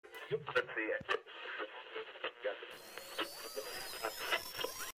They're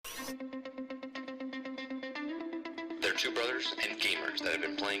two brothers and gamers that have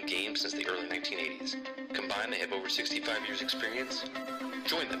been playing games since the early 1980s. Combined, they have over 65 years experience.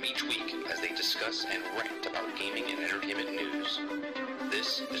 Join them each week as they discuss and rant about gaming and entertainment news.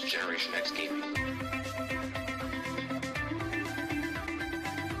 This is Generation X Gaming.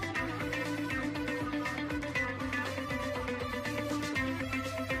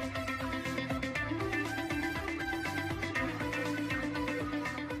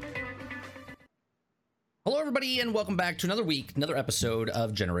 Hello everybody and welcome back to another week, another episode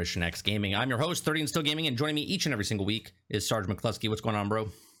of Generation X Gaming. I'm your host, 30 and Still Gaming, and joining me each and every single week is Sarge McCluskey. What's going on, bro?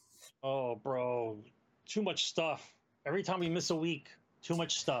 Oh, bro, too much stuff. Every time we miss a week, too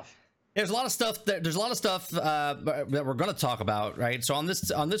much stuff. There's a lot of stuff that we're going to talk about, right? So on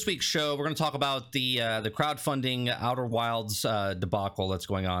this week's show, we're going to talk about the crowdfunding Outer Wilds debacle that's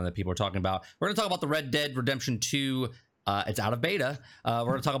going on that people are talking about. We're going to talk about the Red Dead Redemption 2. It's out of beta. We're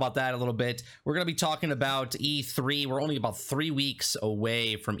going to talk about that a little bit. We're going to be talking about E3. We're only about 3 weeks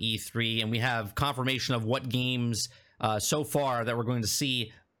away from E3, and we have confirmation of what games so far that we're going to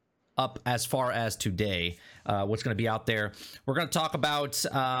see up as far as today. What's going to be out there. We're going to talk about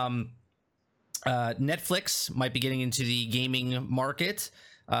Netflix might be getting into the gaming market.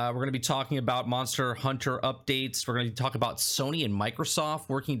 We're going to be talking about Monster Hunter updates. We're going to talk about Sony and Microsoft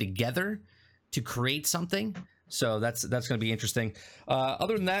working together to create something. So that's going to be interesting.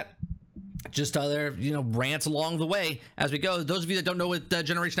 Other than that, just other rants along the way as we go. Those of you that don't know what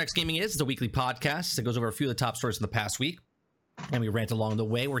Generation X Gaming is, it's a weekly podcast that goes over a few of the top stories from the past week, and we rant along the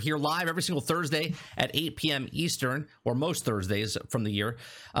way. We're here live every single Thursday at 8 p.m. Eastern, or most Thursdays from the year.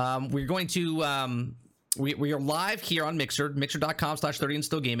 We're going to we are live here on Mixer, mixer.com/30 and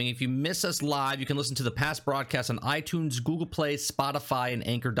Still Gaming. If you miss us live, you can listen to the past broadcasts on iTunes, Google Play, Spotify, and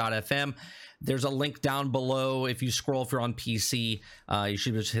Anchor.fm. There's a link down below. If you scroll, if you're on PC, you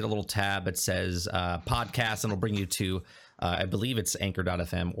should just hit a little tab that says podcast, and it'll bring you to, I believe it's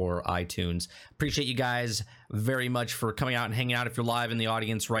Anchor.fm or iTunes. Appreciate you guys very much for coming out and hanging out. If you're live in the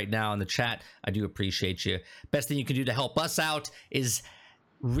audience right now in the chat, I do appreciate you. Best thing you can do to help us out is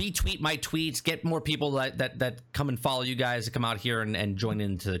retweet my tweets, get more people that come and follow you guys to come out here and join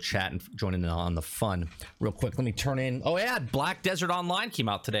into the chat and join in on the fun. Real quick, let me turn in. Oh yeah, Black Desert Online came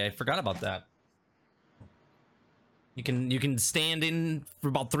out today. I forgot about that. You can stand in for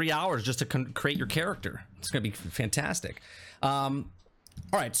about 3 hours just to create your character. It's gonna be fantastic. All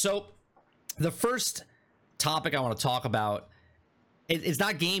right, so the first topic I want to talk about, it's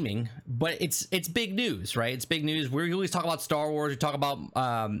not gaming, but it's big news, right? It's big news. We always talk about Star Wars. We talk about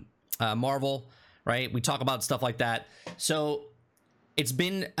Marvel, right? We talk about stuff like that. So it's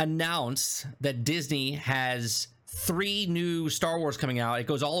been announced that Disney has 3 new Star Wars coming out. It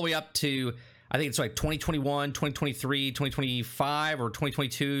goes all the way up to, I think it's like 2021, 2023, 2025, or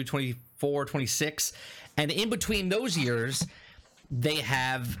 2022, 24, 26. And in between those years, they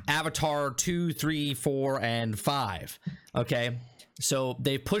have Avatar 2, 3, 4, and 5. Okay. So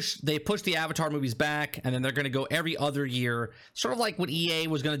they push the Avatar movies back, and then they're going to go every other year, sort of like what EA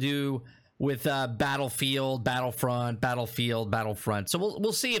was going to do with Battlefield, Battlefront, Battlefield, Battlefront. So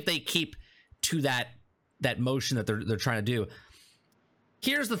we'll see if they keep to that motion that they're trying to do.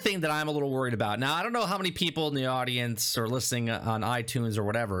 Here's the thing that I'm a little worried about. Now, I don't know how many people in the audience or listening on iTunes or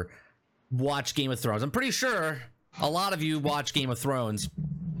whatever watch Game of Thrones. I'm pretty sure a lot of you watch Game of Thrones,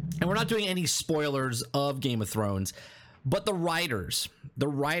 and we're not doing any spoilers of Game of Thrones. But the writers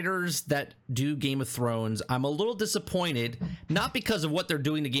that do Game of Thrones, I'm a little disappointed, not because of what they're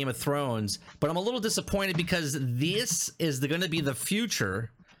doing to Game of Thrones, but I'm a little disappointed because this is going to be the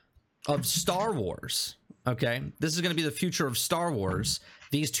future of Star Wars. Okay, this is going to be the future of Star Wars,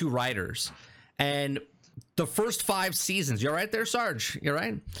 these 2 writers. And the first 5 seasons, you all right there, Sarge? You all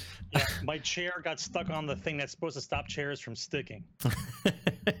right? Yeah, my chair got stuck on the thing that's supposed to stop chairs from sticking.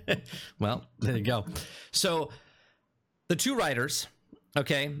 Well, there you go. So the 2 writers,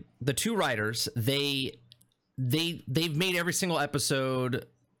 okay, they've made every single episode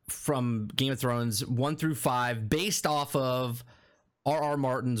from Game of Thrones 1 through 5 based off of R.R.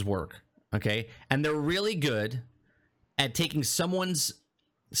 Martin's work. Okay, and they're really good at taking someone's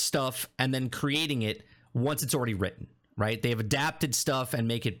stuff and then creating it once it's already written, right? They've adapted stuff and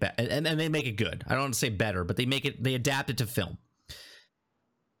make it better, and they make it good. I don't want to say better, but they adapt it to film.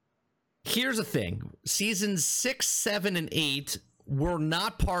 Here's the thing: seasons 6, 7, and 8 were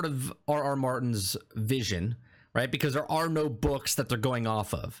not part of R.R. Martin's vision, right? Because there are no books that they're going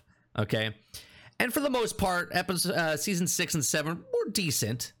off of. Okay, and for the most part, season 6 and 7 were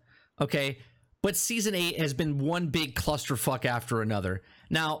decent. Okay, but season 8 has been one big clusterfuck after another.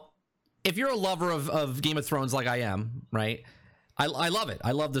 Now, if you're a lover of Game of Thrones like I am, right? I love it.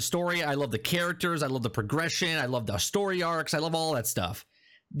 I love the story. I love the characters. I love the progression. I love the story arcs. I love all that stuff.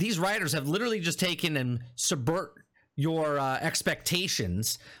 These writers have literally just taken and subvert your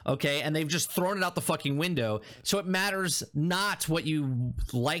expectations, okay? And they've just thrown it out the fucking window. So it matters not what you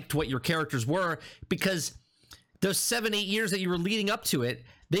liked, what your characters were, because those 7-8 years that you were leading up to it,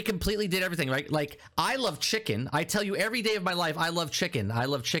 they completely did everything, right? Like, I love chicken. I tell you every day of my life, I love chicken. I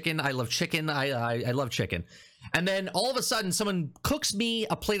love chicken. I love chicken. I love chicken. And then all of a sudden, someone cooks me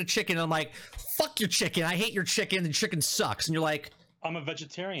a plate of chicken, and I'm like, fuck your chicken. I hate your chicken. The chicken sucks. And you're like, I'm a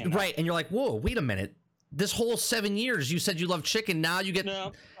vegetarian now. Right. And you're like, whoa, wait a minute. This whole 7 years you said you love chicken. Now you get...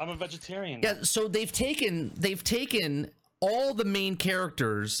 No, I'm a vegetarian now. Yeah, so they've taken all the main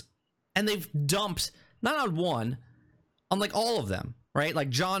characters and they've dumped, not on one, on like all of them, right? Like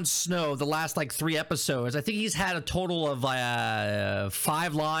Jon Snow, the last like 3 episodes, I think he's had a total of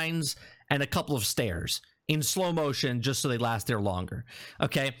 5 lines and a couple of stares in slow motion just so they last there longer.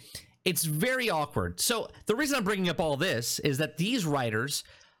 Okay, it's very awkward. So the reason I'm bringing up all this is that these writers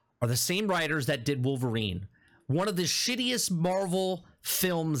are the same writers that did Wolverine, one of the shittiest Marvel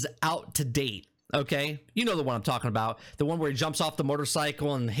films out to date. Okay, you know the one I'm talking about, the one where he jumps off the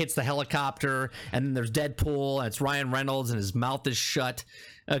motorcycle and hits the helicopter, and then there's Deadpool and it's Ryan Reynolds and his mouth is shut.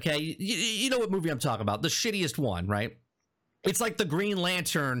 Okay, you know what movie I'm talking about, the shittiest one, right? It's like the Green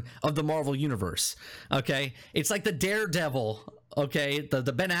Lantern of the Marvel Universe, okay? It's like the Daredevil, okay? The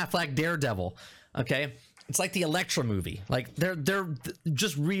Ben Affleck Daredevil, okay? It's like the Elektra movie. Like, they're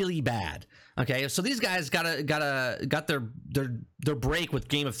just really bad, okay? So these guys got their break with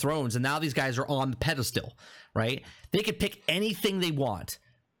Game of Thrones, and now these guys are on the pedestal, right? They could pick anything they want.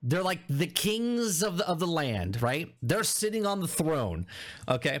 They're like the kings of the land, right? They're sitting on the throne,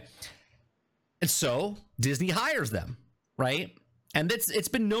 okay? And so Disney hires them. Right, and it's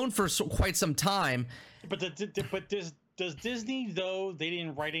been known for quite some time. But does Disney, though, they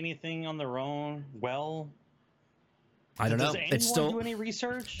didn't write anything on their own? Well, I don't know. Does anyone it's still do any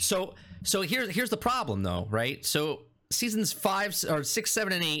research? So here's the problem, though, right? So seasons 5 or 6,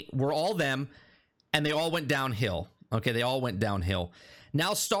 7, and 8 were all them, and they all went downhill. Okay, they all went downhill.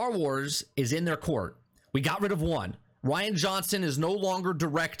 Now Star Wars is in their court. We got rid of one. Rian Johnson is no longer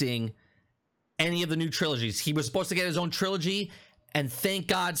directing any of the new trilogies. He was supposed to get his own trilogy, and thank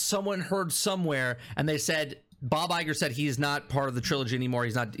God someone heard somewhere and they said, Bob Iger said he's not part of the trilogy anymore.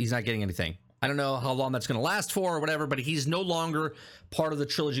 He's not getting anything. I don't know how long that's going to last for or whatever, but he's no longer part of the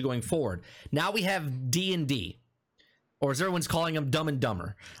trilogy going forward. Now we have D&D, or as everyone's calling him, Dumb and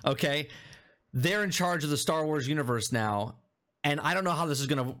Dumber. Okay, they're in charge of the Star Wars universe now, and I don't know how this is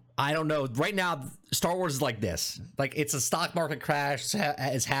going to. I don't know. Right now, Star Wars is like this. Like, it's a stock market crash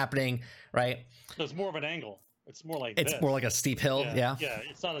is happening. Right, so it's more of an angle. It's more like it's this. more like a steep hill. Yeah.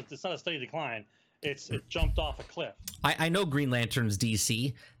 It's not a steady decline. It jumped off a cliff. I know Green Lantern's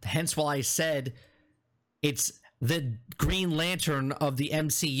DC, hence why I said it's the Green Lantern of the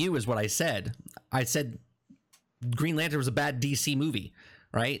MCU is what I said. I said Green Lantern was a bad DC movie,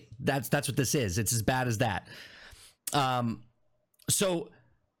 right? That's what this is. It's as bad as that. So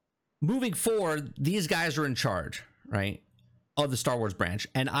moving forward, these guys are in charge, right, of the Star Wars branch,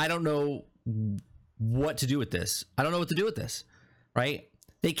 and I don't know what to do with this. I don't know what to do with this, right?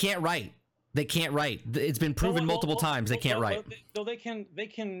 They can't write. They can't write. It's been proven multiple times they can't write. No, they can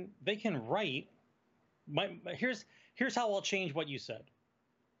write. Here's how I'll change what you said.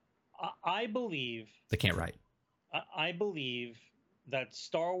 I believe they can't write. I believe that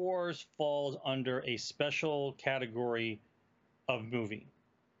Star Wars falls under a special category of movie.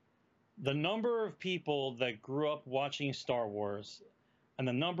 The number of people that grew up watching Star Wars, and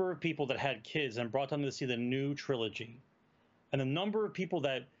the number of people that had kids and brought them to see the new trilogy, and the number of people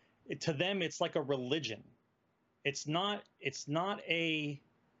that, to them, it's like a religion. It's not a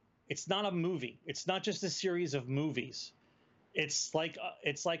movie. It's not just a series of movies. It's like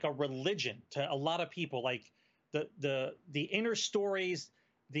a religion to a lot of people. Like the inner stories,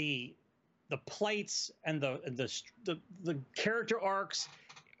 the plights, and the character arcs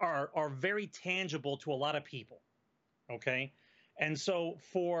are very tangible to a lot of people. Okay, and so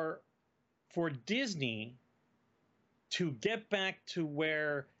for Disney to get back to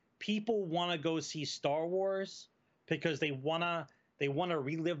where people want to go see Star Wars because they want to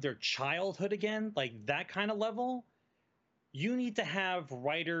relive their childhood again, like that kind of level, you need to have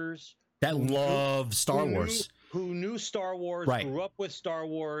writers that love Star Wars, who knew Star Wars, right, grew up with Star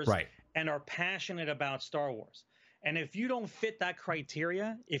Wars, right, and are passionate about Star Wars. And if you don't fit that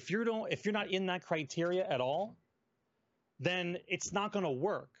criteria, if you're not in that criteria at all, then it's not going to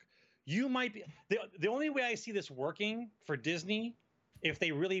work. You might be the only way I see this working for Disney if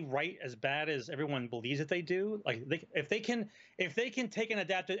they really write as bad as everyone believes that they do, like if they can take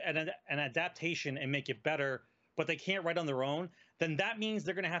an adaptation and make it better, but they can't write on their own, then that means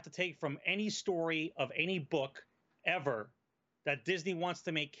they're going to have to take from any story of any book ever that Disney wants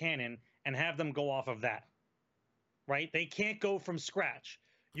to make canon and have them go off of that. Right? They can't go from scratch.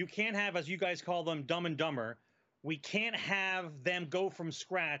 You can't have, as you guys call them, Dumb and Dumber. We can't have them go from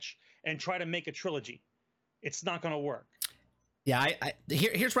scratch and try to make a trilogy. It's not going to work. Yeah,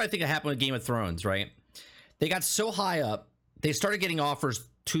 here's what I think happened with Game of Thrones, right? They got so high up, they started getting offers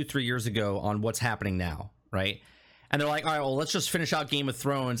 2-3 years ago on what's happening now, right? And they're like, all right, well, let's just finish out Game of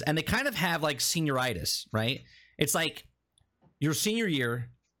Thrones. And they kind of have like senioritis, right? It's like your senior year,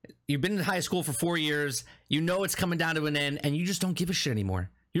 you've been in high school for 4 years, you know it's coming down to an end, and you just don't give a shit anymore.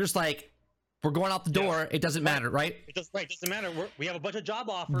 You're just like, we're going out the door. It doesn't matter, right? It doesn't matter. We have a bunch of job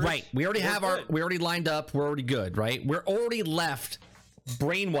offers. Right. We already we already lined up. We're already good, right? We're already left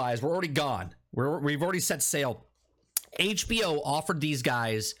brain-wise. We're already gone. We've already set sail. HBO offered these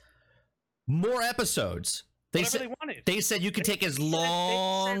guys more episodes. They said you could take as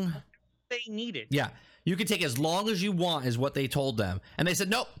long they needed. Yeah. You can take as long as you want is what they told them. And they said,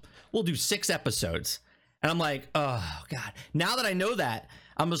 nope, we'll do 6 episodes. And I'm like, oh God. Now that I know that,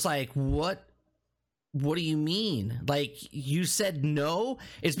 I'm just like, what do you mean? Like, you said no?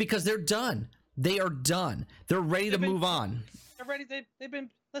 It's because they're done. They are done. They're ready to move on. They're ready. They've been,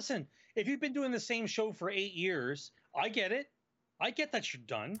 listen, if you've been doing the same show for 8 years, I get it. I get that you're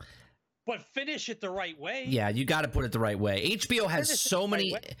done. But finish it the right way. Yeah, you got to put it the right way. HBO has so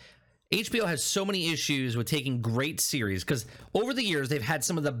many issues with taking great series, because over the years they've had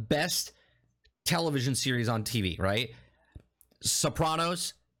some of the best television series on TV, right?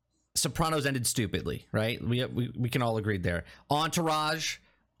 Sopranos ended stupidly, right? We can all agree there. Entourage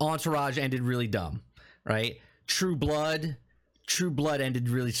ended really dumb, right? True Blood ended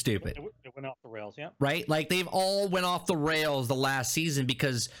really stupid. It went off the rails, yeah. Right? Like, they've all went off the rails the last season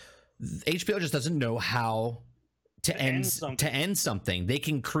because HBO just doesn't know how to end something. They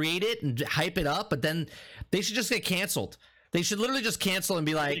can create it and hype it up, but then they should just get canceled. They should literally just cancel and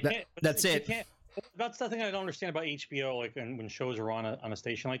be like, that's it. That's the thing I don't understand about HBO. Like, when shows are on a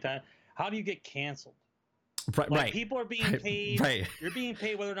station like that, how do you get canceled? Right. People are being paid. Right. You're being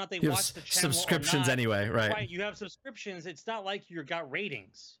paid whether or not they watch the channel. Subscriptions or not. anyway. Right. Right. You have subscriptions. It's not like you got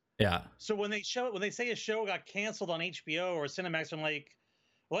ratings. Yeah. So when they say a show got canceled on HBO or Cinemax, I'm like,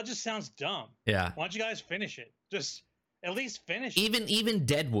 well, that just sounds dumb. Yeah. Why don't you guys finish it? Just at least finish it. Even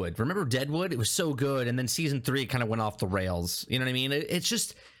Deadwood. Remember Deadwood? It was so good, and then season 3 kind of went off the rails. You know what I mean? It's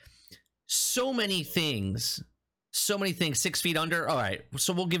just so many things. 6 Feet Under. All right,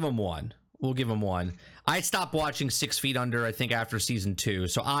 so we'll give them one. I stopped watching 6 Feet Under, I think, after season 2,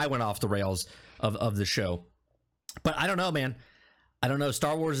 so I went off the rails of the show. But I don't know, man. I don't know.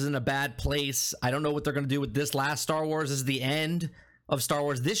 Star Wars is in a bad place. I don't know what they're going to do with this last Star Wars. This is the end of Star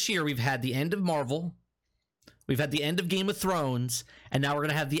Wars. This year, we've had the end of Marvel. We've had the end of Game of Thrones, and now we're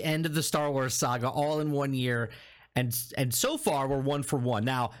going to have the end of the Star Wars saga all in 1 year. And so far, we're 1 for 1.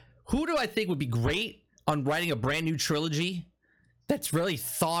 Now, who do I think would be great on writing a brand new trilogy that's really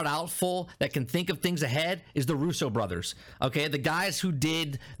thought outful, that can think of things ahead, is the Russo brothers. Okay, the guys who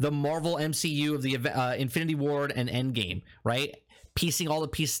did the Marvel MCU of the Infinity War and Endgame, right? Piecing all the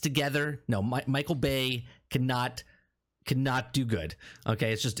pieces together. No, Michael Bay cannot do good.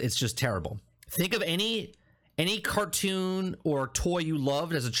 Okay, it's just terrible. Think of any cartoon or toy you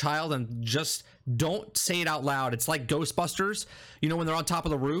loved as a child and just don't say it out loud. It's like Ghostbusters, you know, when they're on top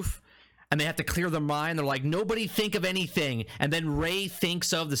of the roof and they have to clear their mind. They're like, nobody think of anything. And then Ray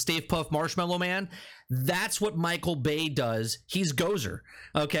thinks of the Stay Puft Marshmallow Man. That's what Michael Bay does. He's Gozer.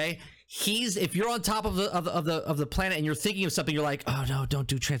 Okay. If you're on top of the planet and you're thinking of something, you're like, oh no, don't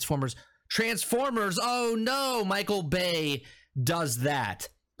do Transformers. Oh no, Michael Bay does that.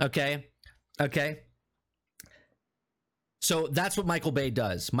 Okay. So that's what Michael Bay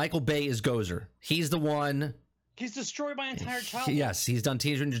does. Michael Bay is Gozer. He's the one. He's destroyed my entire childhood. Yes, he's done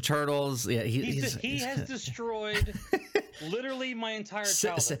Teenage Ninja Turtles. Yeah, he has destroyed literally my entire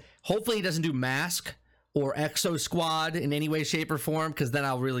childhood. Hopefully he doesn't do Mask or Exo Squad in any way, shape, or form, because then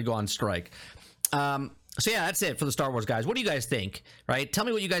I'll really go on strike. So yeah, that's it for the Star Wars guys. What do you guys think? Right? Tell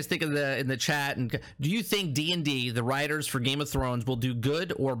me what you guys think in the chat. And do you think D&D, the writers for Game of Thrones, will do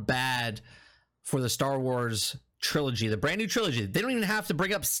good or bad for the Star Wars trilogy, the brand new trilogy? They don't even have to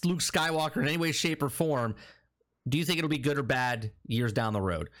bring up Luke Skywalker in any way, shape, or form. Do you think it'll be good or bad years down the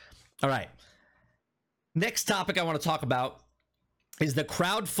road? All right. Next topic I want to talk about is the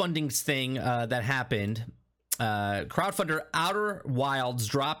crowdfunding thing that happened. Crowdfunder Outer Wilds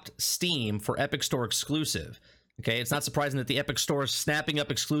dropped Steam for Epic Store exclusive. Okay, it's not surprising that the Epic Store is snapping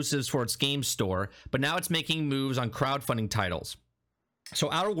up exclusives for its game store, but now it's making moves on crowdfunding titles.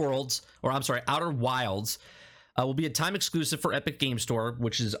 So Outer Wilds will be a time exclusive for Epic Game Store,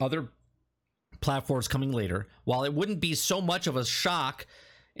 which is other platforms coming later. While it wouldn't be so much of a shock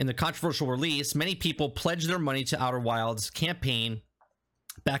in the controversial release, many people pledged their money to Outer Wilds campaign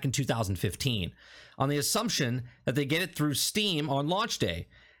back in 2015 on the assumption that they get it through Steam on launch day.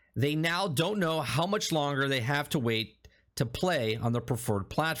 They now don't know how much longer they have to wait to play on their preferred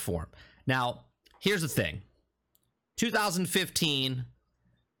platform. Now, here's the thing. 2015,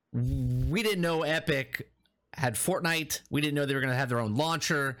 we didn't know Epic had Fortnite. We didn't know they were going to have their own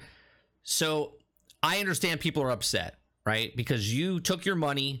launcher. So I understand people are upset, right? Because you took your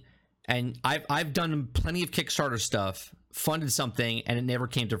money, and I've done plenty of Kickstarter stuff, funded something, and it never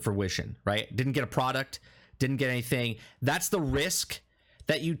came to fruition, right? Didn't get a product, didn't get anything. That's the risk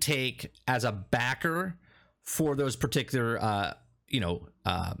that you take as a backer for those particular,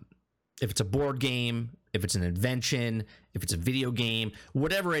 if it's a board game, if it's an invention, if it's a video game,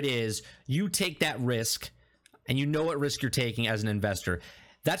 whatever it is, you take that risk, and you know what risk you're taking as an investor.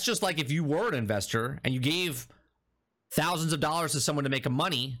 That's just like if you were an investor and you gave thousands of dollars to someone to make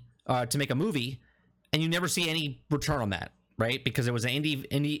to make a movie, and you never see any return on that, right? Because it was an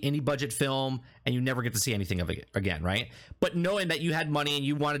indie budget film, and you never get to see anything of it again, right? But knowing that you had money and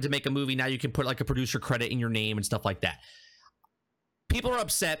you wanted to make a movie, now you can put like a producer credit in your name and stuff like that. People are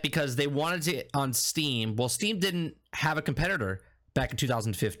upset because they wanted it on Steam. Well, Steam didn't have a competitor back in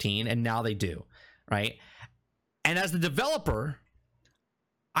 2015, and now they do, right? And as the developer,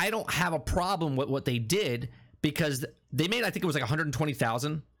 I don't have a problem with what they did, because they made, I think it was like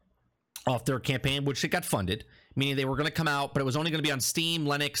 $120,000 off their campaign, which it got funded, meaning they were going to come out, but it was only going to be on Steam,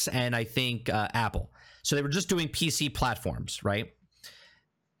 Linux, and I think Apple. So they were just doing PC platforms, right?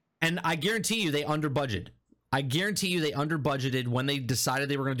 And I guarantee you they under budgeted. I guarantee you they under budgeted when they decided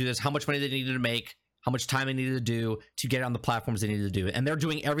they were going to do this, how much money they needed to make, how much time they needed to do to get it on the platforms they needed to do it. And they're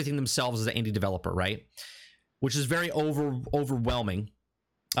doing everything themselves as an indie developer, right? Which is very overwhelming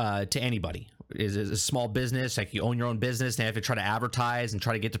to anybody. Is a small business, like you own your own business, and you have to try to advertise and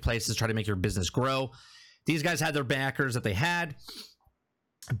try to get to places, try to make your business grow. These guys had their backers that they had,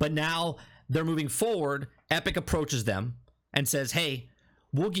 but now they're moving forward. Epic approaches them and says, hey,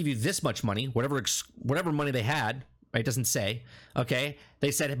 we'll give you this much money, whatever money they had, right? It doesn't say. Okay,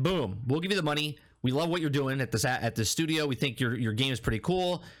 they said, boom, we'll give you the money. We love what you're doing at the studio. We think your game is pretty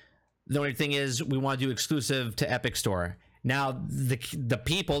cool. The only thing is, we want to do exclusive to Epic Store. Now the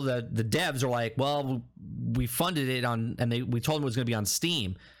people, the devs are like, well, we funded it on, and we told them it was going to be on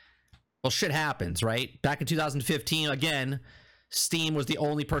Steam. Well, shit happens, right? Back in 2015, again, Steam was the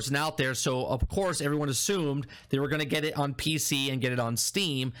only person out there, so of course everyone assumed they were going to get it on PC and get it on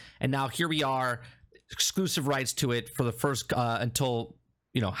Steam, and now here we are, exclusive rights to it for the first until,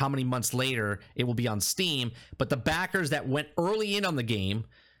 you know, how many months later it will be on Steam. But the backers that went early in on the game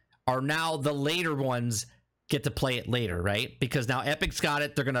are now the later ones get to play it later, right? Because now Epic's got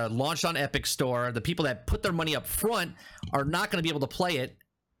it. They're going to launch on Epic Store. The people that put their money up front are not going to be able to play it.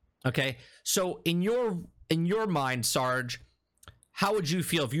 Okay, so in your mind, Sarge, how would you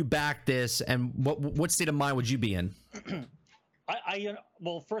feel if you backed this, and what state of mind would you be in?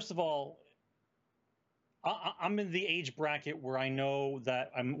 Well, first of all, I'm in the age bracket where I know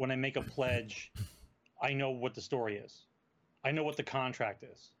that when I make a pledge, I know what the story is. I know what the contract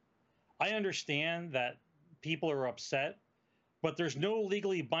is. I understand that people are upset, but there's no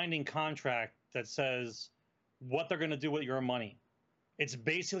legally binding contract that says what they're going to do with your money. It's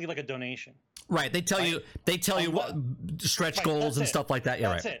basically like a donation. Right. They tell you what stretch goals and stuff like that. Yeah,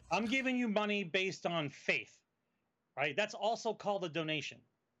 that's it. I'm giving you money based on faith. Right? That's also called a donation.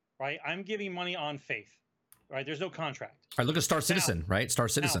 Right? I'm giving money on faith. Right? There's no contract. All right, look at Star Citizen, right? Star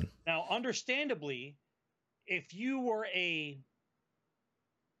Citizen. Now, understandably, if you were a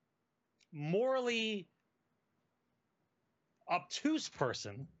morally obtuse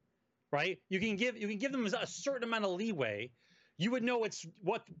person, right? You can give them a certain amount of leeway. You would know it's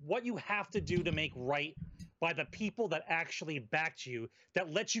what you have to do to make right by the people that actually backed you,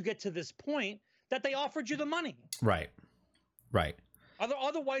 that let you get to this point, that they offered you the money. Right. Right.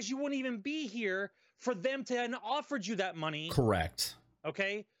 Otherwise, you wouldn't even be here for them to have offered you that money. Correct.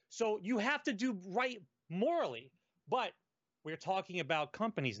 Okay? So you have to do right morally. But we're talking about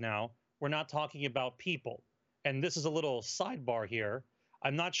companies now. We're not talking about people. And this is a little sidebar here.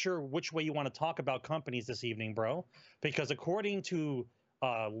 I'm not sure which way you want to talk about companies this evening, bro, because according to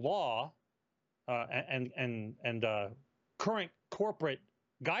law and current corporate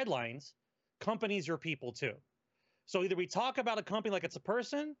guidelines, companies are people too. So either we talk about a company like it's a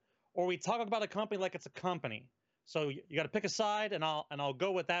person, or we talk about a company like it's a company. So you got to pick a side, and I'll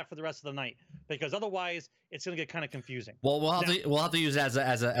go with that for the rest of the night, because otherwise it's going to get kind of confusing. Well, we'll have to use it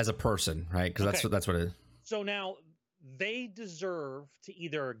as a person, right? Because that's what it is. So now they deserve to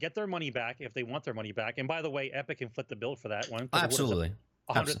either get their money back if they want their money back. And by the way, Epic can foot the bill for that one. Absolutely.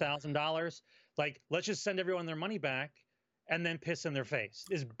 $100,000. Like, let's just send everyone their money back and then piss in their face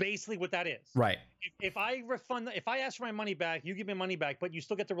is basically what that is. Right. If I ask for my money back, you give me money back, but you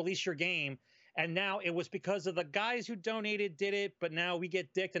still get to release your game. And now it was because of the guys who donated did it, but now we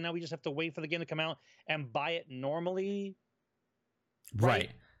get dicked, and now we just have to wait for the game to come out and buy it normally.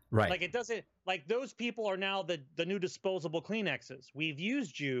 Right. Like, it doesn't, like, those people are now the new disposable Kleenexes. We've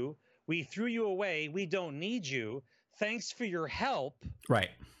used you. We threw you away. We don't need you. Thanks for your help. Right.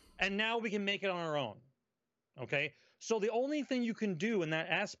 And now we can make it on our own. Okay. So the only thing you can do in that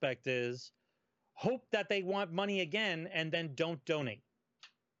aspect is hope that they want money again and then don't donate.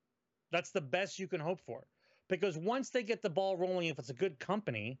 That's the best you can hope for. Because once they get the ball rolling, if it's a good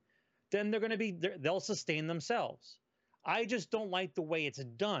company, then they'll sustain themselves. I just don't like the way it's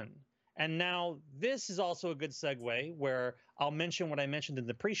done. And now this is also a good segue where I'll mention what I mentioned in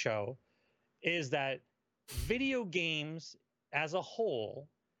the pre-show, is that video games as a whole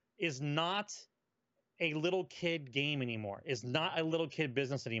is not a little kid game anymore. It's not a little kid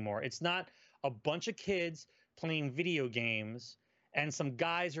business anymore. It's not a bunch of kids playing video games and some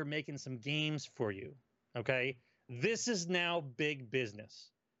guys are making some games for you. Okay. This is now big business.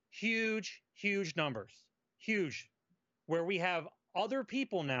 Huge, huge numbers. Huge. Where we have other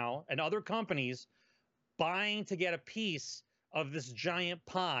people now and other companies buying to get a piece of this giant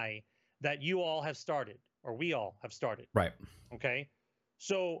pie that you all have started, or we all have started. Right. Okay.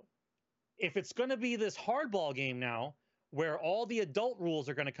 So if it's going to be this hardball game now, where all the adult rules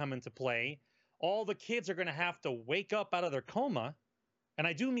are going to come into play, all the kids are going to have to wake up out of their coma. And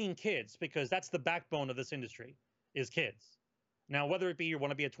I do mean kids, because that's the backbone of this industry, is kids. Now, whether it be you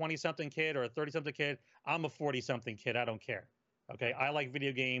want to be a 20-something kid or a 30-something kid, I'm a 40-something kid. I don't care. Okay. I like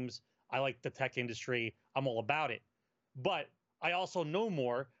video games. I like the tech industry. I'm all about it. But I also know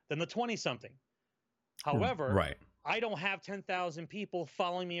more than the 20-something. However, right. I don't have 10,000 people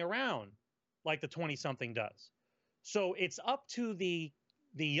following me around like the 20-something does. So it's up to the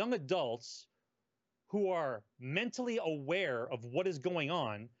young adults who are mentally aware of what is going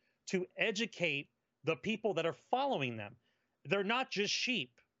on to educate the people that are following them. They're not just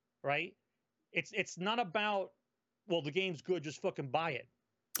sheep, right? It's not about, well, the game's good, just fucking buy it,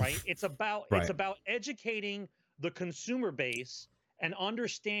 right? It's about right. It's about educating the consumer base and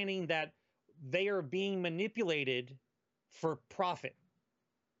understanding that they are being manipulated for profit.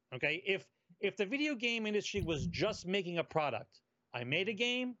 Okay? If the video game industry was just making a product, I made a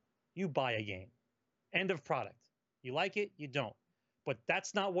game, you buy a game. End of product. You like it, you don't. But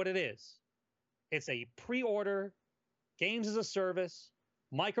that's not what it is. It's a pre-order, games as a service,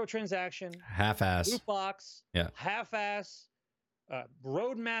 microtransaction, half-ass, loot box, yeah, half-ass,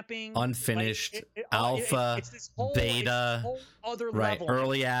 road mapping, unfinished, like alpha, it's this whole, beta, it's whole other right, level.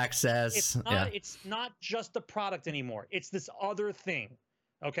 early access. It's not just the product anymore. It's this other thing.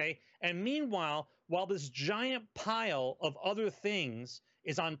 Okay. And meanwhile, while this giant pile of other things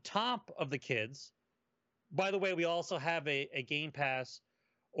is on top of the kids, by the way, we also have a Game Pass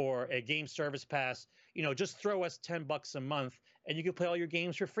or a game service pass. You know, just throw us $10 a month and you can play all your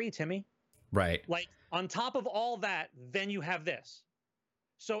games for free, Timmy. Right. Like, on top of all that, then you have this.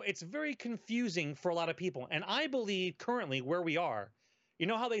 So it's very confusing for a lot of people. And I believe currently where we are, you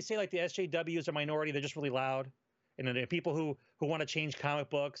know how they say like the SJWs are minority, they're just really loud? And then there are people who want to change comic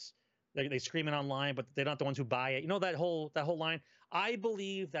books, they scream it online, but they're not the ones who buy it. You know that whole line? I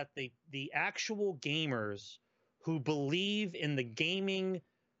believe that the actual gamers who believe in the gaming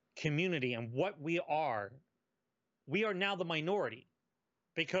community and what we are now the minority,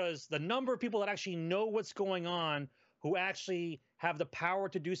 because the number of people that actually know what's going on, who actually have the power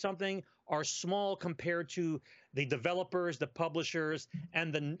to do something, are small compared to the developers, the publishers,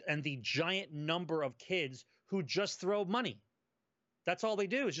 and the giant number of kids who just throw money. That's all they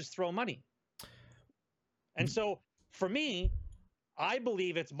do, is just throw money. And so for me, I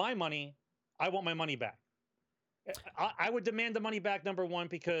believe it's my money. I want my money back. I would demand the money back, number one,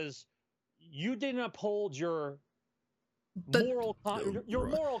 because you didn't uphold your moral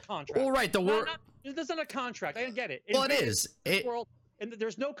contract. Well, right. There's not a contract. I don't get it. Well, it is. And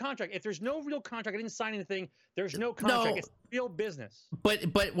there's no contract. If there's no real contract, I didn't sign anything. There's no contract. No, it's real business. But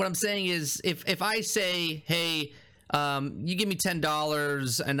what I'm saying is, if I say, hey, you give me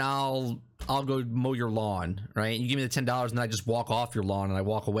 $10 and I'll go mow your lawn, right? You give me the $10 and I just walk off your lawn and I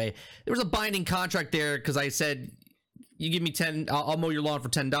walk away. There was a binding contract there because I said, you give me $10, I'll mow your lawn for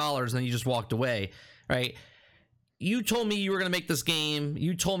 $10, and then you just walked away, right? you told me you were going to make this game.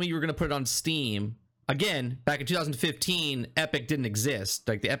 You told me you were going to put it on Steam. Again, back in 2015, Epic didn't exist.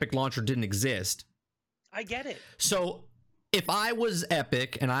 Like, the Epic launcher didn't exist. I get it. So if I was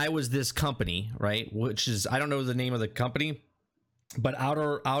Epic and I was this company, right, which is, I don't know the name of the company, but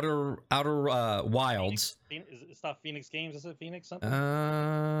Outer Wilds. It's not Phoenix Games, is it? Phoenix something?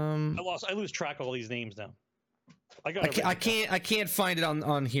 I lose track of all these names now. I can't find it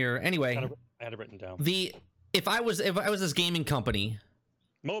on here. Anyway, I had it written down. If I was this gaming company,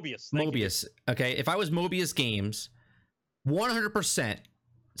 Mobius. Okay, if I was Mobius Games, 100%,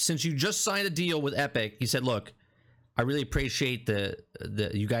 since you just signed a deal with Epic, you said, look, I really appreciate the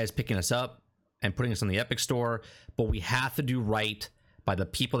you guys picking us up and putting us on the Epic store, but we have to do right by the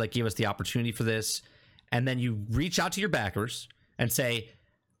people that gave us the opportunity for this. And then you reach out to your backers and say,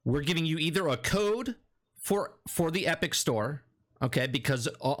 we're giving you either a code for the Epic store, okay, because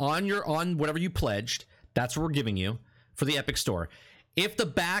on whatever you pledged, that's what we're giving you for the Epic store. If the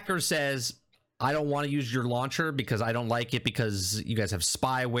backer says, I don't want to use your launcher because I don't like it because you guys have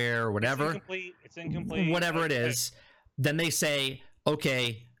spyware or whatever, it's incomplete, whatever it is, then they say,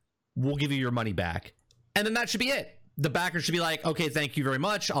 okay, we'll give you your money back. And then that should be it. The backer should be like, okay, thank you very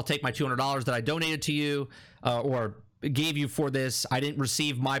much. I'll take my $200 that I donated to you or gave you for this. I didn't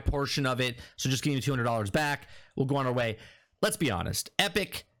receive my portion of it, so just give me $200 back. We'll go on our way. Let's be honest.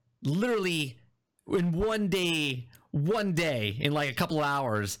 Epic literally in one day, in like a couple of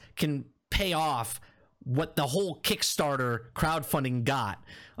hours, can pay off what the whole Kickstarter crowdfunding got,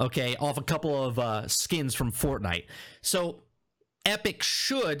 okay, off a couple of skins from Fortnite. So Epic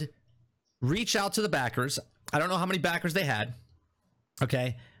should reach out to the backers. I don't know how many backers they had,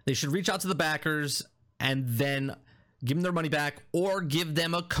 okay? They should reach out to the backers and then give them their money back or give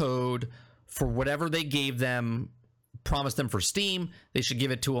them a code for whatever they gave them, promised them for Steam. They should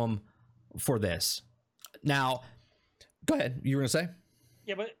give it to them for this. Now, go ahead. You were going to say?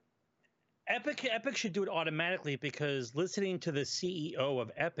 Yeah, but Epic should do it automatically, because listening to the CEO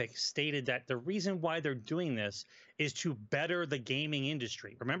of Epic stated that the reason why they're doing this is to better the gaming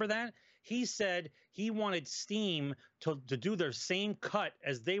industry. Remember that? He said he wanted Steam to do their same cut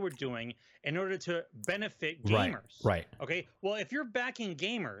as they were doing in order to benefit gamers. Right. Okay. Well, if you're backing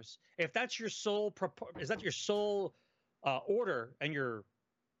gamers, if that's your sole order and your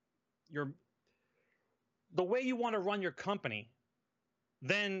the way you want to run your company,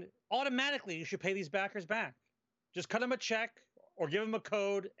 then automatically you should pay these backers back. Just cut them a check or give them a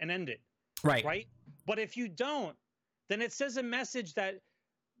code and end it. Right. But if you don't, then it says a message that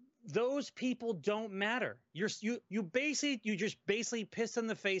those people don't matter. You just basically piss in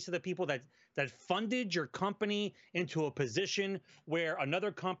the face of the people that funded your company into a position where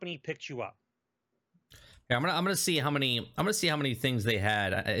another company picked you up. Yeah, I'm gonna see how many things they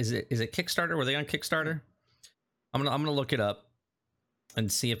had. Is it Kickstarter? Were they on Kickstarter? I'm gonna look it up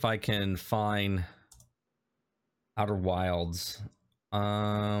and see if I can find Outer Wilds.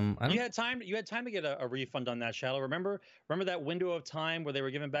 You had time to get a refund on that, Shallow. Remember that window of time where they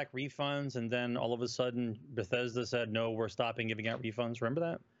were giving back refunds, and then all of a sudden Bethesda said, no, we're stopping giving out refunds. Remember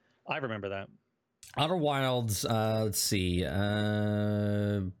that? I remember that. Outer Wilds, let's see.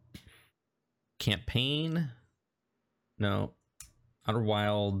 Campaign? No. Outer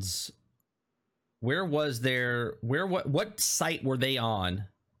Wilds. What site were they on?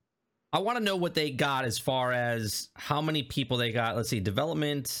 I want to know what they got as far as how many people they got. Let's see,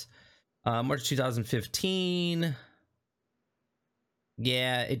 development, March 2015.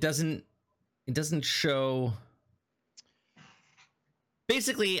 Yeah, it doesn't show.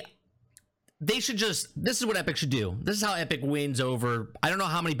 Basically, this is what Epic should do. This is how Epic wins over, I don't know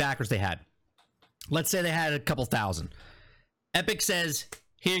how many backers they had. Let's say they had a couple thousand. Epic says,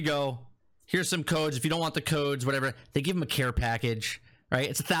 here you go. Here's some codes. If you don't want the codes, whatever, they give them a care package. Right,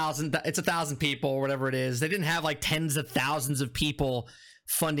 it's 1,000 people, or whatever it is. They didn't have like tens of thousands of people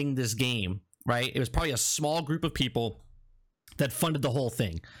funding this game, right? It was probably a small group of people that funded the whole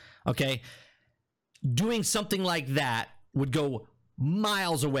thing. Okay, doing something like that would go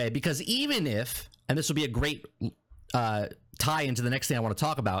miles away, because even if, and this will be a great tie into the next thing I want to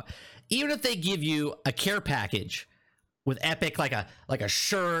talk about, even if they give you a care package with Epic, like a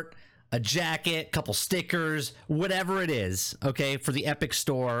shirt, a jacket, couple stickers, whatever it is, okay, for the Epic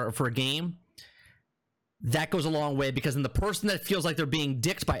store or for a game, that goes a long way, because then the person that feels like they're being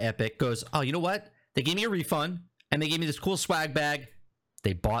dicked by Epic goes, oh, you know what? They gave me a refund and they gave me this cool swag bag.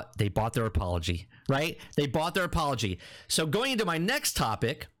 They bought their apology, right? They bought their apology. So going into my next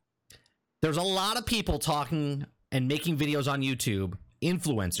topic, there's a lot of people talking and making videos on YouTube,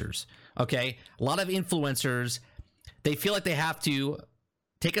 influencers, okay? A lot of influencers, they feel like they have to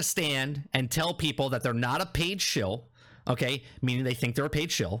take a stand and tell people that they're not a paid shill, okay? Meaning they think they're a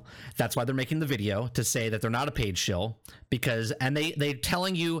paid shill. That's why they're making the video, to say that they're not a paid shill, because, and they're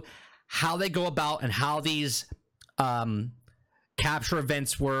telling you how they go about and how these capture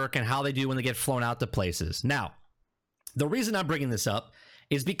events work and how they do when they get flown out to places. Now, the reason I'm bringing this up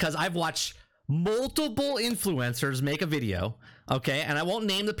is because I've watched multiple influencers make a video, okay, and I won't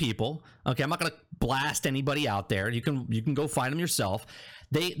name the people, okay, I'm not gonna blast anybody out there. You can go find them yourself.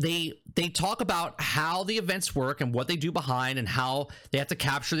 They talk about how the events work and what they do behind, and how they have to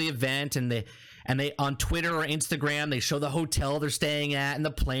capture the event, and they on Twitter or Instagram, they show the hotel they're staying at and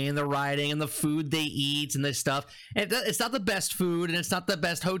the plane they're riding and the food they eat and this stuff. And it's not the best food and it's not the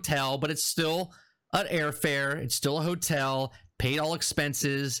best hotel, but it's still an airfare, it's still a hotel, paid all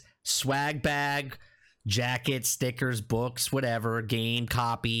expenses, swag bag, jackets, stickers, books, whatever, game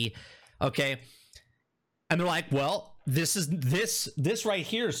copy, okay? And they're like, well, this right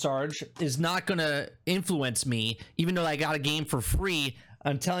here, Sarge, is not gonna influence me, even though I got a game for free.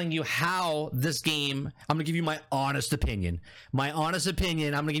 I'm telling you how this game, I'm gonna give you my honest opinion. My honest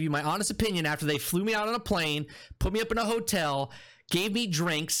opinion, I'm gonna give you my honest opinion after they flew me out on a plane, put me up in a hotel, gave me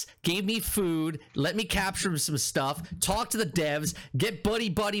drinks, gave me food, let me capture some stuff, talk to the devs, get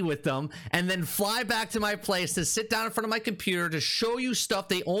buddy with them, and then fly back to my place to sit down in front of my computer to show you stuff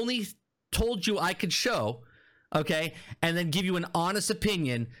they only told you I could show, okay? And then give you an honest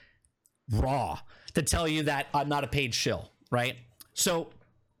opinion, raw, to tell you that I'm not a paid shill, right? So,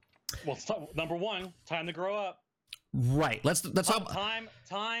 well, number one, time to grow up. Right. Let's talk.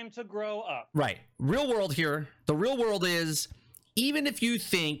 Time to grow up. Right. Real world here. The real world is, even if you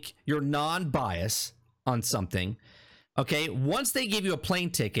think you're non-biased on something, okay, once they give you a plane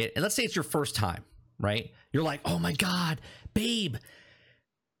ticket, and let's say it's your first time, right? You're like, oh my God, babe,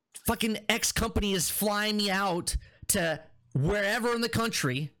 fucking X company is flying me out to wherever in the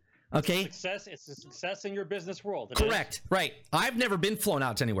country. Okay. It's a success in your business world. Correct. Right. I've never been flown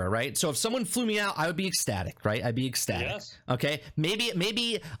out to anywhere, right? So if someone flew me out, I would be ecstatic, right? I'd be ecstatic. Yes. Okay.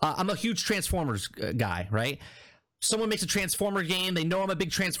 Maybe I'm a huge Transformers guy, right? Someone makes a Transformers game. They know I'm a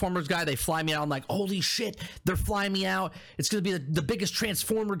big Transformers guy. They fly me out. I'm like, holy shit, they're flying me out. It's going to be the biggest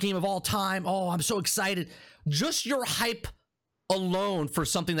Transformer game of all time. Oh, I'm so excited. Just your hype alone for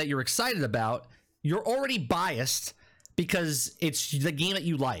something that you're excited about, you're already biased, because it's the game that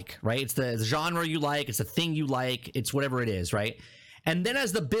you like, right? It's the genre you like, it's the thing you like, it's whatever it is, right? And then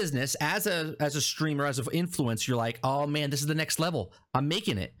as the business, as a streamer, as an influencer, you're like, oh man, this is the next level. I'm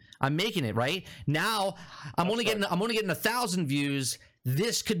making it, right? Now I'm only getting 1,000 views.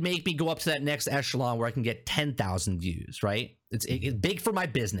 This could make me go up to that next echelon where I can get 10,000 views, right? It's big for my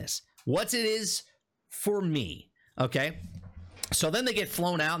business. What it is for me, okay? So then they get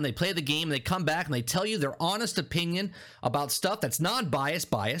flown out and they play the game and they come back and they tell you their honest opinion about stuff that's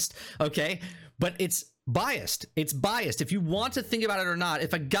biased, okay? But it's biased. It's biased. If you want to think about it or not,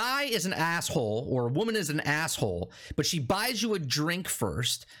 if a guy is an asshole or a woman is an asshole, but she buys you a drink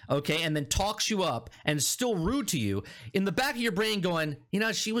first, okay, and then talks you up and is still rude to you, in the back of your brain going, you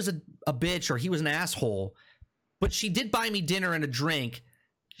know, she was a bitch or he was an asshole, but she did buy me dinner and a drink.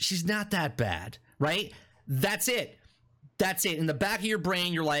 She's not that bad, right? That's it. That's it. In the back of your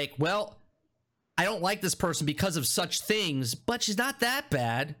brain, you're like, well, I don't like this person because of such things, but she's not that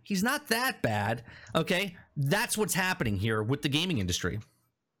bad. He's not that bad. Okay? That's what's happening here with the gaming industry.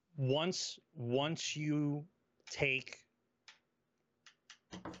 Once you take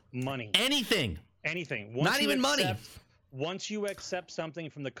money. Anything. Once not even money. Once you accept something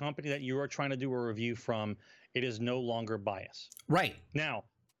from the company that you are trying to do a review from, it is no longer bias. Right. Now,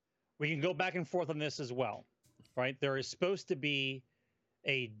 we can go back and forth on this as well. Right? There is supposed to be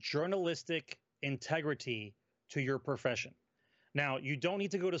a journalistic integrity to your profession. Now, you don't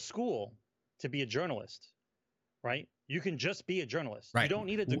need to go to school to be a journalist, right? You can just be a journalist. Right. You don't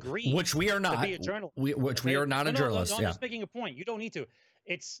need a degree, which we are not. To be a journalist. We are not a journalist. I'm just making a point. You don't need to.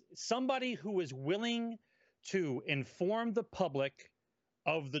 It's somebody who is willing to inform the public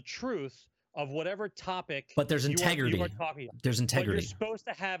of the truth of whatever topic. But there's integrity. You are talking about. There's integrity. But you're supposed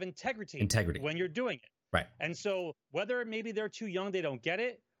to have integrity when you're doing it. Right. And so whether maybe they're too young, they don't get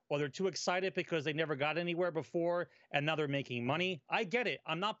it, or they're too excited because they never got anywhere before and now they're making money, I get it.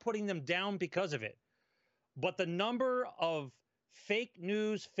 I'm not putting them down because of it. But the number of fake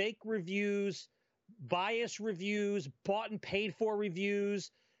news, fake reviews, bias reviews, bought and paid for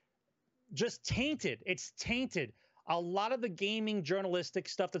reviews, just tainted. It's tainted. A lot of the gaming journalistic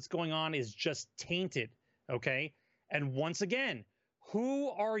stuff that's going on is just tainted, okay? And once again, who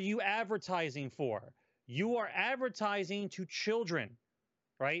are you advertising for? You are advertising to children,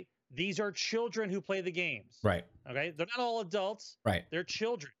 right? These are children who play the games. Right. Okay. They're not all adults. Right. They're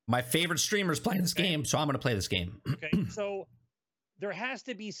children. My favorite streamer's playing this game, so I'm going to play this game. Okay. So there has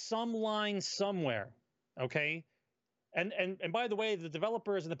to be some line somewhere. Okay. And by the way, the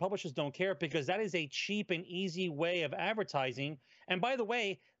developers and the publishers don't care because that is a cheap and easy way of advertising. And by the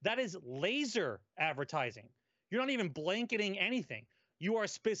way, that is laser advertising. You're not even blanketing anything. You are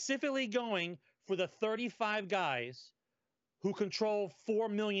specifically going for the 35 guys who control 4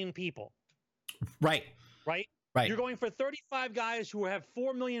 million people. Right. Right? Right. You're going for 35 guys who have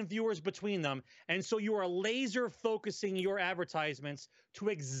 4 million viewers between them. And so you are laser focusing your advertisements to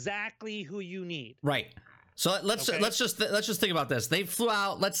exactly who you need. Right. So let's just think about this. They flew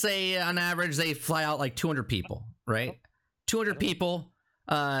out, let's say on average, they fly out like 200 people, right? 200 people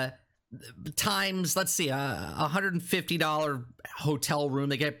times, let's see, $150 hotel room.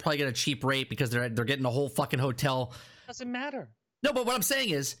 They probably get a cheap rate because they're getting a whole fucking hotel. Doesn't matter. No, but what I'm saying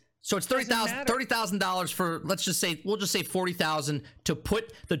is, so it's $30,000 for, we'll just say $40,000 to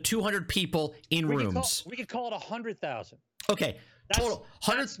put the 200 people in rooms. We could call it 100,000. Okay. Total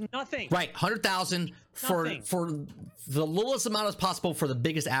that's nothing. Right, 100,000 for the littlest amount as possible for the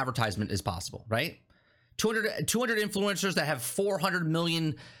biggest advertisement as possible, right? 200 influencers that have 400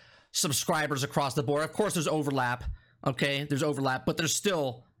 million subscribers across the board. Of course, there's overlap. Okay, there's overlap, but there's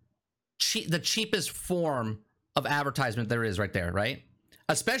still the cheapest form of advertisement there is right there, right?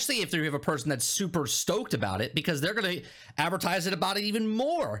 Especially if you have a person that's super stoked about it because they're going to advertise it about it even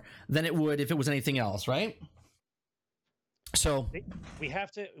more than it would if it was anything else, right? So we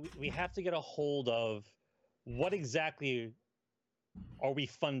have to get a hold of what exactly are we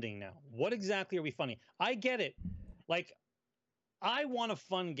funding now? What exactly are we funding? I get it. Like, I want a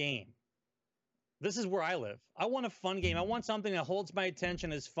fun game. This is where I live. I want a fun game. I want something that holds my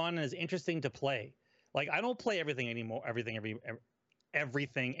attention, is fun, and is interesting to play. Like, I don't play everything anymore.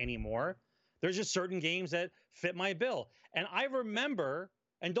 Everything anymore. There's just certain games that fit my bill. And I remember,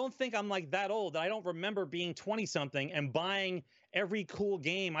 and don't think I'm like that old, that I don't remember being 20 something and buying every cool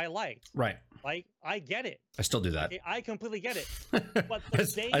game I liked. Right. Like, I get it. I still do that. Okay, I completely get it. But the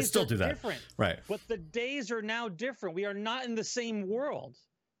days I still do that. Different. Right. But the days are now different. We are not in the same world.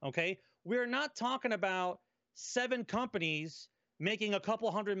 Okay. We're not talking about 7 companies making a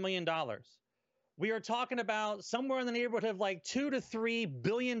couple $100 million. We are talking about somewhere in the neighborhood of like $2 to $3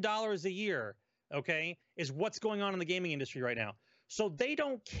 billion a year. Okay. Is what's going on in the gaming industry right now. So they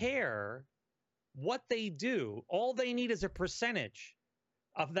don't care what they do. All they need is a percentage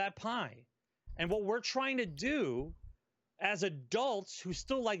of that pie. And what we're trying to do as adults who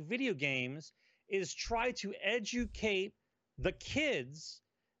still like video games is try to educate the kids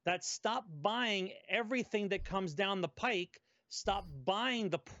that stop buying everything that comes down the pike, stop buying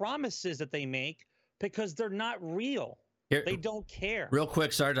the promises that they make because they're not real. Here, they don't care. Real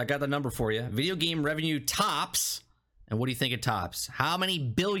quick, Sarge, I got the number for you. Video game revenue tops. And what do you think it tops? How many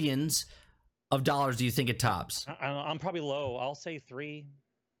billions of dollars do you think it tops? I'm probably low. I'll say 3.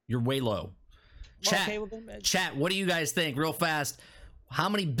 You're way low. Chat, okay, well, chat, what do you guys think? Real fast. How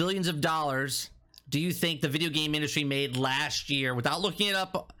many billions of dollars do you think the video game industry made last year? Without looking it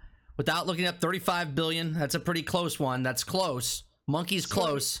up, 35 billion. That's a pretty close one. That's close. Monkey's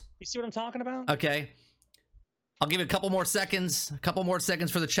close. You see what I'm talking about? Okay. I'll give it a couple more seconds. A couple more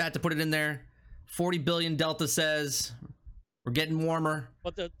seconds for the chat to put it in there. 40 billion Delta says. We're getting warmer.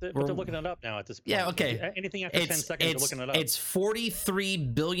 But they're looking it up now at this point. Yeah, okay. Anything after 10 seconds, they're looking it up. It's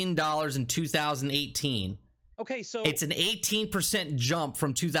 $43 billion in 2018. Okay, so... It's an 18% jump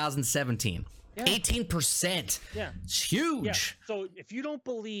from 2017. Yeah. 18%. Yeah. It's huge. Yeah. So if you don't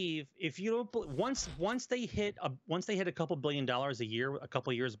believe, once they hit a couple $1 billion a year, a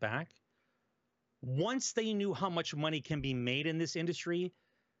couple of years back, once they knew how much money can be made in this industry,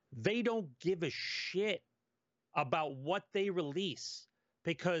 they don't give a shit about what they release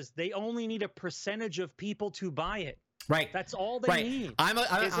because they only need a percentage of people to buy it. Right. That's all they need.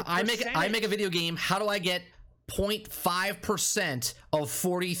 I make a video game. How do I get 0.5% of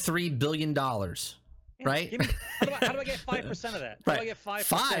 $43 billion? Right? How do I get 5% of that? How do I get 5%?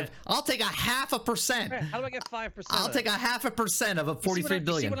 5? I'll take a 0.5%. Right. How do I get 5%? I'll take a 0.5% of a 43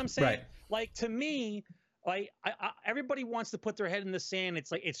 billion. See what I'm saying? Right. Like, to me, like everybody wants to put their head in the sand.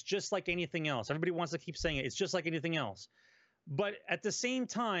 It's like, it's just like anything else. Everybody wants to keep saying it. It's just like anything else. But at the same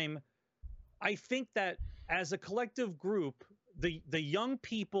time, I think that as a collective group, the young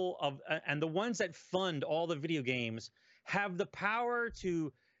people and the ones that fund all the video games have the power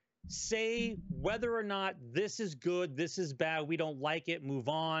to say whether or not this is good, this is bad, we don't like it, move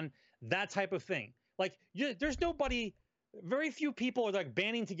on, that type of thing. Like, there's nobody, very few people are like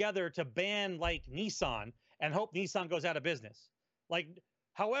banding together to ban like Nissan and hope Nissan goes out of business. Like,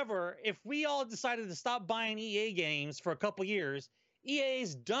 However, if we all decided to stop buying EA games for a couple years, EA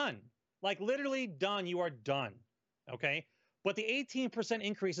is done. Like literally done. You are done. Okay. But the 18%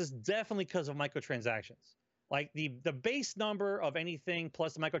 increase is definitely because of microtransactions. Like the base number of anything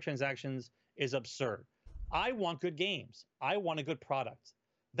plus the microtransactions is absurd. I want good games. I want a good product.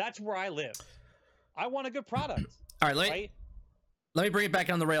 That's where I live. I want a good product. All right, let me bring it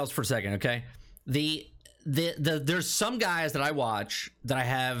back on the rails for a second, okay? There's some guys that I watch that I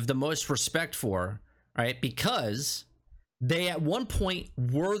have the most respect for, right? Because they at one point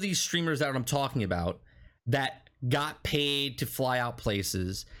were these streamers that I'm talking about that got paid to fly out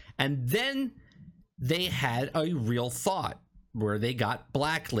places, and then they had a real thought where they got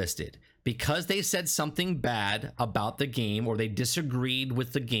blacklisted because they said something bad about the game or they disagreed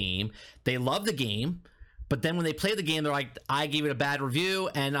with the game. They love the game, but then when they play the game, they're like, I gave it a bad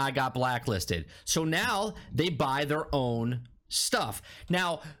review and I got blacklisted. So now they buy their own stuff.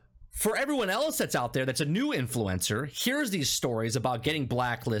 Now, for everyone else that's out there that's a new influencer, here's these stories about getting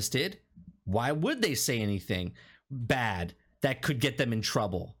blacklisted. Why would they say anything bad that could get them in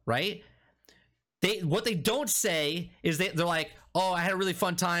trouble, right? What they don't say is they're like, oh, I had a really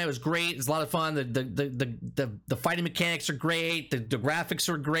fun time. It was great. It's a lot of fun. The fighting mechanics are great. The graphics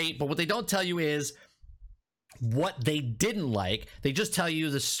are great. But what they don't tell you is what they didn't like. They just tell you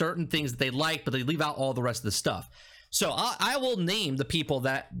the certain things that they like, but they leave out all the rest of the stuff. So I will name the people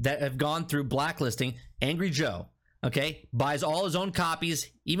that have gone through blacklisting. Angry Joe, okay, buys all his own copies.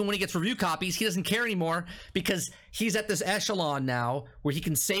 Even when he gets review copies, he doesn't care anymore because he's at this echelon now where he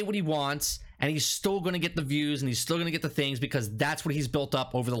can say what he wants and he's still going to get the views and he's still going to get the things because that's what he's built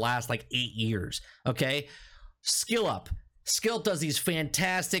up over the last like 8 years, okay? Skill Up does these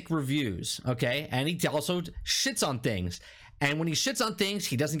fantastic reviews, okay? And he also shits on things. And when he shits on things,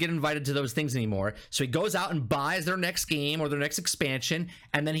 he doesn't get invited to those things anymore. So he goes out and buys their next game or their next expansion,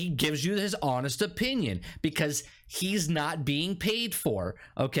 and then he gives you his honest opinion because he's not being paid for,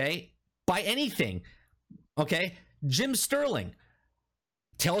 okay, by anything, okay? Jim Sterling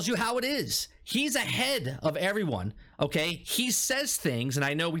tells you how it is. He's ahead of everyone, okay? He says things, and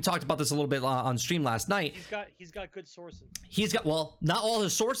I know we talked about this a little bit on stream last night. He's got good sources. Well, not all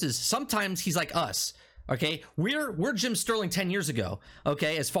his sources. Sometimes he's like us. Okay, we're Jim Sterling 10 years ago,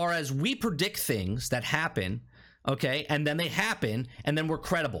 okay, as far as we predict things that happen, okay, and then they happen, and then we're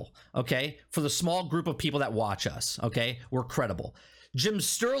credible, okay, for the small group of people that watch us, okay, we're credible. Jim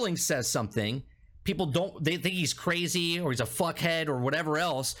Sterling says something, they think he's crazy, or he's a fuckhead, or whatever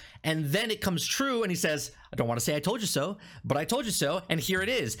else, and then it comes true, and he says, I don't want to say I told you so, but I told you so, and here it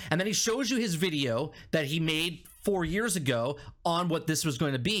is. And then he shows you his video that he made 4 years ago on what this was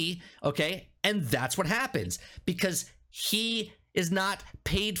going to be, okay? And that's what happens because he is not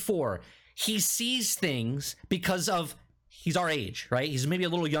paid for. He sees things because of he's our age, right? He's maybe a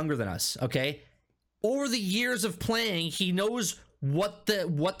little younger than us, okay? Over the years of playing, he knows what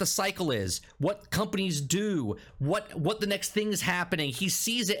the cycle is, what companies do, what the next thing is happening. He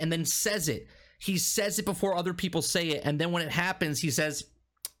sees it and then says it. He says it before other people say it, and then when it happens, he says,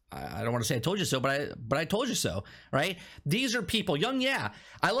 I don't want to say I told you so, but I told you so, right? These are people, young, yeah.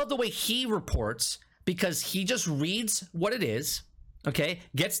 I love the way he reports because he just reads what it is, okay?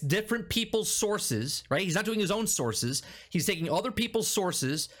 Gets different people's sources, right? He's not doing his own sources. He's taking other people's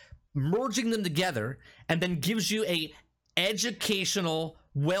sources, merging them together, and then gives you a educational,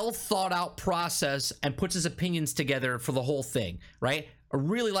 well thought out process and puts his opinions together for the whole thing, right? I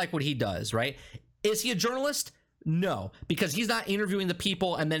really like what he does, right? Is he a journalist? No, because he's not interviewing the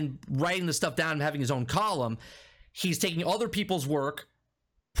people and then writing the stuff down and having his own column. He's taking other people's work,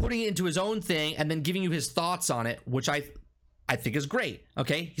 putting it into his own thing, and then giving you his thoughts on it, which I think is great.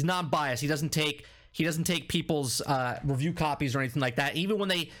 Okay, he's non-biased. He doesn't take people's review copies or anything like that. Even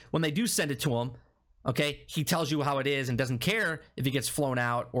when they do send it to him, okay, he tells you how it is and doesn't care if it gets flown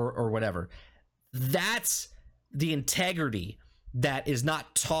out or whatever. That's the integrity that is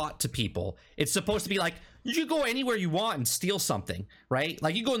not taught to people. It's supposed to be like, you go anywhere you want and steal something, right?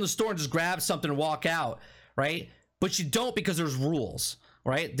 Like you go in the store and just grab something and walk out, right? But you don't because there's rules,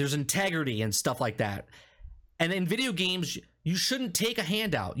 right? There's integrity and stuff like that. And in video games, you shouldn't take a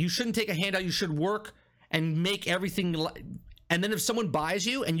handout. You shouldn't take a handout. You should work and make everything. And then if someone buys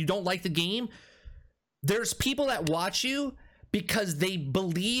you and you don't like the game, there's people that watch you because they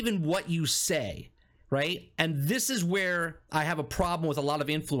believe in what you say, right? And this is where I have a problem with a lot of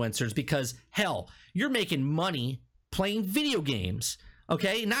influencers because, hell, you're making money playing video games,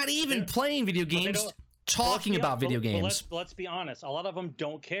 okay? Not even playing video games, talking about video games. Let's be honest. A lot of them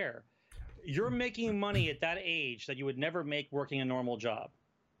don't care. You're making money at that age that you would never make working a normal job,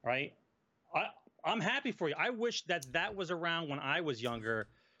 right? I'm happy for you. I wish that was around when I was younger,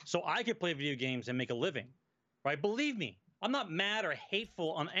 so I could play video games and make a living, right? Believe me, I'm not mad or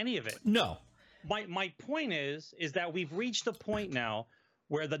hateful on any of it. No. My point is that we've reached a point now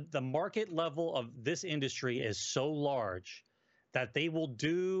where the market level of this industry is so large that they will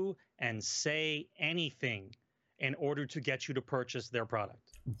do and say anything in order to get you to purchase their product.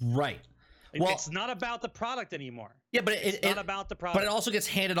 Right. Well, it's not about the product anymore. Yeah, but it's not about the product. But it also gets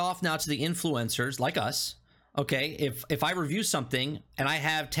handed off now to the influencers like us. Okay, if I review something and I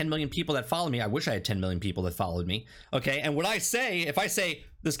have 10 million people that follow me, I wish I had 10 million people that followed me. Okay, and what I say, if I say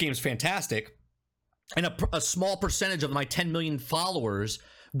this game's fantastic, and a small percentage of my 10 million followers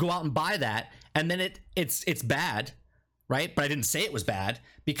go out and buy that, and then it's bad, right? But I didn't say it was bad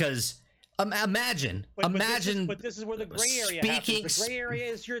because imagine. But this is where the gray area happens. The gray area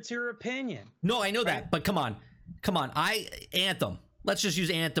is it's your opinion. No, I know that, but come on. Anthem. Let's just use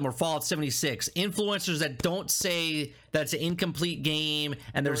Anthem or Fallout 76. Influencers that don't say that's an incomplete game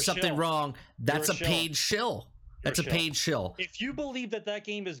and there's something wrong, that's a paid shill. That's a paid shill. If you believe that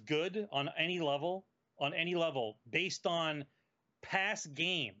game is good on any level, based on past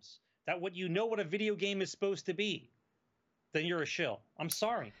games, that what a video game is supposed to be, then you're a shill. I'm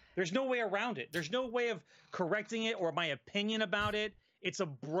sorry. There's no way around it. There's no way of correcting it or my opinion about it. It's a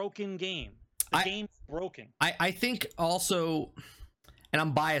broken game. The game's broken. I think also, and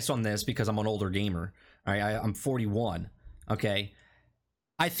I'm biased on this because I'm an older gamer. All right, I'm 41. Okay,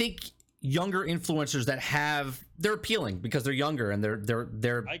 I think younger influencers that they're appealing because they're younger and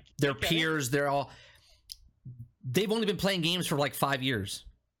they're peers. They've only been playing games for like 5 years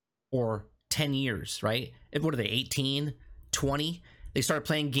or 10 years, right? What are they? 18, 20? They started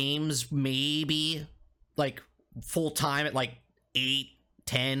playing games maybe like full time at like 8,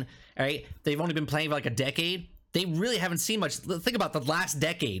 10. All right, they've only been playing for like a decade. They really haven't seen much. Think about the last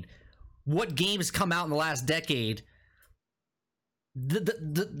decade. What games come out in the last decade?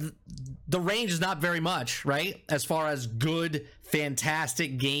 The range is not very much, right? As far as good,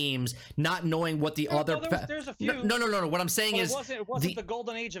 fantastic games, not knowing what there's a few. No. What I'm saying is it wasn't the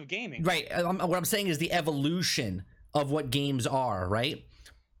golden age of gaming, right? What I'm saying is the evolution of what games are, right?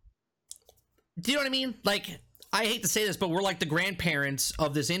 Do you know what I mean? Like, I hate to say this, but we're like the grandparents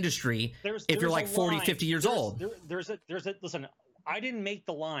of this industry. If you're like 40, 50 years old. Listen, I didn't make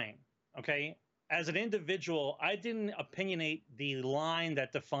the line, okay? As an individual, I didn't opinionate the line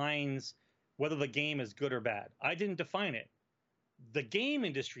that defines whether the game is good or bad. I didn't define it. The game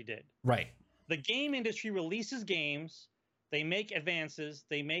industry did. Right. The game industry releases games. They make advances.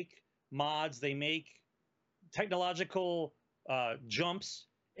 They make mods. They make technological jumps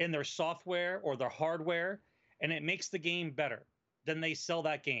in their software or their hardware, and it makes the game better. Then they sell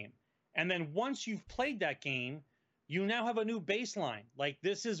that game. And then once you've played that game, you now have a new baseline. Like,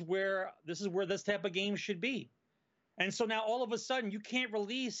 this is where this type of game should be. And so now all of a sudden you can't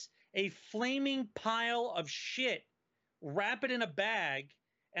release a flaming pile of shit, wrap it in a bag,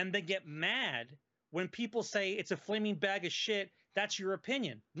 and then get mad when people say it's a flaming bag of shit. That's your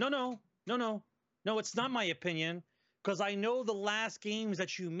opinion. No, it's not my opinion, because I know the last games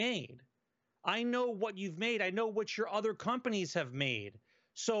that you made. I know what you've made. I know what your other companies have made.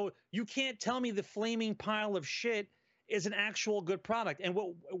 So you can't tell me the flaming pile of shit is an actual good product. And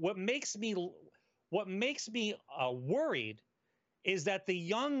what makes me worried is that the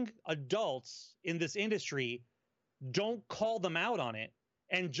young adults in this industry don't call them out on it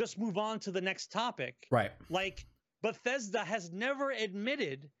and just move on to the next topic. Right. Like, Bethesda has never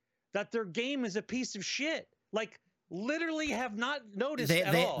admitted that their game is a piece of shit. Like, literally have not noticed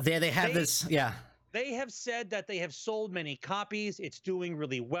at all. They have this, yeah. They have said that they have sold many copies. It's doing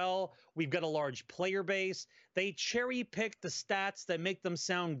really well. We've got a large player base. They cherry pick the stats that make them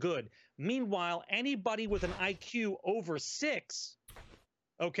sound good. Meanwhile, anybody with an IQ over 6,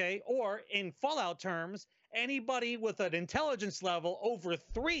 okay, or in Fallout terms, anybody with an intelligence level over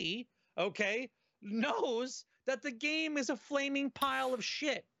 3, okay, knows that the game is a flaming pile of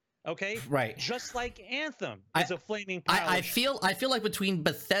shit. Okay, right. Just like Anthem is a flaming pile. I feel like between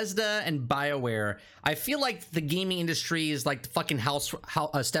Bethesda and BioWare, I feel like the gaming industry is like the fucking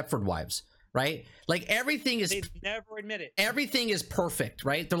Stepford Wives, right? Like everything is. They've never admitted it. Everything is perfect,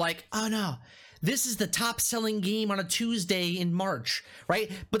 right? They're like, oh no, this is the top-selling game on a Tuesday in March,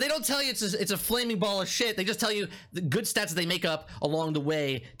 right? But they don't tell you it's a flaming ball of shit. They just tell you the good stats that they make up along the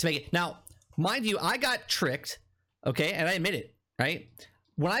way to make it. Now, mind you, I got tricked, okay, and I admit it, right?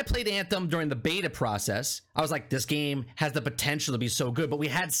 When I played Anthem during the beta process, I was like, this game has the potential to be so good, but we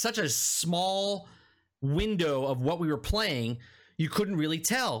had such a small window of what we were playing. you couldn't really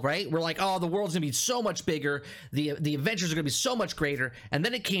tell, right? We're like, oh, the world's gonna be so much bigger, the adventures are gonna be so much greater, and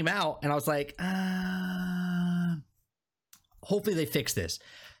then it came out, and I was like, hopefully they fix this.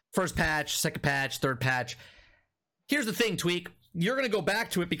 First patch, second patch, third patch. Here's the thing, Tweak, you're gonna go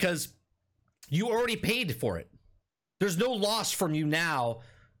back to it because you already paid for it. There's no loss from you now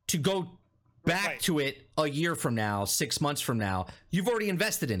to go back to it a year from now, 6 months from now. You've already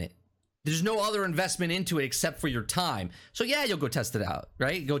invested in it. There's no other investment into it except for your time. So yeah, you'll go test it out,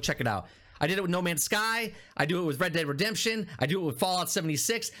 right? Go check it out. I did it with No Man's Sky. I do it with Red Dead Redemption. I do it with Fallout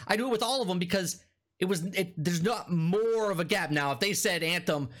 76. I do it with all of them because there's not more of a gap. Now, if they said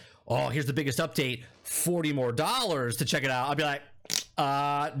Anthem, oh, here's the biggest update, $40 more to check it out, I'd be like,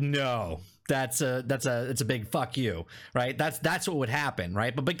 no. It's a big fuck you, right? That's what would happen,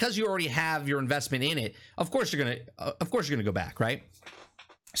 right? But because you already have your investment in it, of course you're gonna go back, right?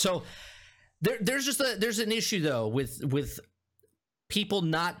 So there's an issue though with people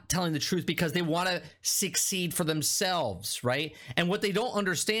not telling the truth because they want to succeed for themselves, right? And what they don't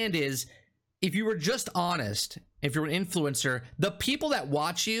understand is if you were just honest, if you're an influencer, the people that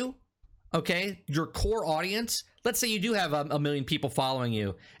watch you, okay, your core audience, let's say you do have a million people following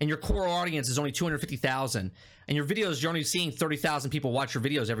you and your core audience is only 250,000 and your videos, you're only seeing 30,000 people watch your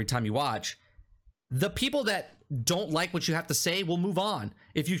videos every time you watch. The people that don't like what you have to say will move on.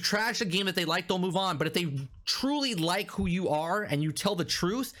 If you trash a game that they like, they'll move on. But if they truly like who you are and you tell the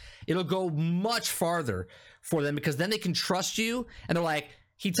truth, it'll go much farther for them because then they can trust you and they're like,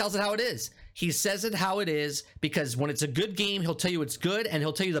 he tells it how it is. He says it how it is because when it's a good game, he'll tell you it's good and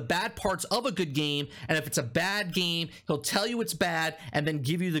he'll tell you the bad parts of a good game. And if it's a bad game, he'll tell you it's bad and then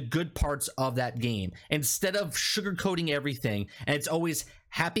give you the good parts of that game instead of sugarcoating everything. And it's always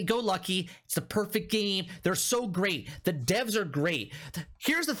happy-go-lucky. It's the perfect game. They're so great. The devs are great.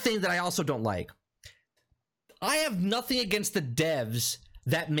 Here's the thing that I also don't like. I have nothing against the devs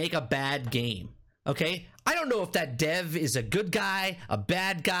that make a bad game. Okay, I don't know if that dev is a good guy, a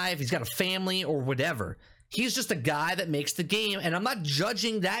bad guy, if he's got a family or whatever. He's just a guy that makes the game, and I'm not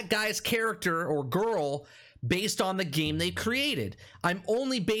judging that guy's character or girl based on the game they created. I'm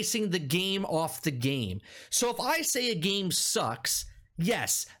only basing the game off the game. So if I say a game sucks,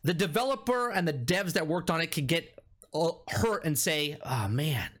 yes, the developer and the devs that worked on it can get hurt and say, oh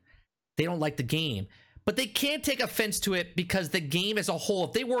man, they don't like the game. But they can't take offense to it because the game as a whole,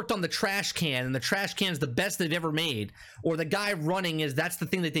 if they worked on the trash can and the trash can is the best they've ever made, or the guy running that's the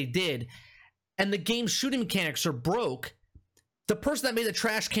thing that they did, and the game's shooting mechanics are broke, the person that made the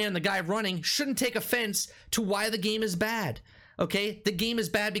trash can and the guy running shouldn't take offense to why the game is bad. Okay? The game is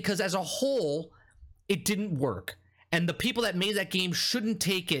bad because as a whole, it didn't work. And the people that made that game shouldn't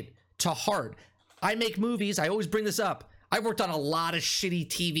take it to heart. I make movies. I always bring this up. I've worked on a lot of shitty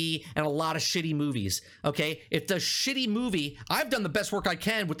TV and a lot of shitty movies, okay? If the shitty movie, I've done the best work I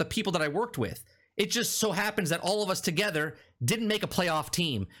can with the people that I worked with. It just so happens that all of us together didn't make a playoff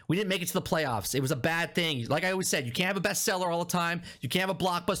team. We didn't make it to the playoffs. It was a bad thing. Like I always said, you can't have a bestseller all the time. You can't have a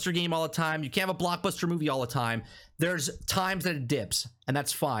blockbuster game all the time. You can't have a blockbuster movie all the time. There's times that it dips, and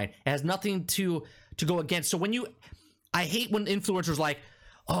that's fine. It has nothing to go against. So I hate when influencers like,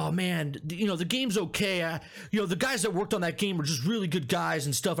 oh man, you know, the game's okay. You know, the guys that worked on that game are just really good guys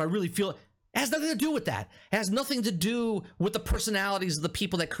and stuff. I really feel it. It has nothing to do with that. It has nothing to do with the personalities of the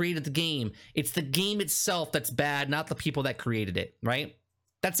people that created the game. It's the game itself that's bad, not the people that created it, right?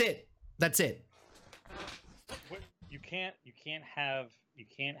 That's it. That's it. You can't have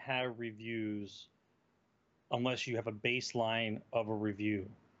reviews unless you have a baseline of a review.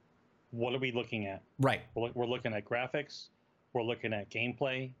 What are we looking at? Right. We're looking at graphics. We're looking at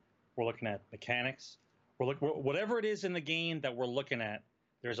gameplay. We're looking at mechanics. Whatever it is in the game that we're looking at.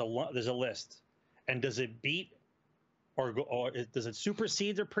 There's a list, and does it beat or does it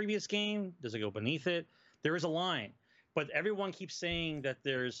supersede their previous game? Does it go beneath it? There is a line, but everyone keeps saying that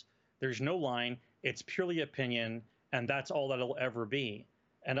there's no line. It's purely opinion, and that's all that it'll ever be.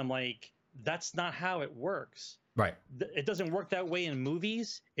 And I'm like, that's not how it works. Right. It doesn't work that way in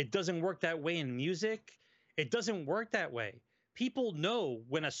movies. It doesn't work that way in music. It doesn't work that way. People know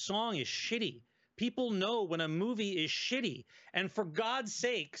when a song is shitty. People know when a movie is shitty. And for God's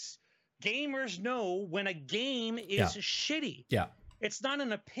sakes, gamers know when a game is shitty. Yeah. It's not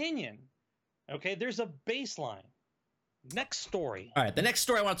an opinion. Okay, there's a baseline. Next story. All right, the next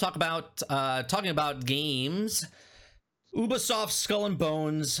story I want to talk about, talking about games, Ubisoft Skull and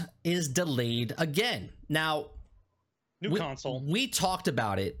Bones is delayed again. Now, new console. We talked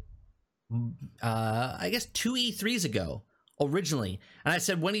about it, I guess 2 E3s ago. Originally, and I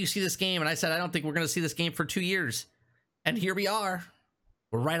said, when do you see this game? And I said, I don't think we're going to see this game for 2 years. And here we are.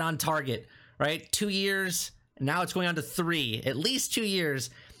 We're right on target, right? 2 years Now it's going on to 3, at least 2 years.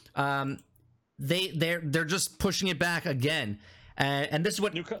 They're just pushing it back again. And this is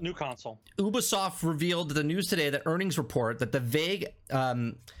what new console. Ubisoft revealed the news today, that earnings report that the vague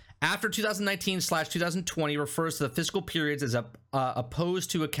after 2019/2020 refers to the fiscal periods as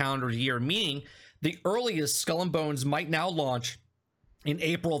opposed to a calendar year, meaning the earliest Skull and Bones might now launch in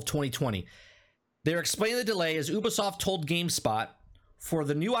April of 2020. They're explaining the delay as Ubisoft told GameSpot, for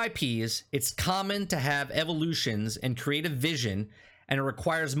the new IPs, it's common to have evolutions and creative vision, and it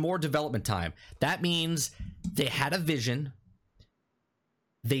requires more development time. That means they had a vision.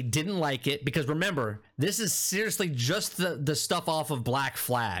 They didn't like it, because remember, this is seriously just the stuff off of Black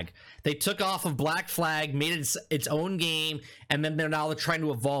Flag. They took off of Black Flag, made it its own game, and then they're trying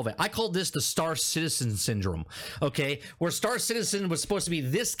to evolve it. I call this the Star Citizen syndrome, okay? Where Star Citizen was supposed to be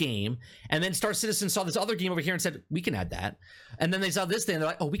this game, and then Star Citizen saw this other game over here and said, we can add that. And then they saw this thing, and they're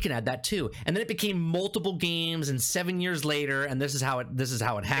like, oh, we can add that too. And then it became multiple games, and 7 years later, and this is how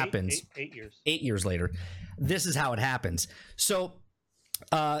it happens. 8 years. 8 years later, this is how it happens. So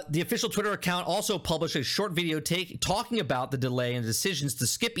the official Twitter account also published a short video talking about the delay and decisions to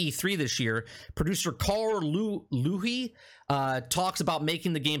skip E3 this year. Producer Carl Luhi talks about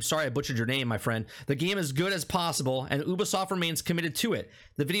making the game, sorry I butchered your name, my friend, the game as good as possible, and Ubisoft remains committed to it.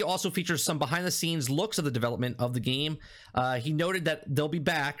 The video also features some behind the scenes looks of the development of the game. He noted that they'll be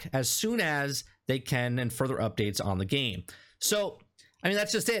back as soon as they can, and further updates on the game. So I mean,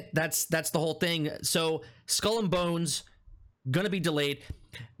 that's just it. That's the whole thing. So Skull and Bones gonna be delayed.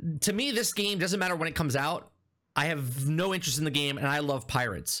 To me, this game doesn't matter when it comes out. I have no interest in the game, and I love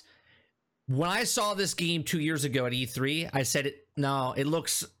pirates. When I saw this game 2 years ago at E3, I said, no, it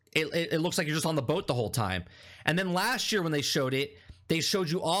looks like you're just on the boat the whole time. And then last year when they showed it, they showed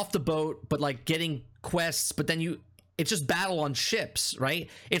you off the boat, but like getting quests, but then it's just battle on ships, right?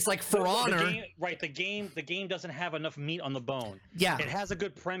 It's like For Honor. The game doesn't have enough meat on the bone. Yeah. It has a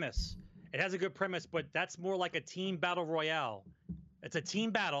good premise. But that's more like a team battle royale. It's a team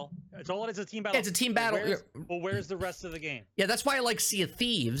battle. It's all it is, a team battle. Yeah, it's a team battle. But where's the rest of the game? Yeah, that's why I like Sea of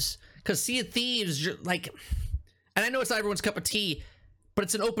Thieves, because Sea of Thieves, like, and I know it's not everyone's cup of tea, but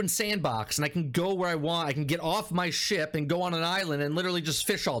it's an open sandbox, and I can go where I want. I can get off my ship and go on an island and literally just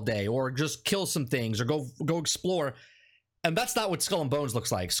fish all day, or just kill some things, or go explore. And that's not what Skull and Bones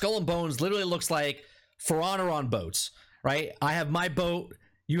looks like. Skull and Bones literally looks like For Honor on boats, right? I have my boat.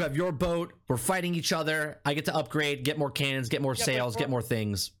 You have your boat. We're fighting each other. I get to upgrade, get more cannons, get more sails, get more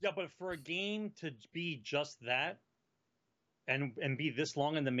things. Yeah, but for a game to be just that, and be this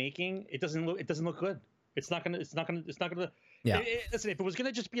long in the making, it doesn't look good. It's not gonna. Yeah. Listen, if it was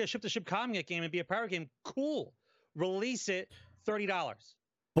gonna just be a ship-to-ship combat game and be a pirate game, cool. Release it $30.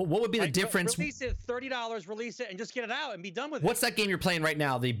 But what would be the difference? Release it $30. Release it and just get it out and be done with it. What's that game you're playing right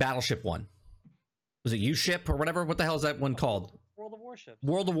now? The Battleship one. Was it U-Ship or whatever? What the hell is that one called? World of Warships.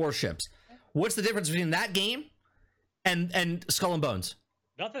 World of Warships. What's the difference between that game and Skull and Bones?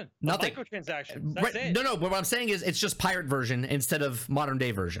 Nothing. Nothing. Microtransactions. That's it. No. But what I'm saying is, it's just pirate version instead of modern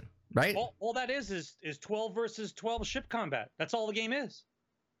day version, right? All that is 12 versus 12 ship combat. That's all the game is.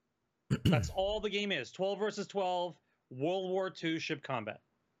 That's all the game is. 12 versus 12 World War II ship combat.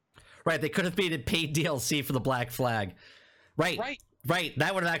 Right. They could have made it paid DLC for the Black Flag. Right.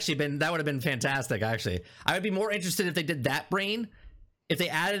 That would have been fantastic. Actually, I would be more interested if they did that brain, if they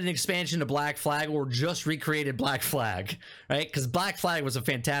added an expansion to Black Flag, or just recreated Black Flag, right? Because Black Flag was a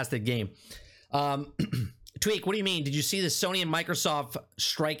fantastic game. Tweak, what do you mean? Did you see the Sony and Microsoft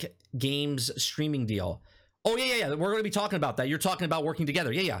strike games streaming deal? Oh yeah. We're going to be talking about that. You're talking about working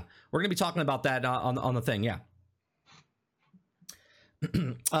together. Yeah. We're going to be talking about that on the thing. Yeah.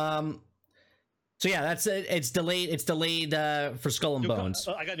 So yeah, that's it. It's delayed. It's delayed for Skull and Bones.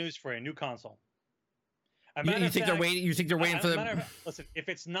 I got news for you. New console. You think they're waiting? You think they're waiting for the? Listen, if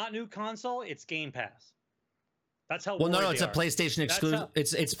it's not new console, it's Game Pass. That's how. Well, no, it's a PlayStation exclusive.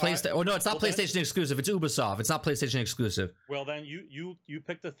 It's PlayStation. Oh no, it's not PlayStation exclusive. It's Ubisoft. It's not PlayStation exclusive. Well, then you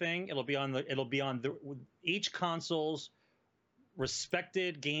pick the thing. It'll be on each console's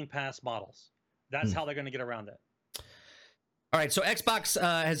respected Game Pass models. That's how they're going to get around it. All right, so Xbox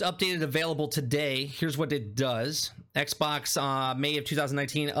has updated available today. Here's what it does. Xbox May of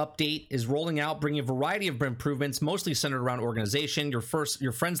 2019 update is rolling out, bringing a variety of improvements, mostly centered around organization. Your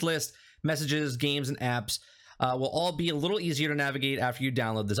friends list, messages, games, and apps will all be a little easier to navigate after you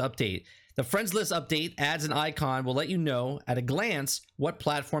download this update. The friends list update adds an icon, will let you know at a glance what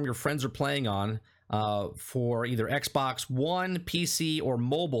platform your friends are playing on, for either Xbox One, PC, or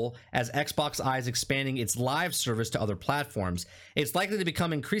mobile, as Xbox Eye is expanding its live service to other platforms. It's likely to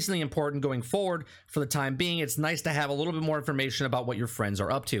become increasingly important going forward. For the time being, it's nice to have a little bit more information about what your friends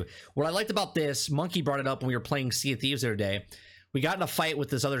are up to. What I liked about this, Monkey brought it up when we were playing Sea of Thieves the other day. We got in a fight with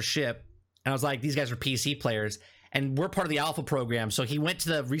this other ship, and I was like, these guys are PC players, and we're part of the alpha program. So he went to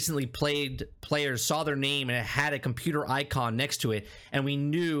the recently played players, saw their name, and it had a computer icon next to it, and we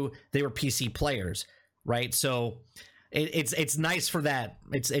knew they were PC players, right? So it's nice for that.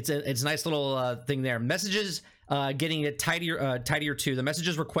 It's a nice little thing there. Messages getting it tidier too. The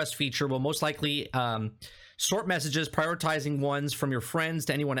messages request feature will most likely sort messages, prioritizing ones from your friends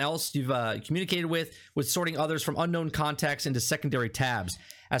to anyone else you've communicated with sorting others from unknown contacts into secondary tabs.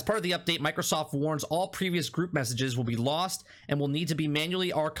 As part of the update, Microsoft warns all previous group messages will be lost and will need to be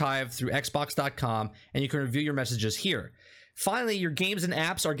manually archived through Xbox.com, and you can review your messages here. Finally, your games and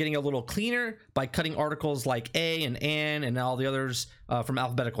apps are getting a little cleaner by cutting articles like A and N and all the others from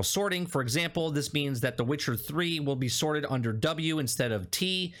alphabetical sorting. For example, this means that The Witcher 3 will be sorted under W instead of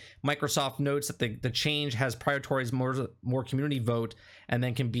T. Microsoft notes that the change has prioritized more community vote and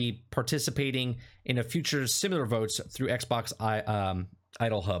then can be participating in a future similar votes through Xbox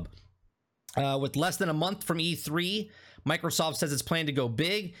Idle Hub. With less than a month from E3, Microsoft says it's planning to go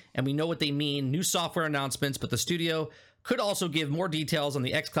big, and we know what they mean. New software announcements, but the studio could also give more details on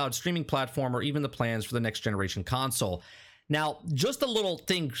the xCloud streaming platform or even the plans for the next generation console. Now, just a little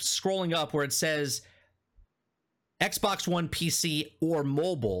thing scrolling up where it says Xbox One, PC, or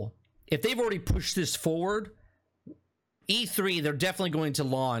mobile. If they've already pushed this forward, E3, they're definitely going to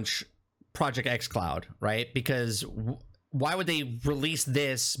launch Project xCloud, right? Because why would they release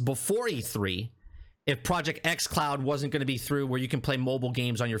this before E3 if Project xCloud wasn't going to be through where you can play mobile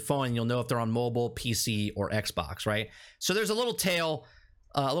games on your phone and you'll know if they're on mobile, PC, or Xbox, right? So there's a little tell,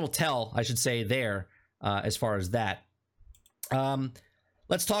 I should say, there as far as that.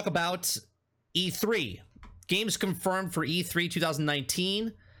 Let's talk about E3. Games confirmed for E3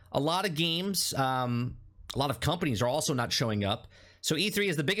 2019. A lot of games, a lot of companies are also not showing up. So E3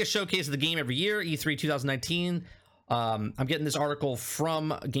 is the biggest showcase of the game every year. E3 2019. I'm getting this article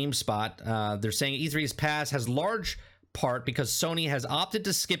from GameSpot. They're saying E3's past has large part because Sony has opted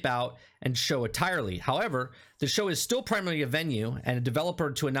to skip out and show entirely. However, the show is still primarily a venue and a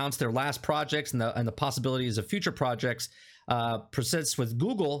developer to announce their last projects and the possibilities of future projects. Persists with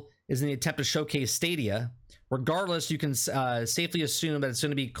Google is in the attempt to showcase Stadia. Regardless, you can safely assume that it's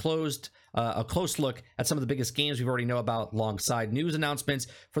going to be a close look at some of the biggest games we've already know about, alongside news announcements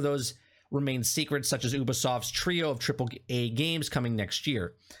for those remain secrets, such as Ubisoft's trio of AAA games coming next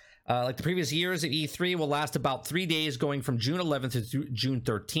year. Like the previous years, E3 will last about 3 days, going from June 11th to June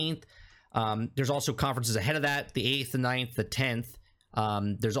 13th. There's also conferences ahead of that, the 8th, the 9th, the 10th.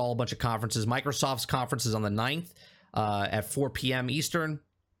 There's all a bunch of conferences. Microsoft's conference is on the 9th at 4 p.m. Eastern.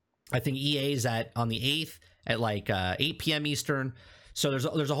 I think EA's on the 8th at like 8 p.m. Eastern. So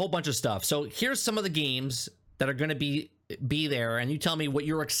there's a whole bunch of stuff. So here's some of the games that are going to be there, and you tell me what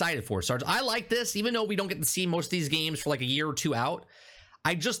you're excited for, Sarge. I like this, even though we don't get to see most of these games for like a year or two out.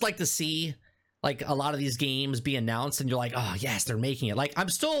 I just like to see like a lot of these games be announced and you're like, oh yes, they're making it. Like, I'm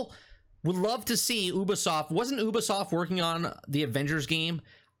still would love to see Ubisoft. Wasn't Ubisoft working on the Avengers game?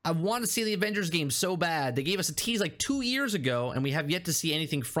 I want to see the Avengers game so bad. They gave us a tease like 2 years ago and we have yet to see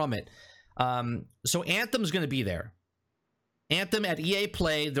anything from it. So Anthem's going to be there. Anthem at EA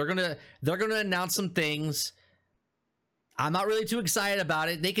Play. They're gonna announce some things. I'm not really too excited about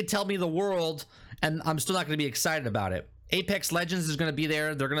it. They could tell me the world, and I'm still not going to be excited about it. Apex Legends is going to be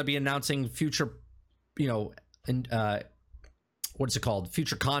there. They're going to be announcing future, what's it called?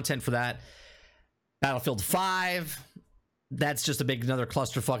 Future content for that. Battlefield 5. That's just another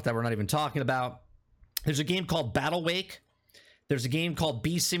clusterfuck that we're not even talking about. There's a game called Battle Wake. There's a game called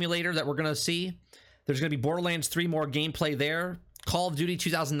Bee Simulator that we're going to see. There's going to be Borderlands 3 more gameplay there. Call of Duty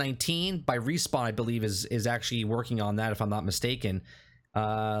 2019 by Respawn, I believe, is actually working on that, if I'm not mistaken.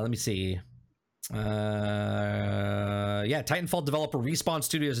 Let me see. Yeah, Titanfall developer Respawn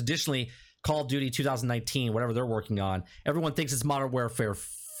Studios. Additionally, Call of Duty 2019, whatever they're working on. Everyone thinks it's Modern Warfare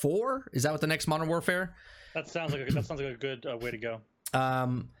 4. Is that what the next Modern Warfare? That sounds like a good way to go.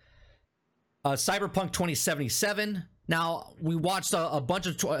 Cyberpunk 2077. Now, we watched a bunch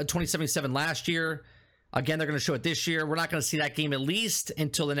of 2077 last year. Again, they're going to show it this year. We're not going to see that game at least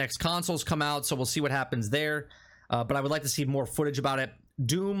until the next consoles come out, so we'll see what happens there. But I would like to see more footage about it.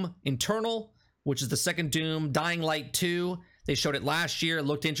 Doom Eternal, which is the second Doom. Dying Light 2. They showed it last year. It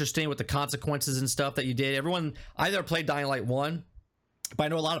looked interesting with the consequences and stuff that you did. Everyone either played Dying Light 1, but I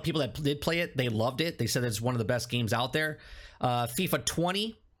know a lot of people that did play it. They loved it. They said it's one of the best games out there. FIFA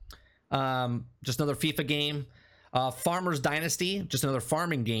 20. just another FIFA game. Farmers Dynasty, just another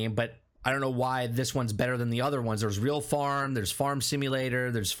farming game, but I don't know why this one's better than the other ones. There's Real Farm, there's Farm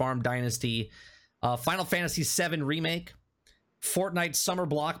Simulator, there's Farm Dynasty, Final Fantasy VII Remake, Fortnite Summer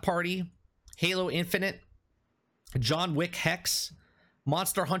Block Party, Halo Infinite, John Wick Hex,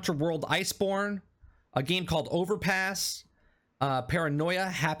 Monster Hunter World Iceborne, a game called Overpass, Paranoia,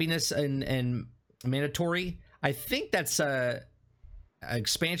 Happiness and Mandatory. I think that's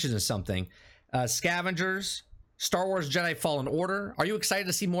expansions or something. Scavengers, Star Wars Jedi Fallen Order. Are you excited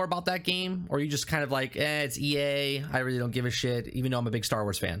to see more about that game? Or are you just kind of like, it's EA, I really don't give a shit, even though I'm a big Star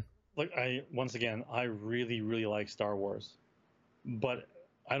Wars fan? Look, I really, really like Star Wars. But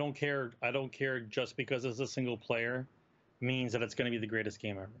I don't care just because it's a single player means that it's going to be the greatest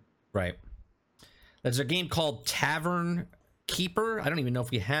game ever. Right. There's a game called Tavern Keeper. I don't even know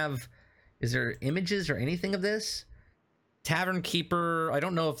if we have... Is there images or anything of this? Tavern Keeper. I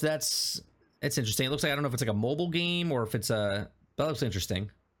don't know if that's... It's interesting. It looks like... I don't know if it's like a mobile game or if it's a... That looks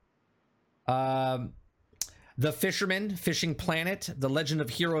interesting. The Fisherman, Fishing Planet, The Legend of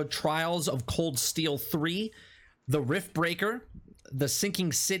Hero Trials of Cold Steel 3, The Rift Breaker, The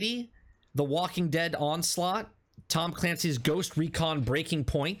Sinking City, The Walking Dead Onslaught, Tom Clancy's Ghost Recon Breaking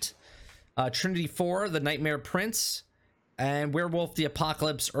Point, Trinity 4, The Nightmare Prince, and Werewolf the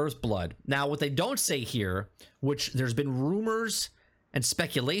Apocalypse Earthblood. Now, what they don't say here, which there's been rumors and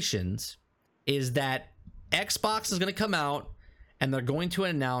speculations, is that Xbox is going to come out and they're going to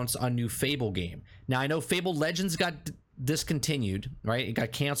announce a new Fable game. Now, I know Fable Legends got discontinued, right? It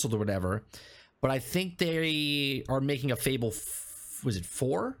got canceled or whatever, but I think they are making a Fable, was it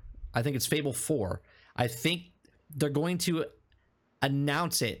 4? I think it's Fable 4. I think they're going to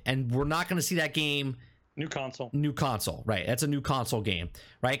announce it, and we're not going to see that game. New console, right? That's a new console game,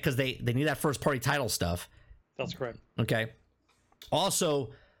 right? Because they need that first party title stuff. That's correct. Okay.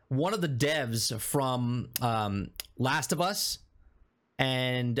 Also, one of the devs from Last of Us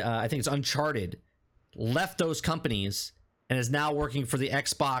and I think it's Uncharted left those companies and is now working for the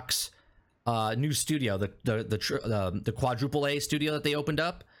Xbox new studio, the quadruple A studio that they opened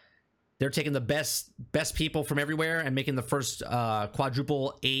up. They're taking the best people from everywhere and making the first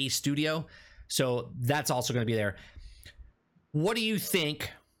quadruple A studio. So that's also going to be there. What do you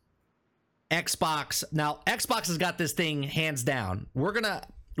think Xbox... Now, Xbox has got this thing hands down. We're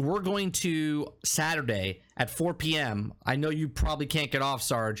going to Saturday at 4 p.m. I know you probably can't get off,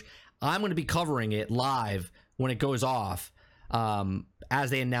 Sarge. I'm going to be covering it live when it goes off as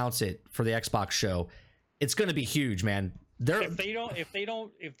they announce it for the Xbox show. It's going to be huge, man. If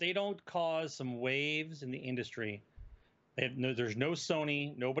they don't cause some waves in the industry, there's no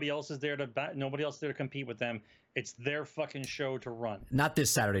Sony. Nobody else is there to compete with them. It's their fucking show to run. Not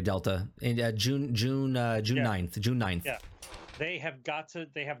this Saturday, Delta. In June 9th. June 9th. Yeah. They have got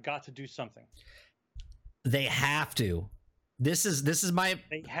to do something. They have to. This is my...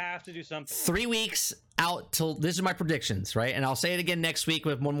 They have to do something. 3 weeks out till... This is my predictions, right? And I'll say it again next week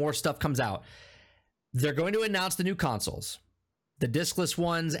when more stuff comes out. They're going to announce the new consoles. The discless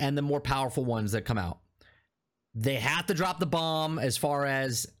ones and the more powerful ones that come out. They have to drop the bomb as far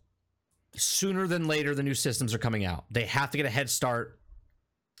as sooner than later the new systems are coming out. They have to get a head start.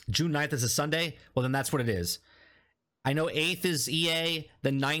 June 9th is a Sunday. Well, then that's what it is. I know 8th is EA. The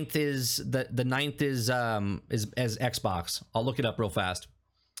 9th is the 9th is as Xbox. I'll look it up real fast.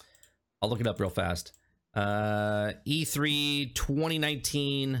 E3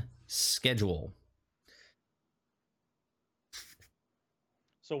 2019 schedule.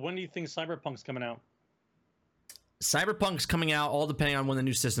 So when do you think Cyberpunk's coming out? Cyberpunk's coming out all depending on when the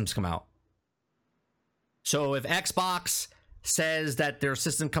new systems come out. So if Xbox says that their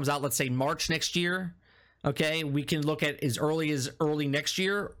system comes out, let's say March next year, okay, we can look at as early next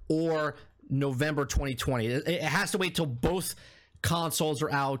year or November 2020. It has to wait till both consoles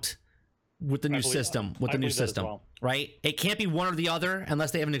are out with the new system, right? It can't be one or the other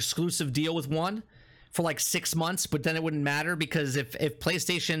unless they have an exclusive deal with one for like 6 months, but then it wouldn't matter because if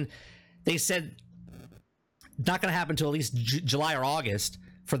PlayStation, they said not going to happen until at least July or August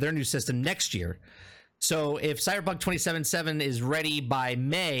for their new system next year. So if Cyberpunk 2077 is ready by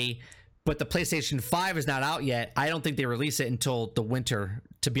May, but the PlayStation 5 is not out yet, I don't think they release it until the winter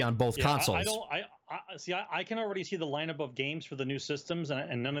to be on both consoles. I can already see the lineup of games for the new systems,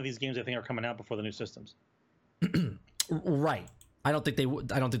 and none of these games I think are coming out before the new systems. Right. I don't think they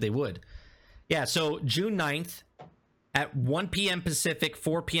would. Yeah, so June 9th at 1 p.m. Pacific,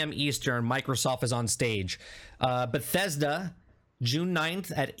 4 p.m. Eastern, Microsoft is on stage. Bethesda, June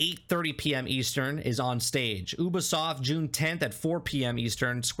 9th at 8:30 p.m. Eastern is on stage. Ubisoft, June 10th at 4 p.m.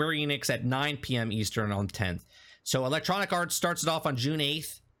 Eastern. Square Enix at 9 p.m. Eastern on 10th. So Electronic Arts starts it off on June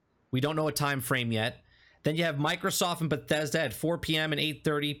 8th We don't know a time frame yet. Then you have Microsoft and Bethesda at 4 p.m. and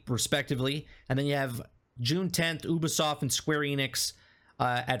 8:30 respectively. And then you have June 10th, Ubisoft and Square Enix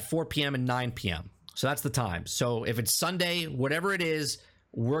at 4 p.m. and 9 p.m. So that's the time. So if it's Sunday, whatever it is,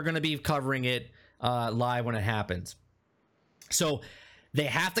 we're going to be covering it live when it happens. So they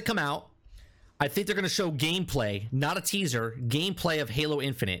have to come out. I think they're going to show gameplay, not a teaser, gameplay of Halo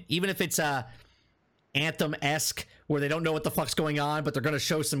Infinite. Even if it's Anthem-esque, where they don't know what the fuck's going on, but they're going to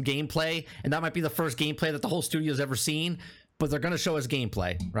show some gameplay. And that might be the first gameplay that the whole studio's ever seen, but they're going to show us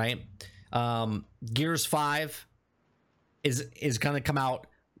gameplay, right? Gears 5 is going to come out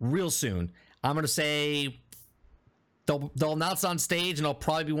real soon. I'm going to say they'll announce on stage, and it'll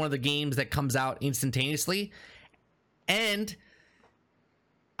probably be one of the games that comes out instantaneously. And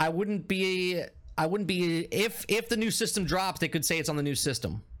I wouldn't be if the new system drops, they could say it's on the new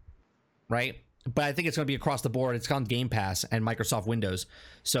system, right? But I think it's going to be across the board. It's on Game Pass and Microsoft Windows.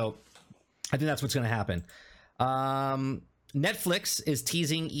 So I think that's what's going to happen. Netflix is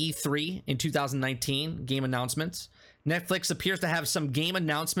teasing E3 in 2019 game announcements. Netflix appears to have some game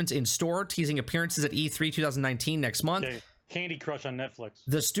announcements in store, teasing appearances at E3 2019 next month. Okay. Candy Crush on Netflix.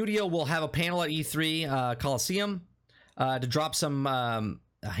 The studio will have a panel at E3 Coliseum to drop some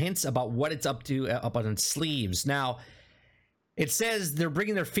hints about what it's up to up on sleeves. Now, it says they're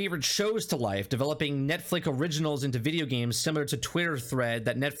bringing their favorite shows to life, developing Netflix originals into video games, similar to Twitter thread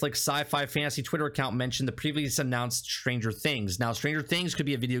that Netflix Sci-Fi Fantasy Twitter account mentioned the previously announced Stranger Things. Now, Stranger Things could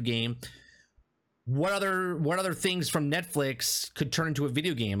be a video game. What other things from Netflix could turn into a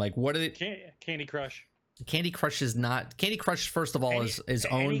video game? Like, what are they? Candy Crush. Candy Crush is not. Candy Crush, first of all, is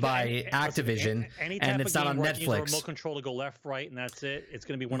owned by Activision, and it's not on Netflix. Remote control to go left, right, and that's it. It's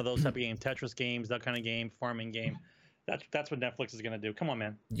going to be one of those type of games, Tetris games, that kind of game, farming game. That's what Netflix is going to do. Come on,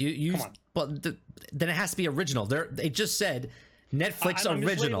 man. Come on. But then it has to be original. They just said Netflix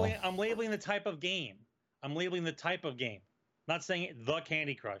original. I'm labeling the type of game. I'm not saying the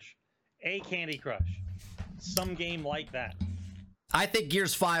Candy Crush. A Candy Crush. Some game like that. I think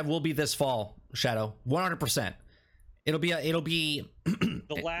Gears 5 will be this fall, Shadow. 100%. It'll be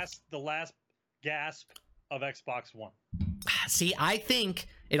the last gasp of Xbox One. See, I think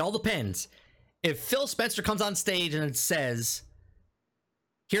it all depends. If Phil Spencer comes on stage and it says,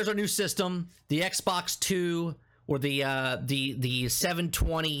 "Here's our new system, the Xbox 2 or the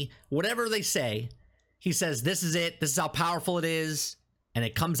 720, whatever they say," he says, "This is it. This is how powerful it is," and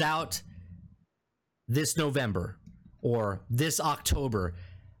it comes out this November or this October,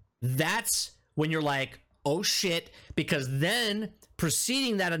 that's when you're like, oh shit, because then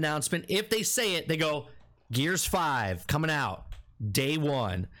preceding that announcement, if they say it, they go, Gears 5 coming out day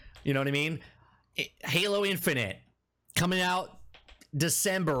one. You know what I mean? Halo Infinite coming out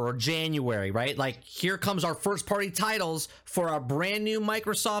December or January, right? Like, here comes our first party titles for our brand new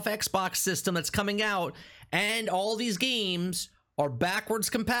Microsoft Xbox system that's coming out, and all these games are backwards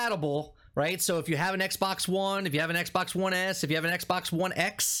compatible, right? So if you have an Xbox One, if you have an Xbox One S, if you have an Xbox One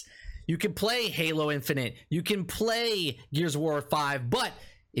X, you can play Halo Infinite, you can play Gears of War 5, but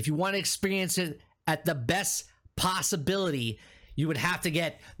if you want to experience it at the best possibility, you would have to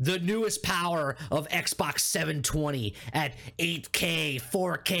get the newest power of Xbox 720 at 8K,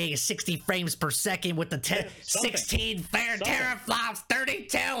 4K, 60 frames per second with the 16 teraflops,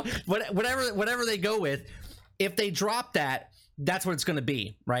 32, whatever they go with. If they drop that, that's what it's going to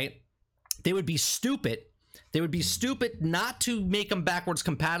be, right? They would be stupid. They would be stupid not to make them backwards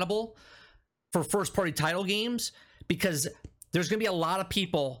compatible for first-party title games, because there's going to be a lot of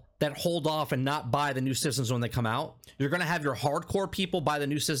people that hold off and not buy the new systems when they come out. You're going to have your hardcore people buy the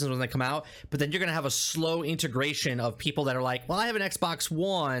new systems when they come out, but then you're going to have a slow integration of people that are like, well, I have an Xbox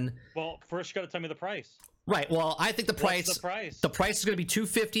One. Well, first you got to tell me the price. Right. Well, I think the price is going to be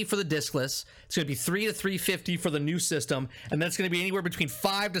 $250 for the discless. It's going to be $300 to $350 for the new system, and that's going to be anywhere between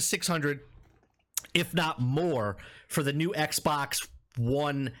 $500 to $600, if not more, for the new Xbox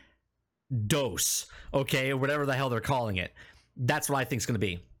One dose, okay, or whatever the hell they're calling it. That's what I think it's going to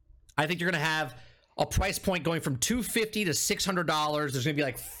be. I think you're going to have a price point going from $250 to $600. There's going to be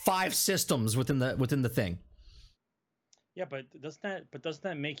like 5 systems within the thing. Yeah, but doesn't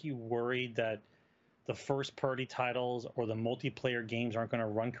that make you worried that the first party titles or the multiplayer games aren't going to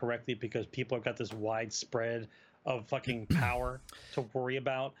run correctly because people have got this widespread of fucking power to worry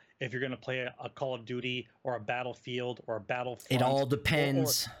about if you're going to play a Call of Duty or a Battlefield or a Battlefront? It all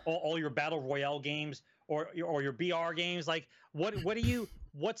depends. Or all your Battle Royale games or your BR games. Like,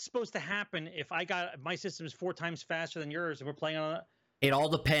 what's supposed to happen if my system is 4 times faster than yours and we're playing on It all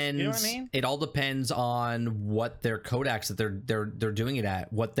depends. You know what I mean? It all depends on what their codecs that they're doing it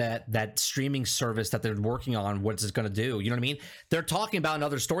at, what that streaming service that they're working on, what it's going to do. You know what I mean? They're talking about in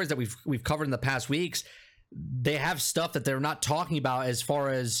other stories that we've covered in the past weeks. They have stuff that they're not talking about as far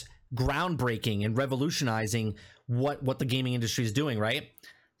as groundbreaking and revolutionizing what the gaming industry is doing, right?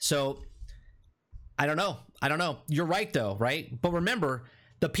 So I don't know. You're right though, right? But remember,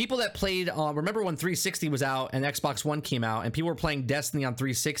 the people that played remember when 360 was out and Xbox One came out and people were playing Destiny on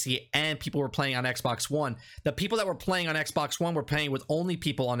 360 and people were playing on Xbox One. The people that were playing on Xbox One were playing with only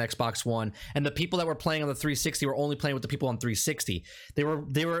people on Xbox One, and the people that were playing on the 360 were only playing with the people on 360. They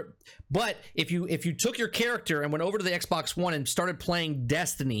were but if you took your character and went over to the Xbox One and started playing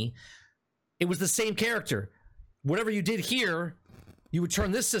Destiny, it was the same character. Whatever you did here, you would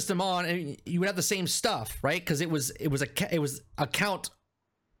turn this system on and you would have the same stuff, right? Because it was a count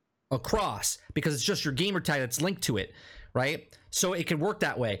across, because it's just your gamer tag that's linked to it, right? So it can work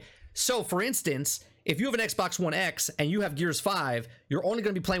that way. So for instance, if you have an Xbox One X and you have Gears 5, you're only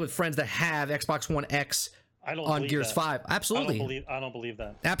going to be playing with friends that have Xbox One X on Gears 5. Absolutely. I don't believe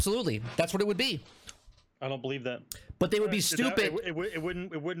that. Absolutely. That's what it would be. I don't believe that. But they would be stupid. It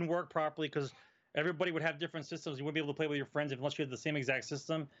wouldn't work properly because everybody would have different systems. You wouldn't be able to play with your friends unless you had the same exact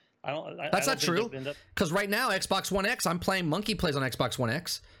system. That's not true. Because right now, Xbox One X, I'm playing. Monkey plays on Xbox One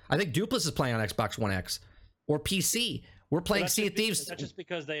X. I think Dupless is playing on Xbox One X or PC. We're playing Sea of Thieves. That's just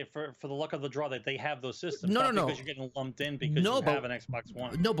because they, for the luck of the draw, that they have those systems. No. Because you're getting lumped in because you have an Xbox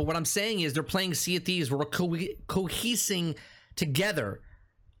One. No, but what I'm saying is they're playing Sea of Thieves. We're cohesing together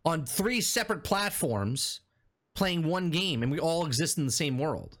on 3 separate platforms, playing one game, and we all exist in the same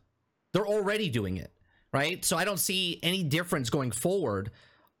world. They're already doing it, right? So I don't see any difference going forward.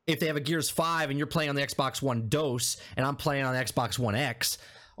 If they have a Gears 5 and you're playing on the Xbox One DOS and I'm playing on the Xbox One X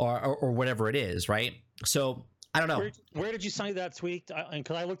or whatever it is, right? So I don't know. Where did you see that tweet?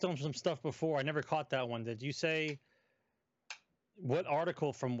 Because I looked on some stuff before. I never caught that one. Did you say what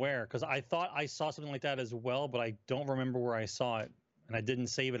article from where? Because I thought I saw something like that as well, but I don't remember where I saw it. And I didn't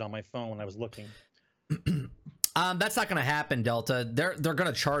save it on my phone when I was looking. That's not going to happen, Delta. They're going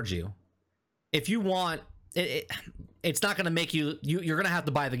to charge you. If you want... it's not going to make you're going to have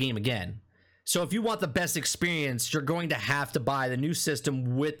to buy the game again. So if you want the best experience, you're going to have to buy the new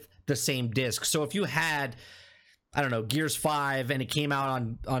system with the same disc. So if you had, I don't know, Gears 5 and it came out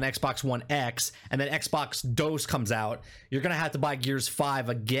on Xbox One X and then Xbox DOS comes out, you're going to have to buy Gears 5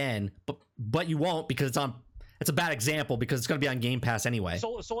 again, but you won't, because it's a bad example because it's going to be on Game Pass anyway.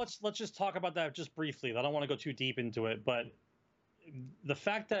 So let's just talk about that just briefly. I don't want to go too deep into it, but the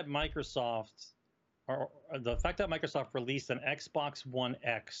fact that Microsoft released an Xbox One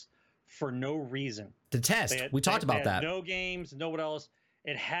X for no reason. To test. We talked about that. No games, no what else.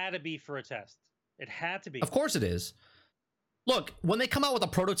 It had to be for a test. It had to be. Of course it is. Look, when they come out with a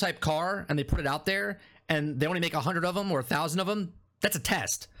prototype car and they put it out there and they only make 100 of them or 1,000 of them, that's a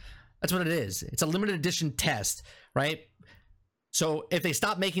test. That's what it is. It's a limited edition test, right? So if they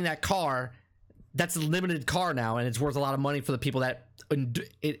stop making that car, that's a limited car now, and it's worth a lot of money for the people that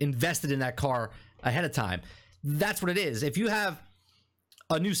invested in that car ahead of time. That's what it is. If you have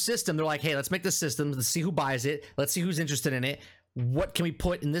a new system, they're like, hey, let's make this system, let's see who buys it, let's see who's interested in it, what can we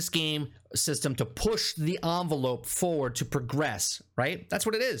put in this game system to push the envelope forward to progress, right? That's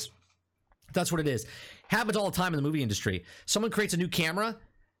what it is. That's what it is. Happens all the time in the movie industry. Someone creates a new camera,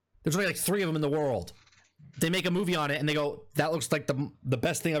 there's only like 3 of them in the world. They make a movie on it and they go, that looks like the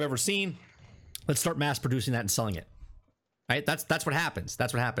best thing I've ever seen, let's start mass producing that and selling it, right? That's what happens.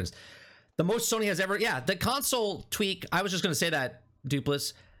 That's what happens. The most Sony has ever, the console tweak, I was just going to say that,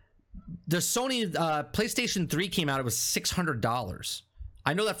 Dupless. The Sony PlayStation 3 came out, it was $600.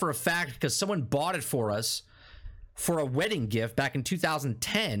 I know that for a fact because someone bought it for us for a wedding gift back in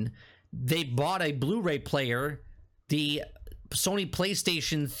 2010. They bought a Blu-ray player, the Sony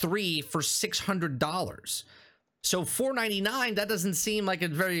PlayStation 3, for $600. So $499, that doesn't seem like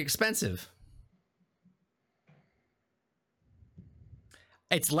it's very expensive.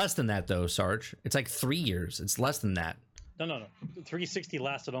 It's less than that, though, Sarge. It's like 3 years. It's less than that. No. 360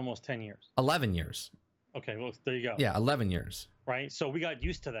 lasted almost 10 years. 11 years. Okay, well, there you go. Yeah, 11 years. Right? So we got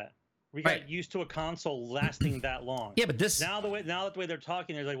used to that. We got used to a console lasting that long. Yeah, but this... Now the way they're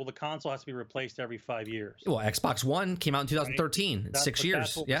talking, they're like, well, the console has to be replaced every 5 years. Well, Xbox One came out in 2013. Right? 6 years.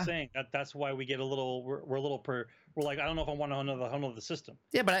 That's what we're saying. That's why we get a little... We're like, I don't know if I want another system.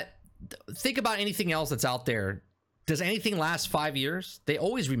 Yeah, but think about anything else that's out there. Does anything last 5 years? They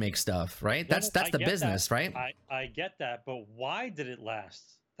always remake stuff, right? That's the business, right? I get that, but why did it last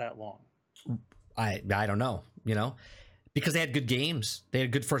that long? I don't know, because they had good games. They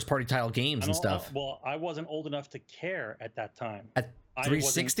had good first party title games and stuff. Well, I wasn't old enough to care at that time.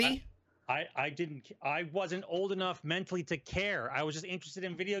 360? I wasn't old enough mentally to care. I was just interested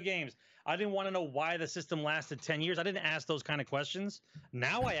in video games. I didn't want to know why the system lasted 10 years. I didn't ask those kind of questions.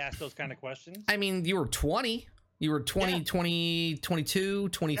 Now I ask those kind of questions. I mean, you were 20. You were 20, yeah. 20, 22,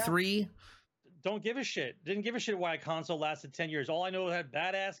 23. Yeah. Don't give a shit. Didn't give a shit why a console lasted 10 years. All I know had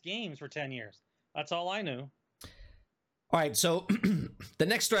badass games for 10 years. That's all I knew. All right, so the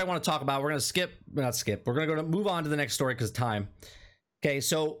next story I want to talk about, we're going to We're going to move on to the next story because time. Okay,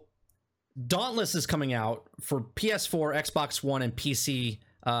 so Dauntless is coming out for PS4, Xbox One, and PC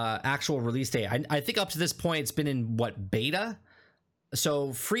actual release date. I think up to this point, it's been in, beta?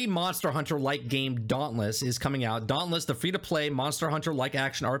 So free Monster Hunter-like game Dauntless is coming out. Dauntless, the free-to-play Monster Hunter-like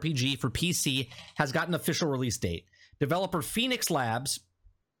action RPG for PC, has got an official release date. Developer Phoenix Labs...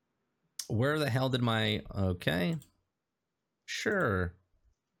 Where the hell did my... Okay... Sure.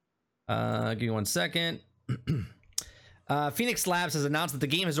 Give me 1 second. Phoenix Labs has announced that the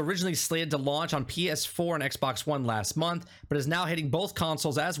game is originally slated to launch on PS4 and Xbox One last month, but is now hitting both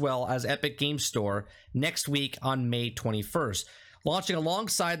consoles as well as Epic Games Store next week on May 21st. Launching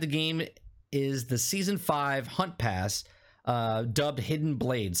alongside the game is the Season 5 Hunt Pass, dubbed Hidden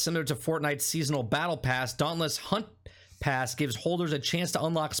Blades. Similar to Fortnite's seasonal Battle Pass, Dauntless Hunt Pass gives holders a chance to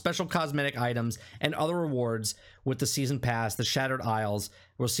unlock special cosmetic items and other rewards with the Season Pass. The Shattered Isles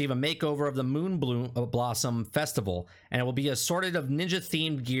will receive a makeover of the Moon Blossom Festival, and it will be assorted of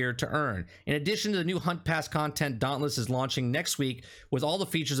ninja-themed gear to earn. In addition to the new Hunt Pass content, Dauntless is launching next week with all the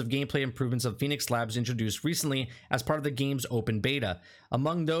features of gameplay improvements of Phoenix Labs introduced recently as part of the game's open beta.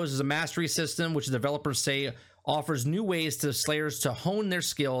 Among those is a mastery system, which the developers say offers new ways to slayers to hone their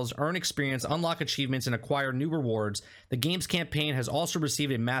skills, earn experience, unlock achievements, and acquire new rewards. The game's campaign has also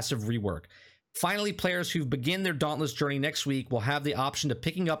received a massive rework. Finally, players who begin their Dauntless journey next week will have the option to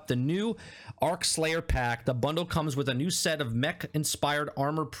picking up the new Arc Slayer pack. The bundle comes with a new set of mech-inspired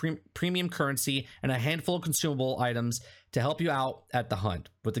armor, premium currency, and a handful of consumable items to help you out at the hunt.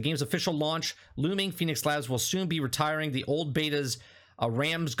 With the game's official launch looming, Phoenix Labs will soon be retiring the old beta's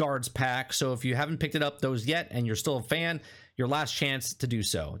Rams Guards pack, so if you haven't picked it up those yet and you're still a fan, your last chance to do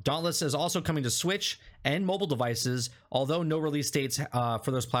so. Dauntless is also coming to Switch and mobile devices, although no release dates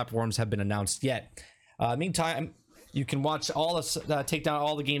for those platforms have been announced yet. Meantime, you can watch all this, take down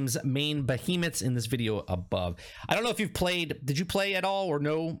all the game's main behemoths in this video above. I don't know if you've played, did you play at all or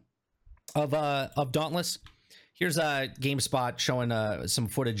know of Dauntless? Here's a GameSpot showing some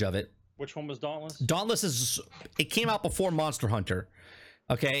footage of it. Which one was Dauntless? Dauntless it came out before Monster Hunter,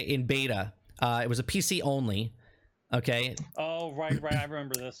 okay, in beta. It was a PC only, okay. Oh, right, I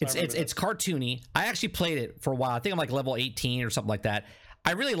remember this. It's cartoony. I actually played it for a while. I think I'm like level 18 or something like that.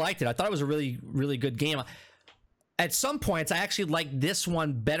 I really liked it. I thought it was a really, really good game. At some points, I actually liked this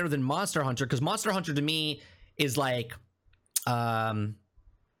one better than Monster Hunter, because Monster Hunter to me is like more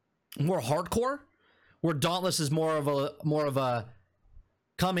hardcore, where Dauntless is more of a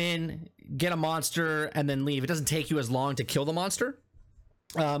come in, get a monster, and then leave. It doesn't take you as long to kill the monster.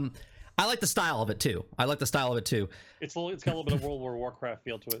 I like the style of it too. It's got a little bit of World of Warcraft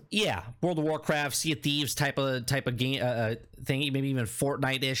feel to it. Yeah, World of Warcraft, Sea of Thieves type of game thing, maybe even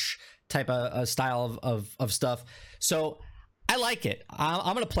Fortnite-ish type of style of stuff. So I like it.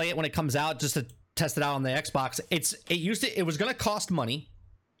 I'm gonna play it when it comes out just to test it out on the Xbox. It was gonna cost money,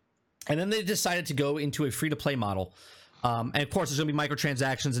 and then they decided to go into a free-to-play model. And of course, there's gonna be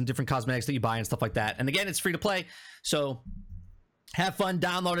microtransactions and different cosmetics that you buy and stuff like that. And again, it's free to play, so have fun,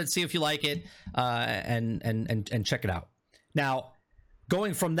 download it, see if you like it, and check it out. Now,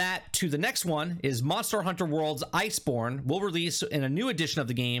 going from that to the next one is Monster Hunter World's Iceborne will release in a new edition of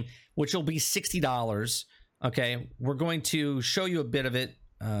the game, which will be $60. Okay, we're going to show you a bit of it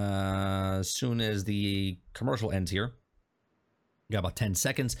as soon as the commercial ends here. You got about 10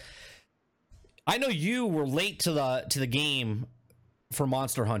 seconds. I know you were late to the game for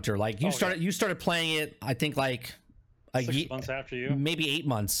Monster Hunter. Like you started playing it, I think like 6 months after you, maybe 8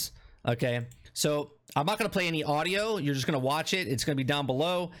 months. Okay, so I'm not going to play any audio. You're just going to watch it. It's going to be down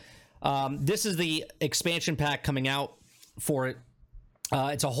below. This is the expansion pack coming out for it.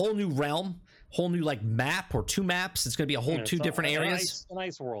 It's a whole new realm, whole new like map or two maps. It's going to be a whole two different areas. A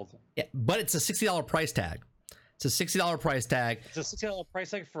nice world. Yeah, but it's a $60 price tag. It's a $60 price tag. It's a $60 price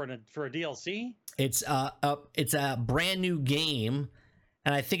tag for a DLC. It's a brand new game,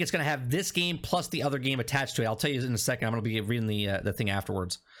 and I think it's going to have this game plus the other game attached to it. I'll tell you in a second. I'm going to be reading the thing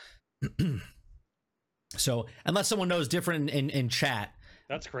afterwards. So unless someone knows different in chat,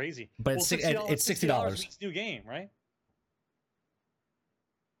 that's crazy. But it's $60. It's a new game, right?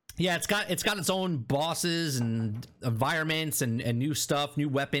 Yeah, it's got its own bosses and environments and new stuff, new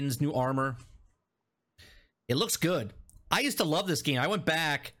weapons, new armor. It looks good. I used to love this game. I went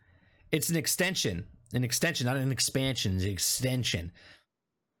back. It's an extension, not an expansion. It's an extension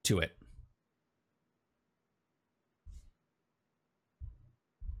to it.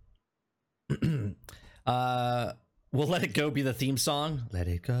 Will Let It Go be the theme song? Let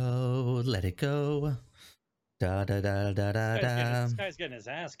it go, let it go. Da da da da da da. This guy's getting his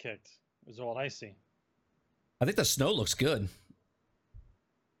ass kicked, is what I see. I think the snow looks good.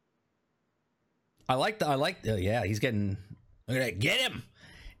 Yeah, he's getting, look at that, get him.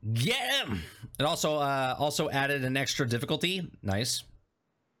 It also added an extra difficulty. Nice.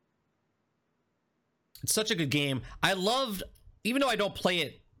 It's such a good game. I loved, even though I don't play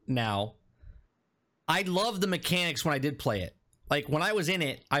it now, I loved the mechanics when I did play it. Like when I was in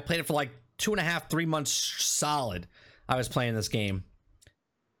it, I played it for like 2.5, 3 months solid. I was playing this game,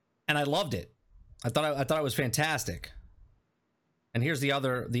 and I loved it. I thought it was fantastic. And here's the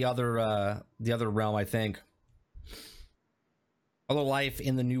other realm, I think. Other life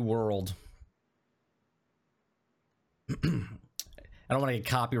in the new world. I don't want to get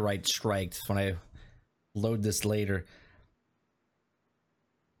copyright striked when I load this later.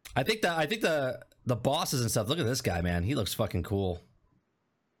 I think the bosses and stuff. Look at this guy, man. He looks fucking cool.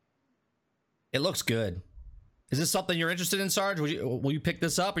 It looks good. Is this something you're interested in, Sarge? Will you pick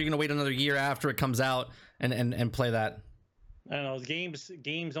this up, or are you gonna wait another year after it comes out and play that? I don't know. Games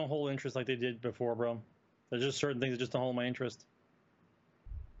don't hold interest like they did before, bro. There's just certain things that just don't hold my interest.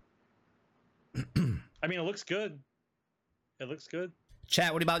 I mean, it looks good. It looks good.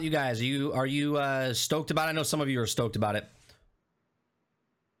 Chat, what about you guys? Are you stoked about it? I know some of you are stoked about it.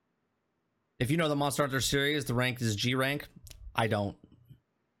 If you know the Monster Hunter series, the rank is G rank. I don't.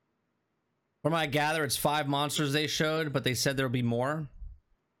 From what I gather, it's 5 monsters they showed, but they said there'll be more.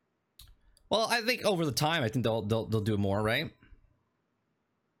 Well, I think over the time, I think they'll do more, right?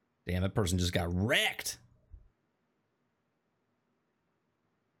 Damn, that person just got wrecked.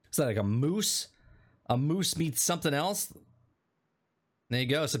 Is that like a moose? A moose meets something else? There you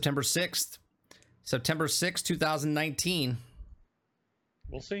go, September 6th. September 6th, 2019.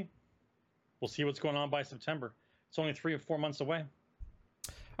 We'll see. We'll see what's going on by September. It's only 3 or 4 months away.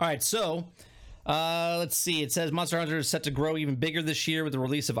 All right, so let's see. It says Monster Hunter is set to grow even bigger this year with the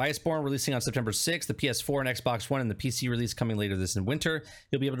release of Iceborne releasing on September 6th, the PS4 and Xbox One, and the PC release coming later this winter.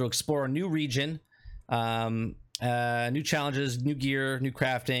 You'll be able to explore a new region, new challenges, new gear, new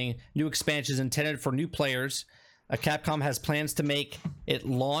crafting, new expansions intended for new players. Capcom has plans to make it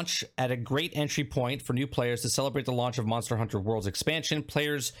launch at a great entry point for new players to celebrate the launch of Monster Hunter World's expansion.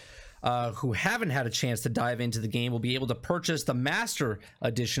 Players who haven't had a chance to dive into the game will be able to purchase the Master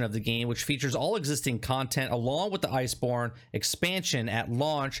Edition of the game, which features all existing content along with the Iceborne expansion at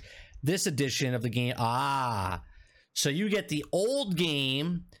launch. This edition of the game, so you get the old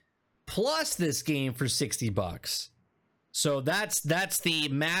game plus this game for $60. So that's the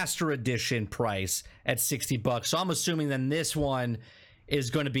Master Edition price at $60. So I'm assuming then this one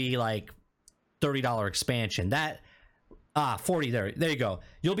is going to be like $30 expansion. That 40 there you go.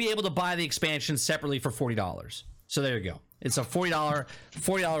 You'll be able to buy the expansion separately for $40. So there you go. It's a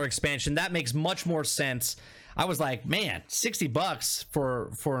 $40 expansion. That makes much more sense. I was like, man, $60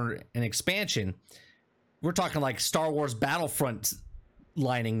 for an expansion. We're talking like Star Wars Battlefront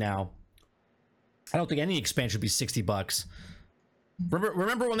lining now. I don't think any expansion would be $60.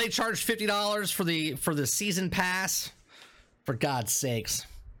 Remember when they charged $50 for the season pass? For God's sakes.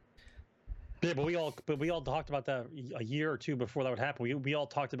 Yeah, but we all talked about that a year or two before that would happen. We all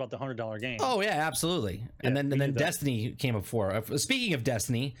talked about the $100 game. Oh yeah, absolutely. And then Destiny came up before. Speaking of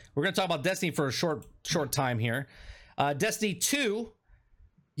Destiny, we're going to talk about Destiny for a short time here. Destiny 2,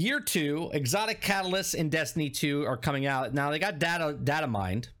 Year 2, Exotic Catalysts in Destiny 2 are coming out. Now they got data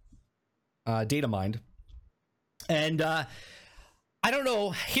mined. And I don't know.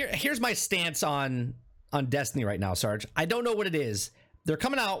 Here's my stance on Destiny right now, Sarge. I don't know what it is. They're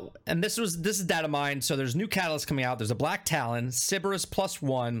coming out, and this is data mined. So there's new catalysts coming out. There's a Black Talon, Sybaris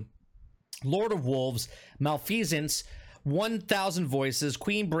 +1, Lord of Wolves, Malfeasance, 1,000 Voices,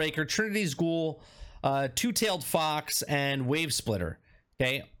 Queen Breaker, Trinity's Ghoul, Two-Tailed Fox, and Wave Splitter.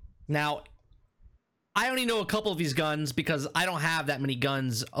 Okay, now I only know a couple of these guns because I don't have that many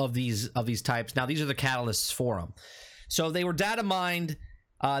guns of these types. Now these are the catalysts for them. So they were data mined.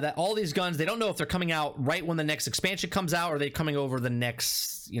 That all these guns, they don't know if they're coming out right when the next expansion comes out, or are they coming over the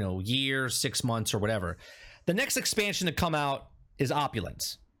next, year, 6 months, or whatever. The next expansion to come out is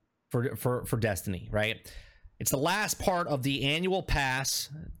Opulence for Destiny, right? It's the last part of the annual pass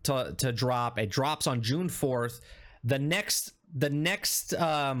to drop. It drops on June 4th. The next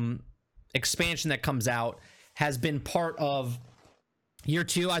expansion that comes out has been part of Year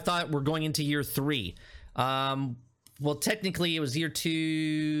 2. I thought we're going into Year 3. well, technically it was year 2.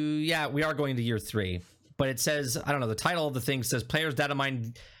 Yeah, we are going to year 3, but it says, I don't know, the title of the thing says players data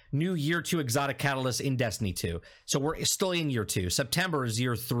mine new year 2 exotic catalyst in Destiny 2. So we're still in year 2. September is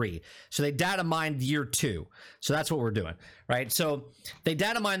year 3. So they data mined year 2. So that's what we're doing, right? So they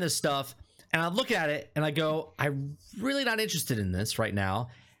data mine this stuff, and I look at it and I go, I'm really not interested in this right now.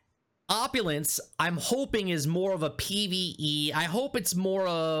 Opulence, I'm hoping, is more of a PvE. I hope it's more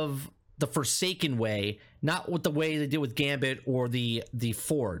of the Forsaken way, not with the way they did with Gambit or the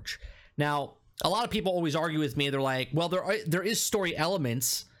Forge. Now, a lot of people always argue with me. They're like, well, there is story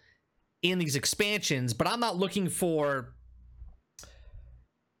elements in these expansions, but I'm not looking for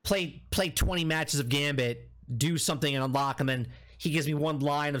play 20 matches of Gambit, do something and unlock, and then he gives me one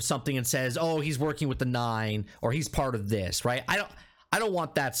line of something and says, oh, he's working with the 9 or he's part of this, right? I don't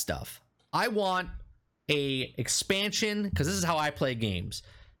want that stuff. I want a expansion, because this is how I play games.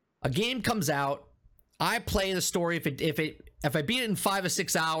 A game comes out, I play the story. If I beat it in 5 or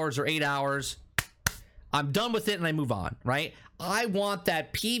 6 hours or 8 hours, I'm done with it and I move on, right? I want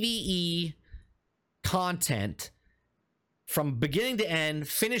that PvE content from beginning to end,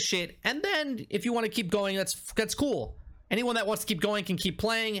 finish it, and then if you want to keep going, that's cool. Anyone that wants to keep going can keep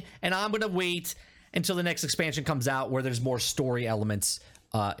playing, and I'm going to wait until the next expansion comes out where there's more story elements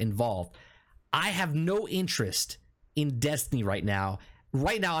involved. I have no interest in Destiny right now.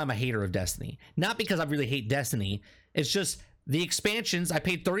 Right now, I'm a hater of Destiny. Not because I really hate Destiny. It's just the expansions. I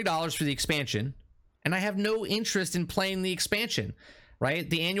paid $30 for the expansion, and I have no interest in playing the expansion, right?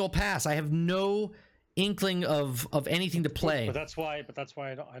 The annual pass. I have no inkling of anything to play. But that's why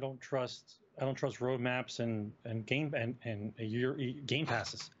I don't trust roadmaps and game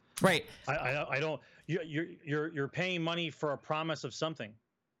passes. Right. I don't. You're paying money for a promise of something,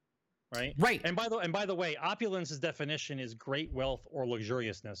 right? Right. And by the way, opulence's definition is great wealth or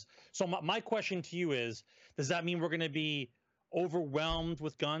luxuriousness. So my question to you is, does that mean we're going to be overwhelmed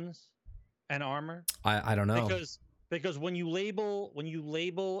with guns and armor? I don't know. Because when you label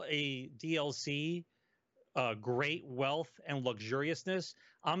a DLC great wealth and luxuriousness,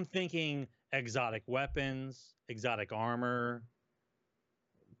 I'm thinking exotic weapons, exotic armor,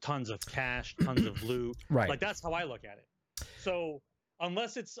 tons of cash, tons of loot. Right. Like, that's how I look at it. So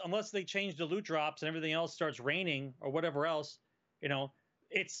unless they change the loot drops and everything else starts raining or whatever else,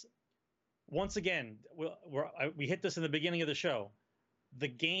 it's, once again, we hit this in the beginning of the show. The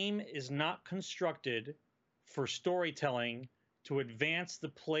game is not constructed for storytelling to advance the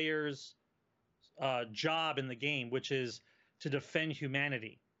player's job in the game, which is to defend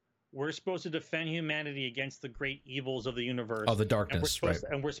humanity. We're supposed to defend humanity against the great evils of the universe. Oh, the darkness,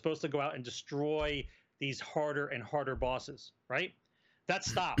 and we're supposed to go out and destroy these harder and harder bosses, right? That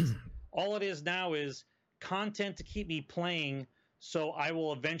stops. All it is now is content to keep me playing, so I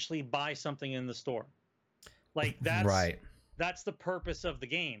will eventually buy something in the store. Like, that's right. That's the purpose of the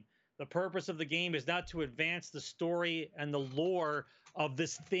game. The purpose of the game is not to advance the story and the lore of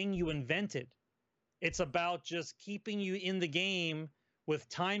this thing you invented. It's about just keeping you in the game with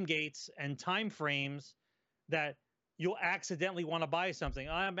time gates and time frames that you'll accidentally want to buy something.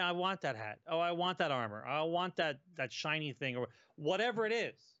 I want that hat. Oh, I want that armor. I want that shiny thing, or whatever it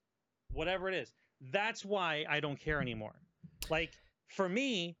is. Whatever it is. That's why I don't care anymore. Like, for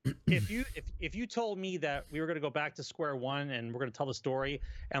me, if you told me that we were going to go back to square one and we're going to tell the story,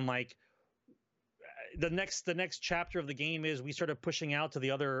 and like the next chapter of the game is we started pushing out to the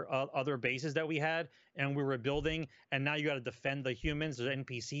other bases that we had, and we were building, and now you got to defend the humans, the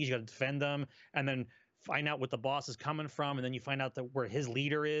NPCs, you got to defend them, and then find out what the boss is coming from, and then you find out where his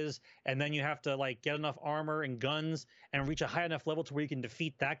leader is, and then you have to like get enough armor and guns and reach a high enough level to where you can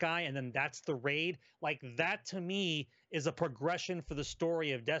defeat that guy, and then that's the raid. Like, that to me is a progression for the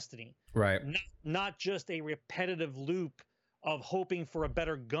story of Destiny, right? Not just a repetitive loop of hoping for a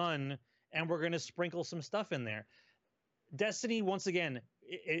better gun and we're going to sprinkle some stuff in there. Destiny, once again,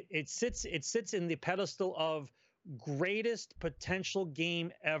 it sits in the pedestal of greatest potential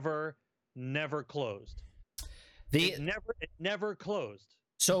game ever, never closed. It never closed.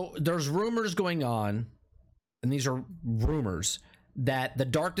 So there's rumors going on, and these are rumors, that the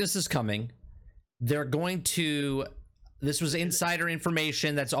darkness is coming. They're going to, this was insider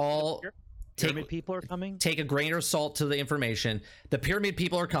information, that's all. Pyramid people are coming. Take a grain of salt to the information. The pyramid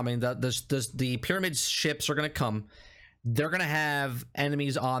people are coming. The pyramid ships are going to come. They're going to have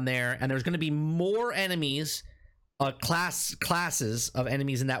enemies on there, and there's going to be more enemies, classes of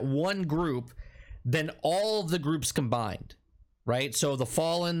enemies in that one group than all of the groups combined, right? So the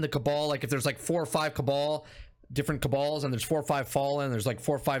Fallen, the Cabal, like if there's like 4 or 5 different Cabals, and there's 4 or 5 Fallen, there's like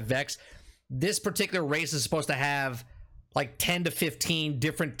 4 or 5 Vex. This particular race is supposed to have like 10 to 15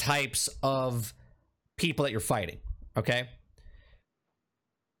 different types of people that you're fighting, Okay.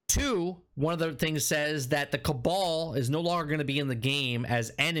 2, one of the things says that the Cabal is no longer going to be in the game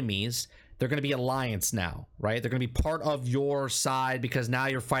as enemies. They're going to be alliance now, right? They're going to be part of your side because now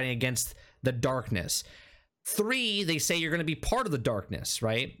you're fighting against the darkness. 3, they say you're going to be part of the darkness,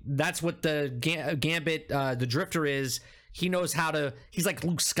 right? That's what the Gambit, the Drifter is. He knows how to, he's like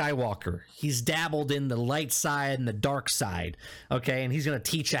Luke Skywalker. He's dabbled in the light side and the dark side, okay? And he's going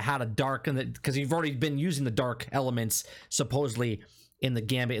to teach you how to darken it because you've already been using the dark elements supposedly in the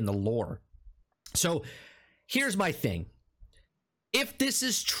Gambit in the lore. So here's my thing. If this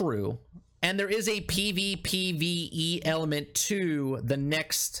is true, and there is a PvPvE element to the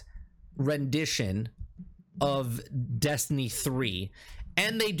next rendition of Destiny 3,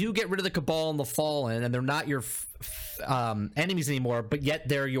 and they do get rid of the Cabal and the Fallen, and they're not your enemies anymore, but yet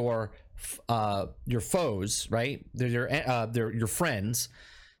they're your foes, right? They're your friends.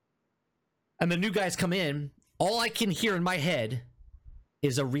 And the new guys come in. All I can hear in my head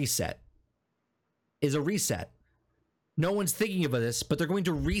is a reset. No one's thinking of this, but they're going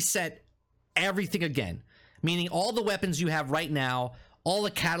to reset everything again. Meaning all the weapons you have right now, all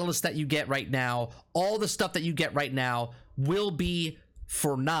the catalysts that you get right now, all the stuff that you get right now will be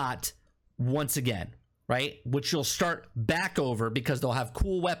for naught once again, right? Which you'll start back over because they'll have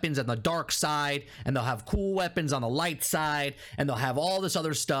cool weapons on the dark side, and they'll have cool weapons on the light side, and they'll have all this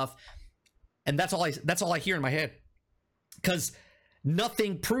other stuff. And that's all I hear in my head. Because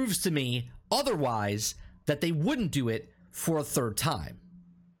nothing proves to me otherwise that they wouldn't do it for a third time,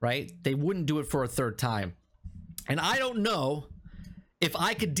 right? They wouldn't do it for a third time. And I don't know if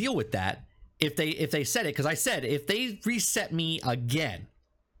I could deal with that if they said it, because I said if they reset me again,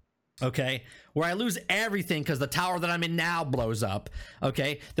 okay, where I lose everything because the tower that I'm in now blows up,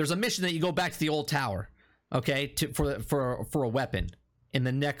 okay, there's a mission that you go back to the old tower, okay, for a weapon in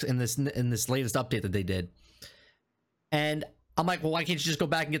this latest update that they did. And I'm like, well, why can't you just go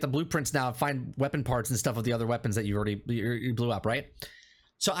back and get the blueprints now and find weapon parts and stuff of the other weapons that you blew up, right?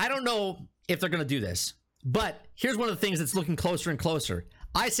 So I don't know if they're going to do this, but here's one of the things that's looking closer and closer.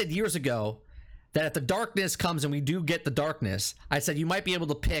 I said years ago that if the darkness comes and we do get the darkness, I said you might be able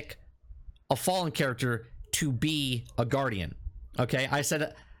to pick a fallen character to be a guardian. Okay, I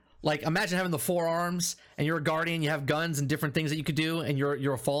said, like, imagine having the 4 arms and you're a guardian, you have guns and different things that you could do, and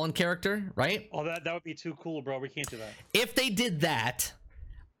you're a fallen character, right? Oh, that would be too cool, bro. We can't do that. If they did that,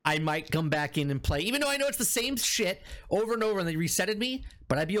 I might come back in and play, even though I know it's the same shit over and over and they resetted me,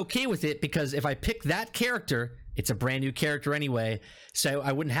 but I'd be okay with it because if I pick that character, it's a brand new character anyway, so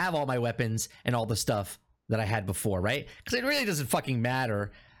I wouldn't have all my weapons and all the stuff that I had before, right? Because it really doesn't fucking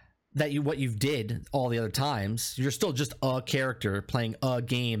matter that what you've did all the other times. You're still just a character playing a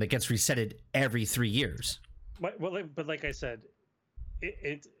game that gets resetted every 3 years. But like I said,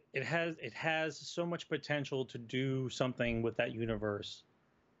 it has so much potential to do something with that universe,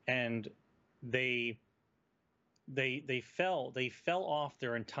 and they fell off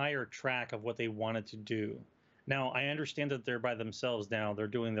their entire track of what they wanted to do. Now, I understand that they're by themselves now. They're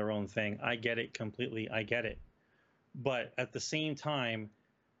doing their own thing. I get it completely. I get it. But at the same time,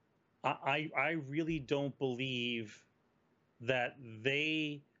 I really don't believe that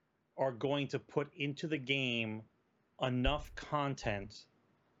they are going to put into the game enough content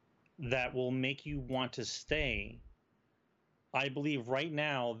that will make you want to stay. I believe right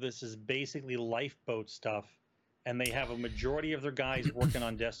now this is basically lifeboat stuff, and they have a majority of their guys working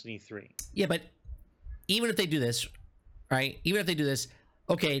on Destiny 3. Yeah, but even if they do this, right? Even if they do this,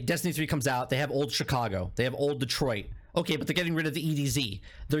 okay, Destiny 3 comes out, they have old Chicago, they have old Detroit. Okay, but they're getting rid of the EDZ.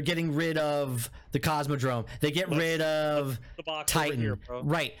 They're getting rid of the Cosmodrome. They get rid of Titan. Here,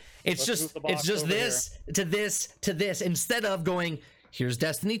 right. It's just this to this to this instead of going, here's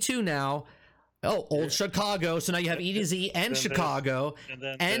Destiny 2 now. Oh, old Chicago. So now you have EDZ and Chicago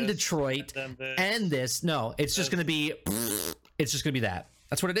and Detroit and this. No, it's just going to be that.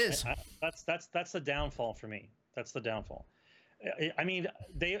 That's what it is. That's the downfall for me. That's the downfall. I mean,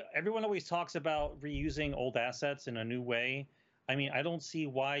 everyone always talks about reusing old assets in a new way. I mean, I don't see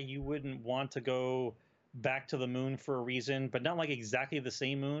why you wouldn't want to go back to the moon for a reason, but not like exactly the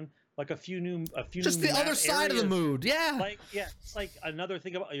same moon. Like a few new just the other side areas. Of the moon. Yeah. Like, yeah, it's like another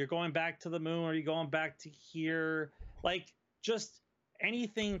thing about you're going back to the moon, or you're going back to here. Like, just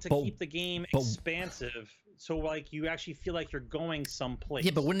anything to keep the game expansive. So, like, you actually feel like you're going someplace.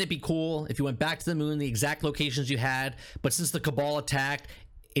 Yeah, but wouldn't it be cool if you went back to the moon, the exact locations you had, but since the Cabal attacked,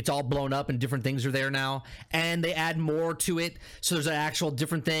 it's all blown up and different things are there now, and they add more to it, so there's an actual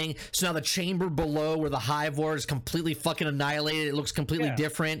different thing. So now the chamber below where the Hive War is completely fucking annihilated, it looks completely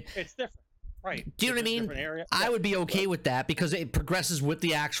different. It's different, right? Do you know what I mean? I would be okay with that because it progresses with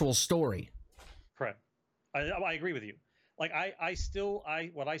the actual story. Correct. I agree with you. Like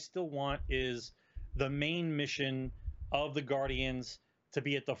what I still want is the main mission of the Guardians to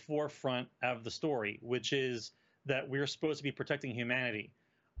be at the forefront of the story, which is that we're supposed to be protecting humanity.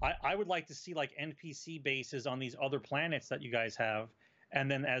 I would like to see like NPC bases on these other planets that you guys have,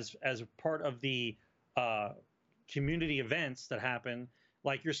 and then as part of the community events that happen,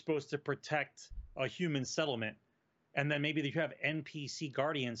 like you're supposed to protect a human settlement, and then maybe you have NPC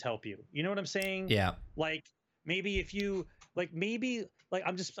guardians help you. You know what I'm saying? Yeah. Like maybe if you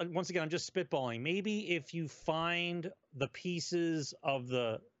I'm just spitballing. Maybe if you find the pieces of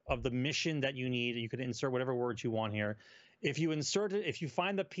the mission that you need, you could insert whatever words you want here. If you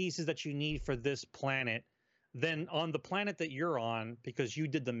find the pieces that you need for this planet, then on the planet that you're on, because you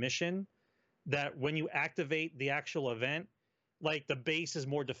did the mission, that when you activate the actual event, like the base is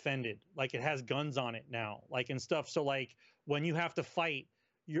more defended, like it has guns on it now, like and stuff. So like when you have to fight,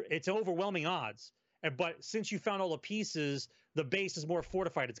 it's overwhelming odds. But since you found all the pieces, the base is more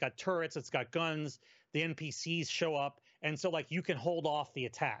fortified. It's got turrets, it's got guns, the NPCs show up, and so like you can hold off the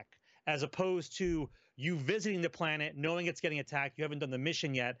attack, as opposed to you visiting the planet, knowing it's getting attacked, you haven't done the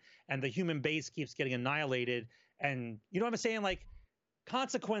mission yet, and the human base keeps getting annihilated. And you know what I'm saying? Like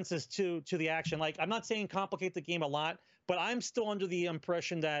consequences to the action. Like I'm not saying complicate the game a lot, but I'm still under the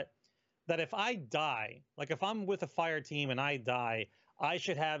impression that if I die, like if I'm with a fire team and I die, I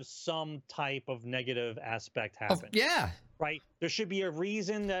should have some type of negative aspect happen. Yeah. Right. There should be a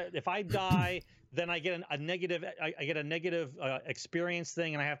reason that if I die, then I get a negative. I get a negative experience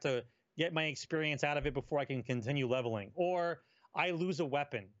thing, and I have to get my experience out of it before I can continue leveling. Or I lose a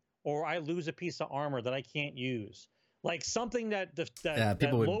weapon, or I lose a piece of armor that I can't use. Like something that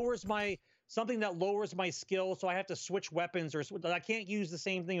lowers my skill, so I have to switch weapons, or I can't use the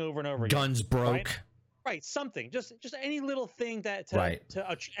same thing over and over again. Guns broke. Right, something, just any little thing that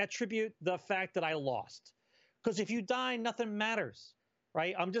to attribute the fact that I lost. Because if you die, nothing matters,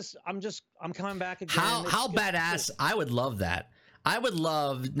 right? I'm coming back again. How badass! I would love that. I would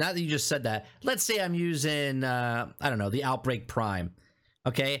love, now that you just said that, let's say I'm using I don't know, the Outbreak Prime.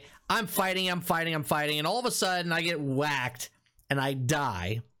 Okay, I'm fighting, and all of a sudden I get whacked and I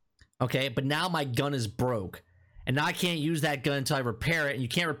die. Okay, but now my gun is broke, and now I can't use that gun until I repair it, and you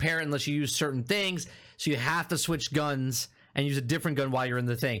can't repair it unless you use certain things. So you have to switch guns and use a different gun while you're in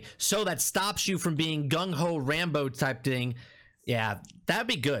the thing. So that stops you from being gung-ho Rambo type thing. Yeah, that'd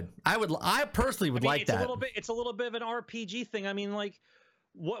be good. I personally would like that. It's a little bit of an RPG thing. I mean, like,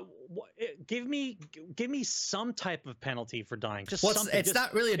 what give me some type of penalty for dying. Just something. It's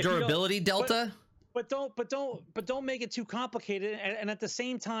not really a durability delta. But don't make it too complicated. And at the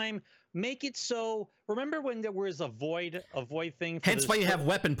same time, make it so. Remember when there was a void thing? Hence why you have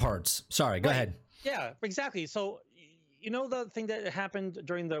weapon parts. Sorry, go ahead. Yeah, exactly. So, you know, the thing that happened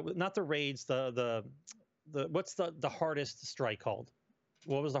during not the raids, the what's the hardest strike called?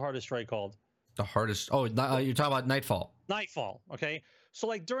 What was the hardest strike called? The hardest. Oh, you're talking about Nightfall. Nightfall. Okay. So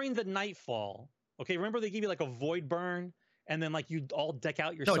like during the Nightfall, okay, remember they give you like a void burn, and then like you all deck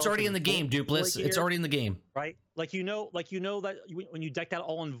out yourself. No, it's already in the game, Dupless. It's already in the game. Right? Like you know that when you decked out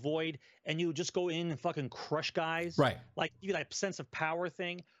all in void and you just go in and fucking crush guys. Right. Like you that sense of power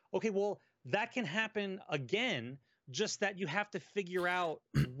thing. Okay, well, that can happen again, just that you have to figure out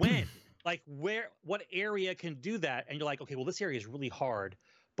when, like what area can do that. And you're like, okay, well, this area is really hard,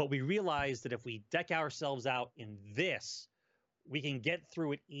 but we realize that if we deck ourselves out in this, we can get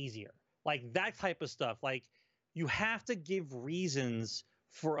through it easier. Like that type of stuff. Like you have to give reasons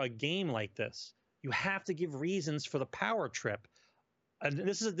for a game like this. You have to give reasons for the power trip. And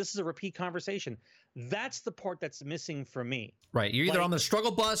this is a repeat conversation. That's the part that's missing for me. Right. You're either on the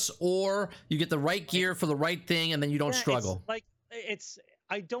struggle bus or you get the right gear for the right thing and then you don't struggle.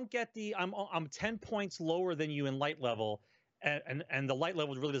 I don't get I'm 10 points lower than you in light level, and the light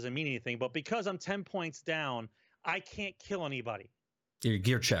level really doesn't mean anything, but because I'm 10 points down, I can't kill anybody. You're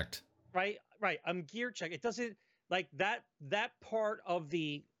gear checked. Right. I'm gear checked. It doesn't like that part of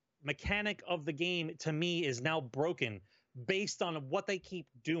the mechanic of the game to me is now broken based on what they keep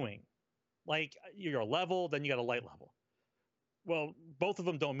doing. Like you're a level, then you got a light level. Well, both of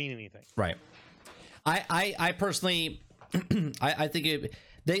them don't mean anything. Right. I personally, I think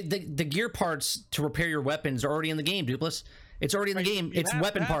the gear parts to repair your weapons are already in the game, Dupless. It's already in the game. It's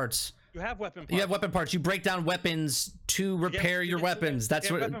weapon parts. You have weapon parts. You have weapon parts. You break down weapons to repair your weapons. That's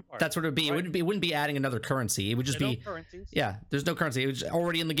what it would be. Right? It wouldn't be adding another currency. It would just be currencies. Yeah, there's no currency. It's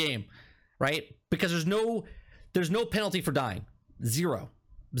already in the game, right? Because there's no penalty for dying. Zero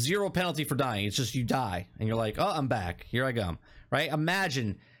penalty for dying. It's just you die and you're like, oh, I'm back. Here I come. Right?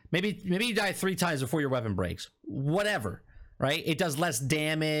 Imagine maybe you die 3 times before your weapon breaks. Whatever. Right? It does less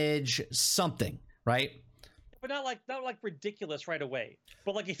damage. Something. Right? but not like ridiculous right away.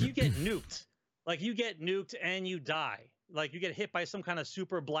 But like if you get nuked, like you get nuked and you die, like you get hit by some kind of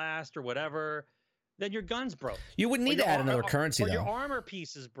super blast or whatever, then your gun's broke. You wouldn't need to add another currency, or though. Your armor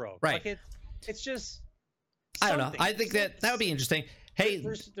piece is broke. Right. Like it's just. I don't know. I think that would be interesting. Hey,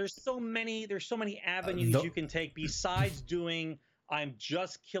 there's so many avenues you can take besides doing. I'm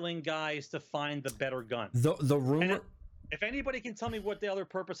just killing guys to find the better gun. The rumor. If anybody can tell me what the other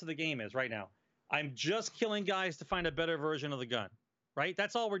purpose of the game is right now, I'm just killing guys to find a better version of the gun. Right?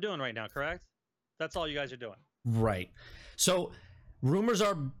 That's all we're doing right now, correct? That's all you guys are doing. Right. So rumors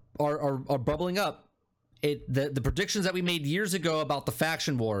are bubbling up. The predictions that we made years ago about the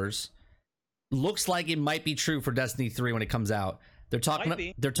faction wars looks like it might be true for Destiny 3 when it comes out. They're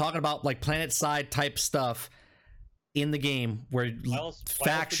talking about like planet side type stuff in the game where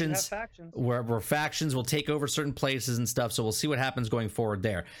factions where factions will take over certain places and stuff. So we'll see what happens going forward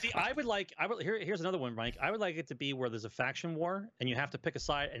there. See, here's another one, Mike. I would like it to be where there's a faction war and you have to pick a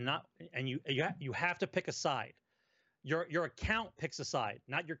side and you have to pick a side. Your account picks a side,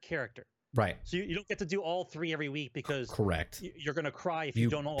 not your character. Right. So you don't get to do all three every week because correct. You're going to cry if you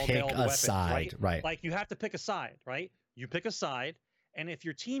don't all get all the weapons. Side, right? Like you have to pick a side, right? You pick a side, and if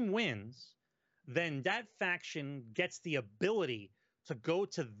your team wins, then that faction gets the ability to go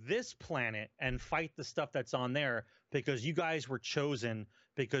to this planet and fight the stuff that's on there because you guys were chosen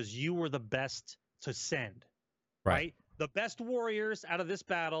because you were the best to send, right? The best warriors out of this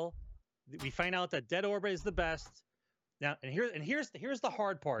battle. We find out that Dead Orbit is the best. Now, and here's the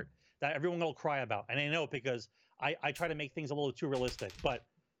hard part that everyone will cry about, and I know because I try to make things a little too realistic, but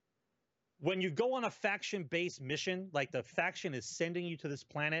when you go on a faction-based mission, like the faction is sending you to this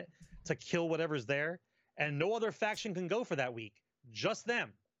planet to kill whatever's there, and no other faction can go for that week, just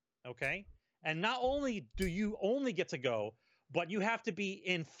them, okay? And not only do you only get to go, but you have to be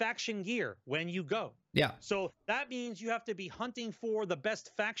in faction gear when you go. Yeah. So that means you have to be hunting for the best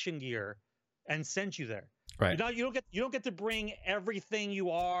faction gear and send you there. Right. You don't get to bring everything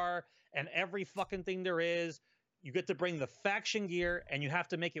you are and every fucking thing there is. You get to bring the faction gear and you have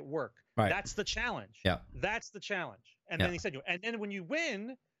to make it work. Right. That's the challenge. Yeah. That's the challenge. And then he said, and then when you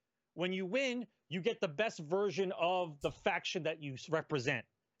win, you get the best version of the faction that you represent.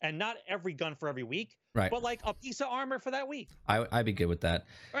 And not every gun for every week, right? But like a piece of armor for that week. I'd be good with that.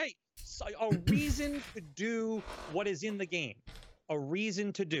 Right. So a reason to do what is in the game. A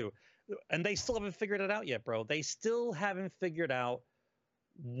reason to do. And they still haven't figured it out yet, bro. They still haven't figured out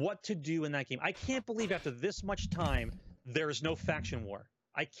what to do in that game. I can't believe after this much time, there's no faction war.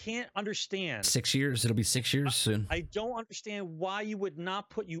 I can't understand. 6 years. It'll be 6 years soon. I don't understand why you would not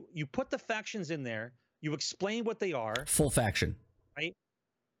put you put the factions in there. You explain what they are. Full faction. Right.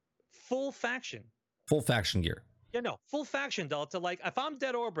 Full faction. Full faction gear. Yeah, no, full faction, Delta. Like if I'm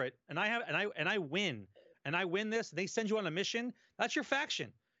Dead Orbit and I win this, they send you on a mission. That's your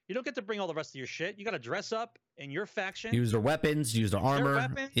faction. You don't get to bring all the rest of your shit. You got to dress up in your faction. Use their weapons. Use their armor.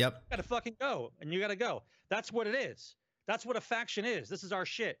 Yep. You got to fucking go, and you got to go. That's what it is. That's what a faction is. This is our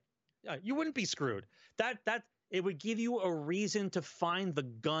shit. You wouldn't be screwed. That it would give you a reason to find the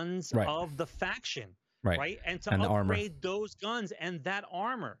guns of the faction, right? And to upgrade those guns and that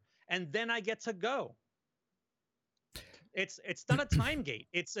armor, and then I get to go. It's not a time gate.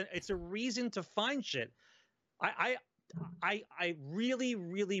 It's a reason to find shit. I really,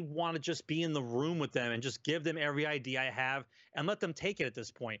 really want to just be in the room with them and just give them every idea I have and let them take it at this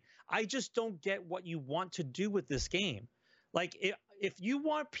point. I just don't get what you want to do with this game. Like if you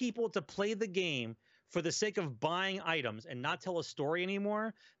want people to play the game for the sake of buying items and not tell a story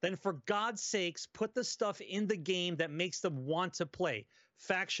anymore, then for God's sakes, put the stuff in the game that makes them want to play.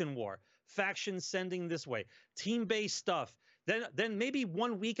 Faction war, faction sending this way, team-based stuff. Then maybe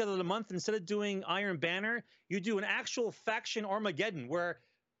 1 week out of the month, instead of doing Iron Banner, you do an actual faction Armageddon where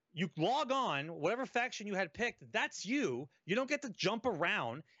you log on, whatever faction you had picked, that's you. You don't get to jump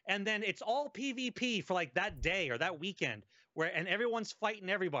around, and then it's all PvP for like that day or that weekend, and everyone's fighting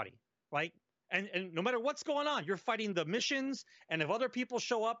everybody, right? And no matter what's going on, you're fighting the missions, and if other people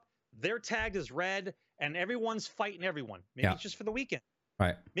show up, they're tagged as red, and everyone's fighting everyone. Maybe it's just for the weekend.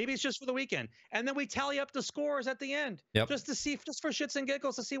 Right. Maybe it's just for the weekend. And then we tally up the scores at the end. Yep. Just for shits and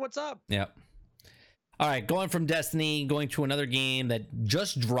giggles to see what's up. Yep. All right. Going from Destiny, going to another game that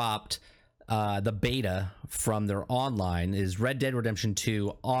just dropped the beta from their online is Red Dead Redemption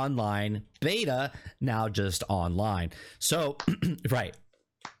 2 online beta, now just online. So, right.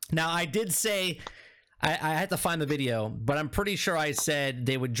 Now, I did say I had to find the video, but I'm pretty sure I said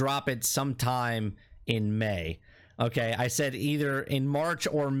they would drop it sometime in May. Okay, I said either in March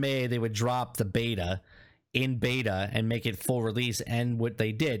or May they would drop the beta in beta and make it full release, and what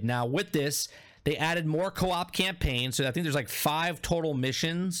they did. Now with this, They added more co-op campaigns, so I think there's like 5 total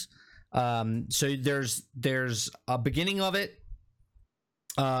missions. So there's a beginning of it,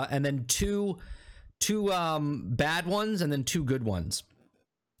 and then two bad ones, and then 2 good ones,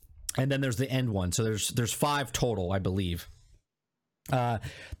 and then there's the end one. So there's 5 total, I believe.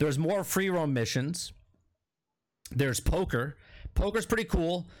 There's more free roam missions. There's poker. Poker's pretty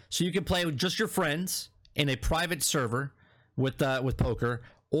cool. So you can play with just your friends in a private server with poker,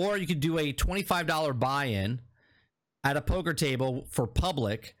 or you could do a $25 buy-in at a poker table for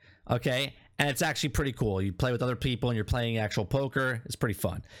public. Okay, and it's actually pretty cool. You play with other people and you're playing actual poker. It's pretty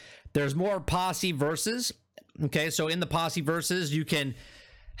fun. There's more posse versus. Okay, so in the posse versus, you can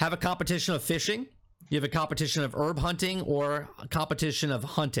have a competition of fishing. You have a competition of herb hunting or a competition of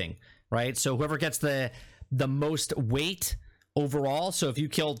hunting, right? So whoever gets the most weight overall. So if you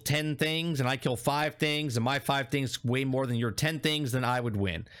kill 10 things and I kill 5 things and my 5 things way more than your 10 things, then I would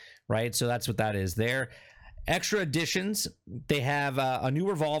win, right? So that's what that is there. Extra additions, they have a new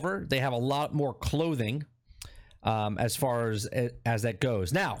revolver. They have a lot more clothing as far as that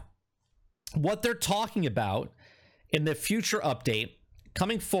goes. Now, what they're talking about in the future update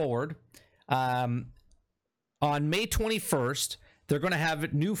coming forward, on May 21st, they're going to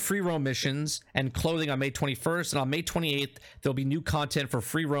have new free roam missions and clothing on May 21st. And on May 28th, there'll be new content for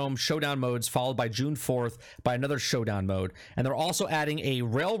free roam showdown modes, followed by June 4th by another showdown mode. And they're also adding a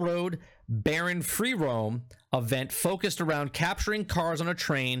Railroad Baron free roam event focused around capturing cars on a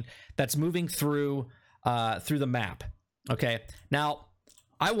train that's moving through the map. Okay. Now,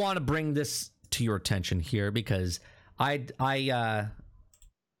 I want to bring this to your attention here because I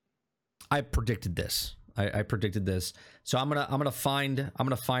predicted this. I predicted this. So I'm gonna find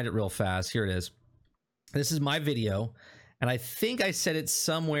it real fast. Here it is. This is my video, and I think I said it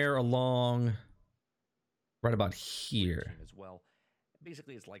somewhere along right about here as well.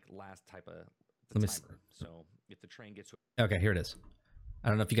 Basically, it's like last type of Let me timer. So if the train gets okay, here it is. I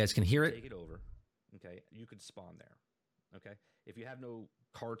don't know if you guys can hear it. Take it over. Okay, you could spawn there. Okay, if you have no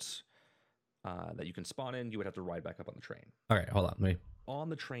carts that you can spawn in, you would have to ride back up on the train. All right, hold on. Let me. On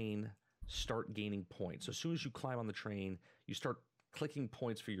the train, start gaining points. So as soon as you climb on the train, you start clicking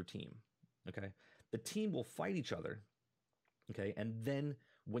points for your team. Okay, the team will fight each other. Okay, and then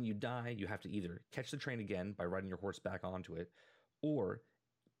when you die, you have to either catch the train again by riding your horse back onto it, or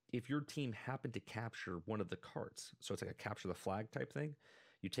if your team happened to capture one of the carts, so it's like a capture the flag type thing,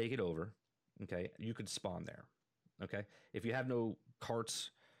 you take it over. Okay, you could spawn there. Okay, if you have no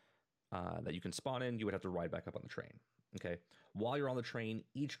carts that you can spawn in, you would have to ride back up on the train. Okay, while you're on the train,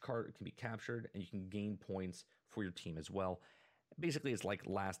 each cart can be captured and you can gain points for your team as well. Basically, it's like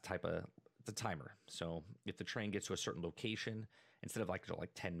last type of the timer. So if the train gets to a certain location, instead of like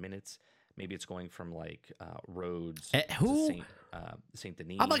 10 minutes, maybe it's going from like Rhodes who? to Saint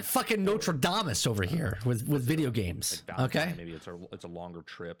Denis. I'm like fucking Notre Dame over here with video games. Like Okay. Maybe it's a longer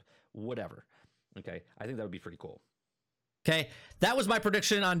trip, whatever. Okay, I think that would be pretty cool. Okay, that was my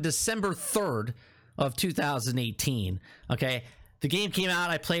prediction on December 3rd of 2018. Okay, the game came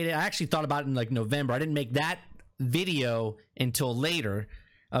out, I played it. I actually thought about it in like November. I didn't make that video until later.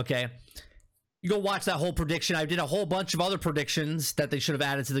 Okay, you go watch that whole prediction. I did a whole bunch of other predictions that they should have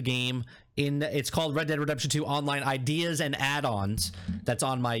added to the game. It's called Red Dead Redemption 2 Online Ideas and Add-ons. That's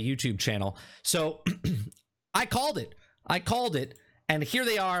on my YouTube channel. So I called it, and here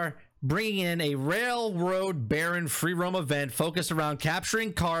they are, bringing in a Railroad Baron free roam event focused around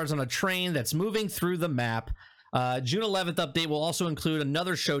capturing cars on a train that's moving through the map. June 11th update will also include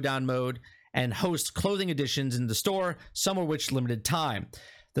another showdown mode and host clothing additions in the store, some of which limited time.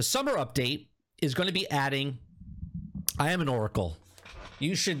 The summer update is going to be adding, I am an oracle.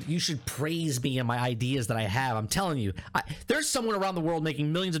 You should praise me and my ideas that I have. I'm telling you, there's someone around the world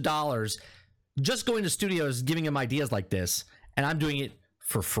making millions of dollars just going to studios, giving them ideas like this, and I'm doing it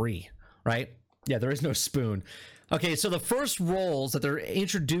for free, right? Yeah, there is no spoon. Okay, so the first roles that they're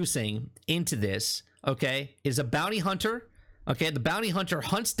introducing into this, okay, is a bounty hunter. Okay, the bounty hunter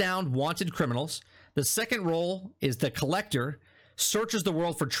hunts down wanted criminals. The second role is the collector, searches the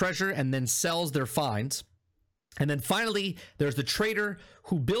world for treasure and then sells their finds. And then finally, there's the trader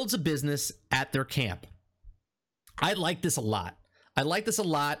who builds a business at their camp. I like this a lot.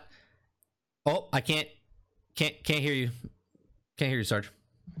 Oh, I can't hear you. Can't hear you, Sarge.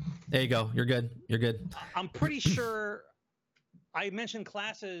 There you go. You're good. I'm pretty sure I mentioned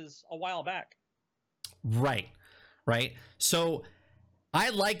classes a while back. Right. So I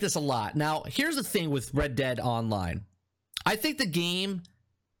like this a lot. Now, here's the thing with Red Dead Online. I think the game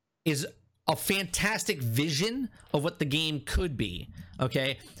is a fantastic vision of what the game could be.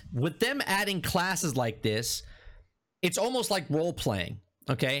 Okay. With them adding classes like this, it's almost like role playing.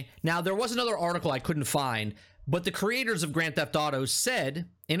 Okay, now there was another article I couldn't find, but the creators of Grand Theft Auto said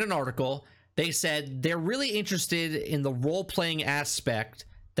in an article, they said they're really interested in the role-playing aspect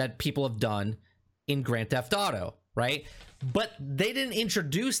that people have done in Grand Theft Auto, right? But they didn't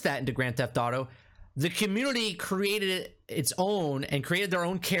introduce that into Grand Theft Auto. The community created its own and created their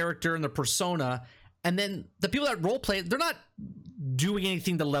own character and their persona, and then the people that role-play, they're not doing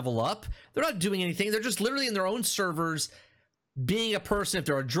anything to level up. They're not doing anything. They're just literally in their own servers being a person. If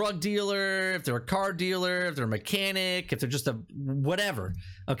they're a drug dealer, if they're a car dealer, if they're a mechanic, if they're just a whatever,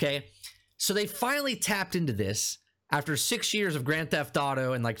 okay? So they finally tapped into this after 6 years of Grand Theft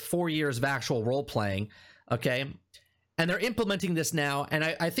Auto and like 4 years of actual role-playing, okay? And they're implementing this now, and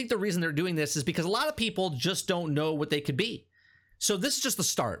I think the reason they're doing this is because a lot of people just don't know what they could be. So this is just the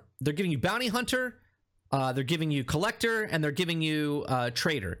start. They're giving you Bounty Hunter, they're giving you Collector, and they're giving you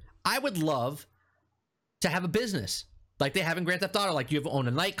Trader. I would love to have a business like they have in Grand Theft Auto. Like you own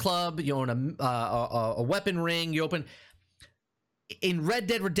a nightclub, you own a weapon ring, you open... In Red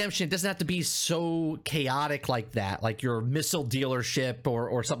Dead Redemption, it doesn't have to be so chaotic like that, like your missile dealership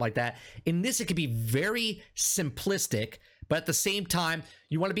or something like that. In this, it could be very simplistic, but at the same time,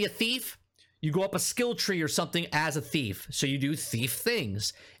 you want to be a thief? You go up a skill tree or something as a thief, so you do thief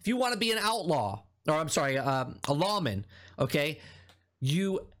things. If you want to be an outlaw, or I'm sorry, a lawman, okay,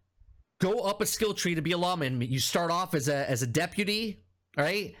 you go up a skill tree to be a lawman. You start off as a deputy, all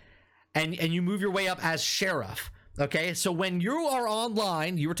right, and you move your way up as sheriff. Okay, so when you are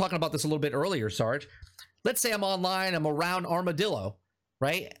online, you were talking about this a little bit earlier, Sarge. Let's say I'm online, I'm around Armadillo,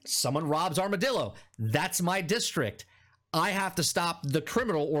 right? Someone robs Armadillo. That's my district. I have to stop the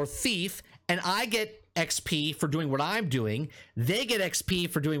criminal or thief, and I get XP for doing what I'm doing. They get XP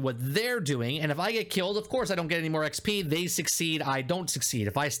for doing what they're doing. And if I get killed, of course, I don't get any more XP. They succeed, I don't succeed.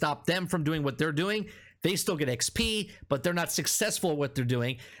 If I stop them from doing what they're doing, they still get XP, but they're not successful at what they're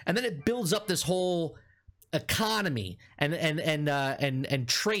doing. And then it builds up this whole economy and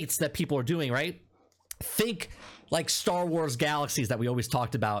traits that people are doing, right? Think like Star Wars Galaxies that we always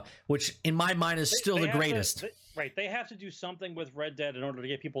talked about, which in my mind is still the greatest. Right, they have to do something with Red Dead in order to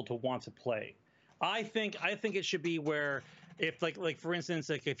get people to want to play. I think it should be where if like for instance,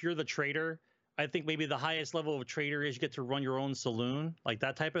 like if you're the trader, I think maybe the highest level of a trader is you get to run your own saloon, like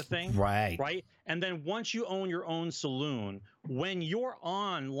that type of thing. Right. And then once you own your own saloon, when you're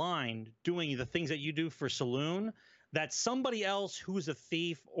online doing the things that you do for saloon, that somebody else who's a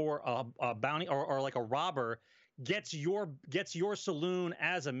thief or a bounty or like a robber gets your saloon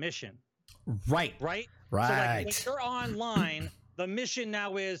as a mission. Right. So like when you're online, the mission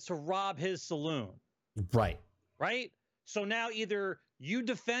now is to rob his saloon. Right. So now either you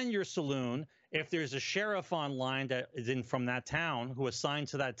defend your saloon. If there's a sheriff online that is in from that town who assigned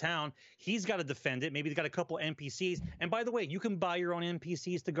to that town, he's got to defend it. Maybe he's got a couple NPCs. And by the way, you can buy your own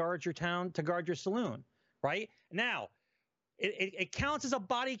NPCs to guard your town, to guard your saloon, right? Now, it counts as a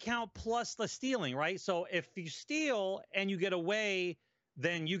body count plus the stealing, right? So if you steal and you get away,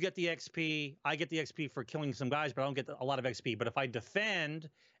 then you get the XP. I get the XP for killing some guys, but I don't get a lot of XP. But if I defend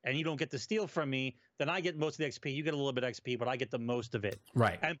and you don't get to steal from me, then I get most of the XP. You get a little bit of XP, but I get the most of it.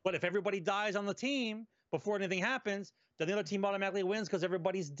 Right. But if everybody dies on the team before anything happens, then the other team automatically wins because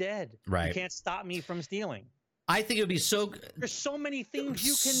everybody's dead. Right. You can't stop me from stealing. I think it would be so... There's so many things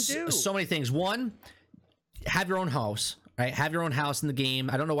you can do. So many things. One, have your own house, right? Have your own house in the game.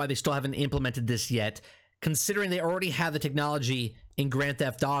 I don't know why they still haven't implemented this yet. Considering they already have the technology in Grand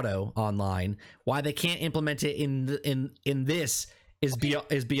Theft Auto online, why they can't implement it in this is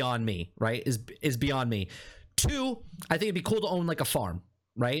beyond me, right? Is beyond me. Two, I think it'd be cool to own like a farm,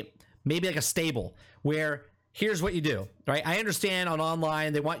 right? Maybe like a stable where here's what you do, right? I understand on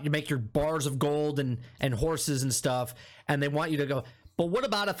online they want you to make your bars of gold and horses and stuff, and they want you to go. But what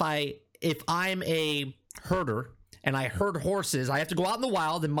about if I'm a herder and I herd horses? I have to go out in the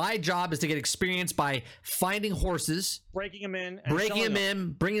wild, and my job is to get experience by finding horses, breaking them in,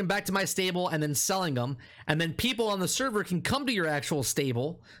 bringing them back to my stable, and then selling them. And then people on the server can come to your actual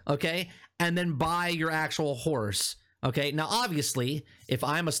stable, okay, and then buy your actual horse. Okay, now obviously, if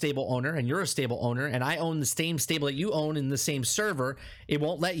I'm a stable owner and you're a stable owner and I own the same stable that you own in the same server, it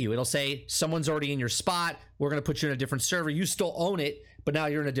won't let you. It'll say, someone's already in your spot. We're going to put you in a different server. You still own it, but now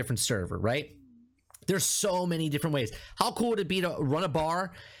you're in a different server, right? There's so many different ways. How cool would it be to run a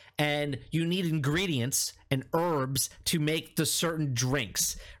bar and you need ingredients and herbs to make the certain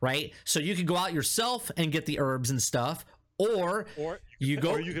drinks, right? So you can go out yourself and get the herbs and stuff, or you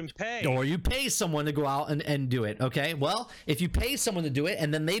pay someone to go out and do it. Okay, well, if you pay someone to do it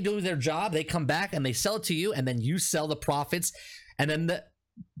and then they do their job, they come back and they sell it to you, and then you sell the profits, and then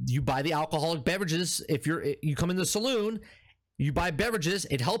you buy the alcoholic beverages. If you come in the saloon, You buy beverages,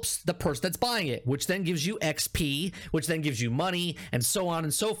 it helps the person that's buying it, which then gives you XP, which then gives you money, and so on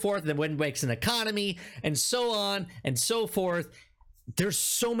and so forth. Then when it makes an economy, and so on and so forth. There's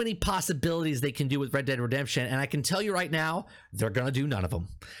so many possibilities they can do with Red Dead Redemption, and I can tell you right now, they're gonna do none of them.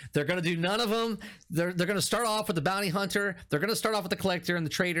 They're gonna do none of them. They're gonna start off with the bounty hunter. They're gonna start off with the collector and the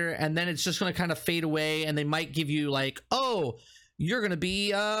trader, and then it's just gonna kind of fade away. And they might give you like, oh, you're gonna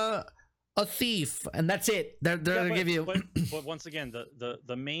be a thief, and that's it. They're gonna give you. But once again,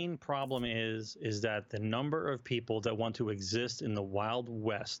 the main problem is that the number of people that want to exist in the Wild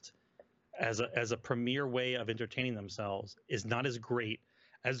West as a premier way of entertaining themselves is not as great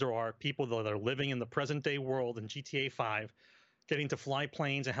as there are people that are living in the present day world in GTA 5, getting to fly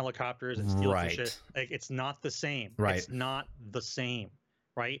planes and helicopters and steal shit. Like, it's not the same. Right. It's not the same,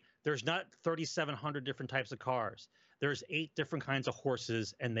 right? There's not 3,700 different types of cars. There's 8 different kinds of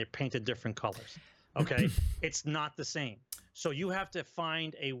horses, and they're painted different colors. Okay? It's not the same. So you have to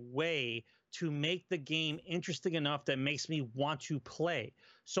find a way to make the game interesting enough that makes me want to play.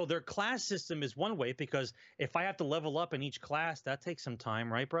 So their class system is one way, because if I have to level up in each class, that takes some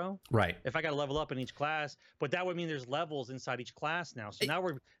time, right, bro? Right. If I got to level up in each class, but that would mean there's levels inside each class now. So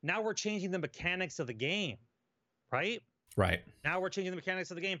now we're changing the mechanics of the game, right? Right. Now we're changing the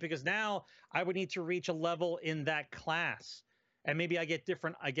mechanics of the game, because now I would need to reach a level in that class. And maybe I get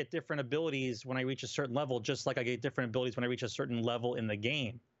different abilities when I reach a certain level, just like I get different abilities when I reach a certain level in the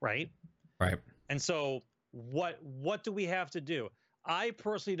game, right? Right. And so what do we have to do? I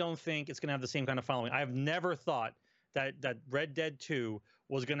personally don't think it's going to have the same kind of following. I've never thought that Red Dead 2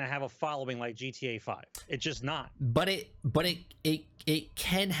 was going to have a following like GTA 5. It's just not. But it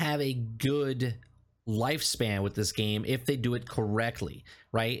can have a good lifespan with this game if they do it correctly,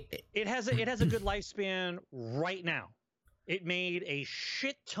 right? It has a good lifespan right now. It made a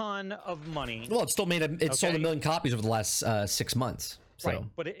shit ton of money. Well, it still made sold 1 million copies over the last 6 months. So. Right,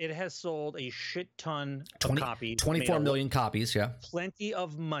 but it has sold a shit ton of copies. 24 million copies, yeah. Plenty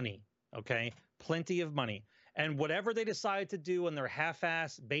of money, okay? Plenty of money. And whatever they decide to do in their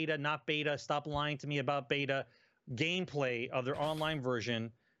half-ass beta, not beta, stop lying to me about beta, gameplay of their online version,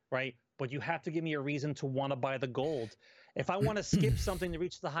 right? But you have to give me a reason to want to buy the gold. If I want to skip something to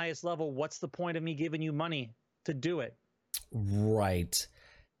reach the highest level, what's the point of me giving you money to do it? Right.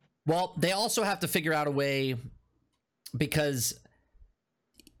 Well, they also have to figure out a way, because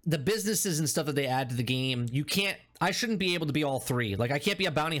the businesses and stuff that they add to the game, I shouldn't be able to be all three. Like, I can't be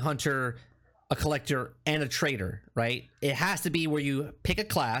a bounty hunter, a collector, and a trader, right? It has to be where you pick a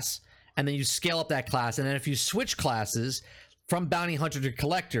class and then you scale up that class. And then if you switch classes from bounty hunter to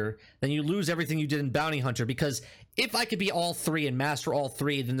collector, then you lose everything you did in bounty hunter. Because if I could be all three and master all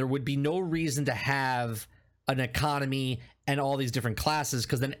three, then there would be no reason to have an economy and all these different classes,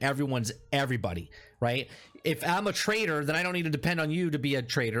 because then everyone's everybody, right? If I'm a trader, then I don't need to depend on you to be a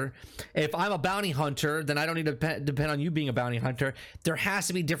trader. If I'm a bounty hunter, then I don't need to depend on you being a bounty hunter. There has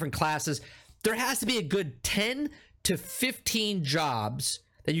to be different classes. There has to be a good 10 to 15 jobs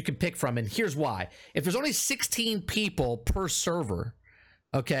that you can pick from. And here's why. If there's only 16 people per server,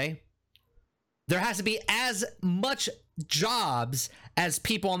 okay, there has to be as much jobs as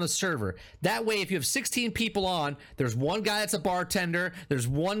people on the server. That way, if you have 16 people on, there's one guy that's a bartender, there's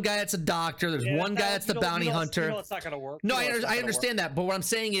one guy that's a doctor, there's one guy that's the bounty hunter. It's not going to work. No, I understand that, but what I'm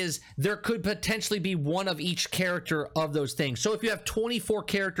saying is there could potentially be one of each character of those things. So if you have 24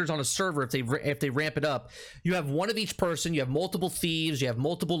 characters on a server, if they ramp it up, you have one of each person, you have multiple thieves, you have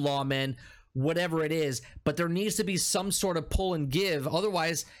multiple lawmen, whatever it is, but there needs to be some sort of pull and give.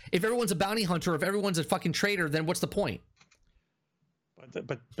 Otherwise, if everyone's a bounty hunter, if everyone's a fucking trader, then what's the point?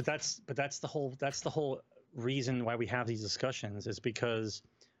 But that's the whole reason why we have these discussions, is because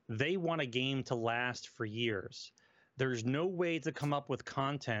they want a game to last for years. There's no way to come up with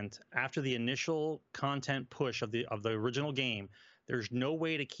content after the initial content push of the original game. There's no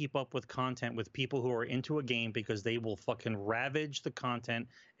way to keep up with content with people who are into a game, because they will fucking ravage the content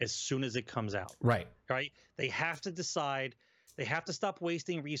as soon as it comes out. Right. Right? They have to decide. They have to stop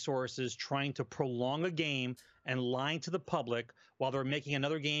wasting resources trying to prolong a game and lying to the public while they're making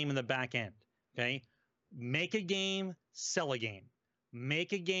another game in the back end. Okay? Make a game, sell a game.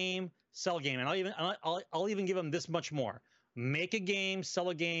 Make a game, sell a game. And I'll even give them this much more. Make a game, sell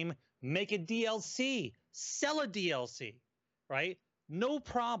a game, make a DLC, sell a DLC. Right? No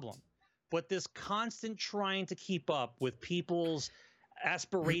problem. But this constant trying to keep up with people's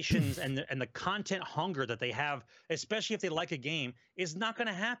aspirations and the content hunger that they have, especially if they like a game, is not going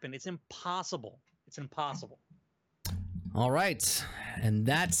to happen. It's impossible. It's impossible. All right. And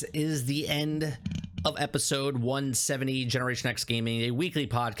that is the end of episode 170, Generation X Gaming, a weekly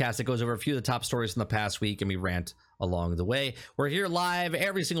podcast that goes over a few of the top stories from the past week, and we rant along the way. We're here live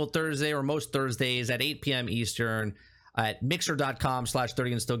every single Thursday, or most Thursdays, at 8 p.m. Eastern at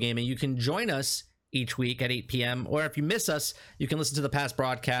mixer.com/30andstillgaming. You can join us each week at 8 p.m. or if you miss us, you can listen to the past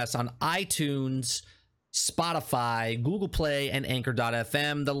broadcasts on iTunes, Spotify, Google Play, and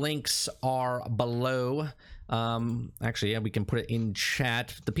Anchor.fm. The links are below. Actually, yeah, we can put it in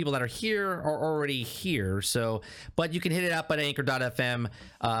chat. The people that are here are already here, so but you can hit it up at Anchor.fm.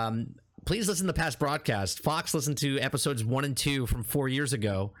 Please listen to the past broadcast. Fox listened to episodes 1 and 2 from 4 years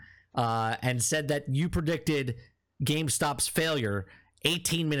ago and said that you predicted GameStop's failure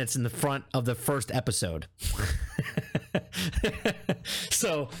 18 minutes in the front of the first episode.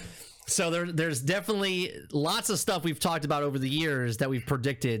 So there's definitely lots of stuff we've talked about over the years that we've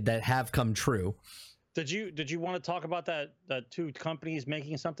predicted that have come true. Did you want to talk about that two companies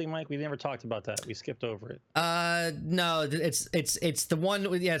making something, Mike? We never talked about that. We skipped over it. No, it's the one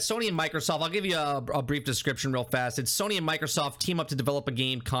with, yeah, Sony and Microsoft. I'll give you a brief description real fast. It's Sony and Microsoft team up to develop a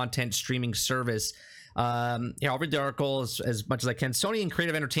game content streaming service. I'll read the article as much as I can. Sony, and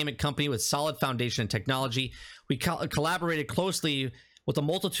creative entertainment company with solid foundation and technology. We collaborated closely with a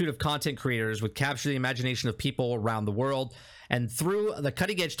multitude of content creators would capture the imagination of people around the world. And through the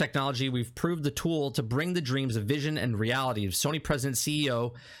cutting-edge technology, we've proved the tool to bring the dreams of vision and reality. Sony President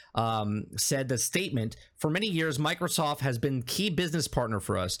CEO said the statement, "For many years, Microsoft has been key business partner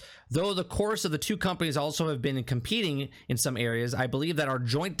for us. Though the course of the two companies also have been competing in some areas, I believe that our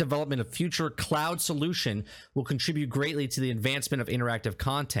joint development of future cloud solution will contribute greatly to the advancement of interactive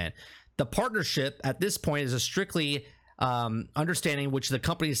content. The partnership at this point is a strictly understanding which the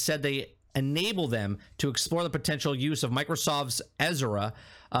companies said they enable them to explore the potential use of Microsoft's Azure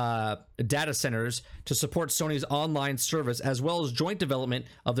data centers to support Sony's online service, as well as joint development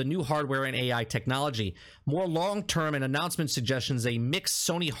of the new hardware and AI technology. More long-term and announcement suggestions, a mixed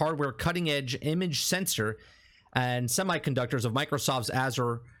Sony hardware cutting-edge image sensor and semiconductors of Microsoft's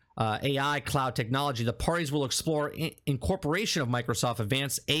Azure AI cloud technology. The parties will explore incorporation of Microsoft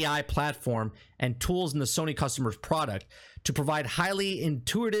advanced AI platform and tools in the Sony customer's product to provide highly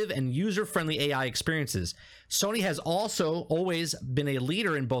intuitive and user-friendly AI experiences. Sony has also always been a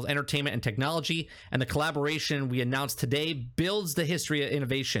leader in both entertainment and technology, and the collaboration we announced today builds the history of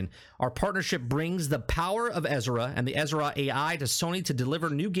innovation. Our partnership brings the power of Azure and the Azure AI to Sony to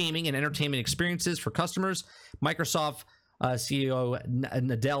deliver new gaming and entertainment experiences for customers, Microsoft CEO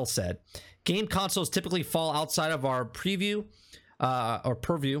Nadell said. Game consoles typically fall outside of our purview.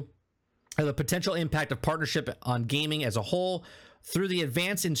 The potential impact of partnership on gaming as a whole through the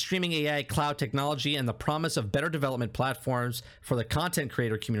advance in streaming AI cloud technology and the promise of better development platforms for the content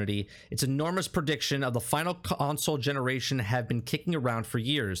creator community. Its enormous prediction of the final console generation have been kicking around for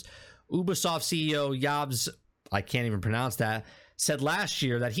years. Ubisoft CEO Yves, I can't even pronounce that, said last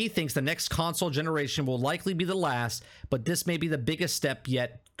year that he thinks the next console generation will likely be the last, but this may be the biggest step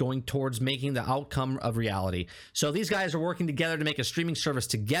yet going towards making the outcome of reality. So these guys are working together to make a streaming service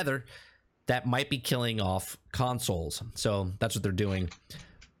together that might be killing off consoles. So that's what they're doing.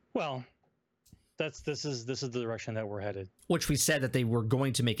 Well, this is the direction that we're headed. Which we said that they were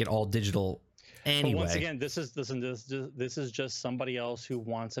going to make it all digital anyway. But once again, this is just somebody else who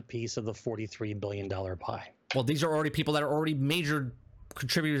wants a piece of the $43 billion pie. Well, these are already people that are already major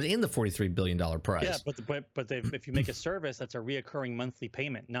contributors in the $43 billion prize. Yeah, but if you make a service, that's a reoccurring monthly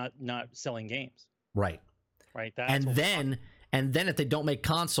payment, not selling games. Right. Right. And then if they don't make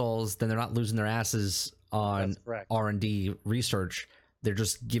consoles, then they're not losing their asses on R&D research. They're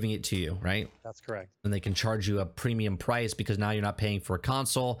just giving it to you, right? That's correct. And they can charge you a premium price because now you're not paying for a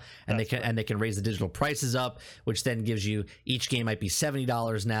console, and they can raise the digital prices up, which then gives you each game might be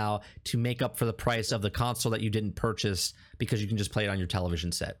 $70 now to make up for the price of the console that you didn't purchase because you can just play it on your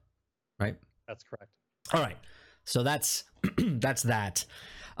television set, right? That's correct. All right. So that's that's that.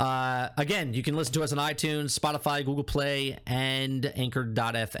 Again, you can listen to us on iTunes, Spotify, Google Play, and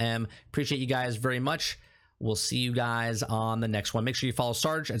Anchor.fm. Appreciate you guys very much. We'll see you guys on the next one. Make sure you follow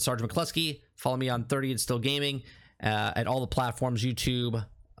Sarge and Sarge McCluskey. Follow me on 30 and Still Gaming at all the platforms, YouTube,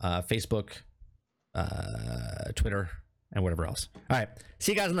 Facebook, Twitter, and whatever else. All right.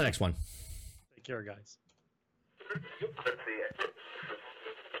 See you guys on the next one. Take care, guys.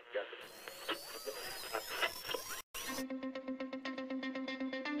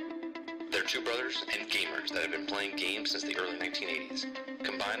 They're two brothers and gamers that have been playing games since the early 1980s.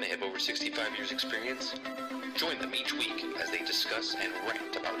 Combined, they have over 65 years experience. Join them each week as they discuss and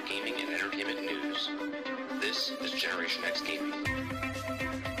rant about gaming and entertainment news. This is Generation X Gaming.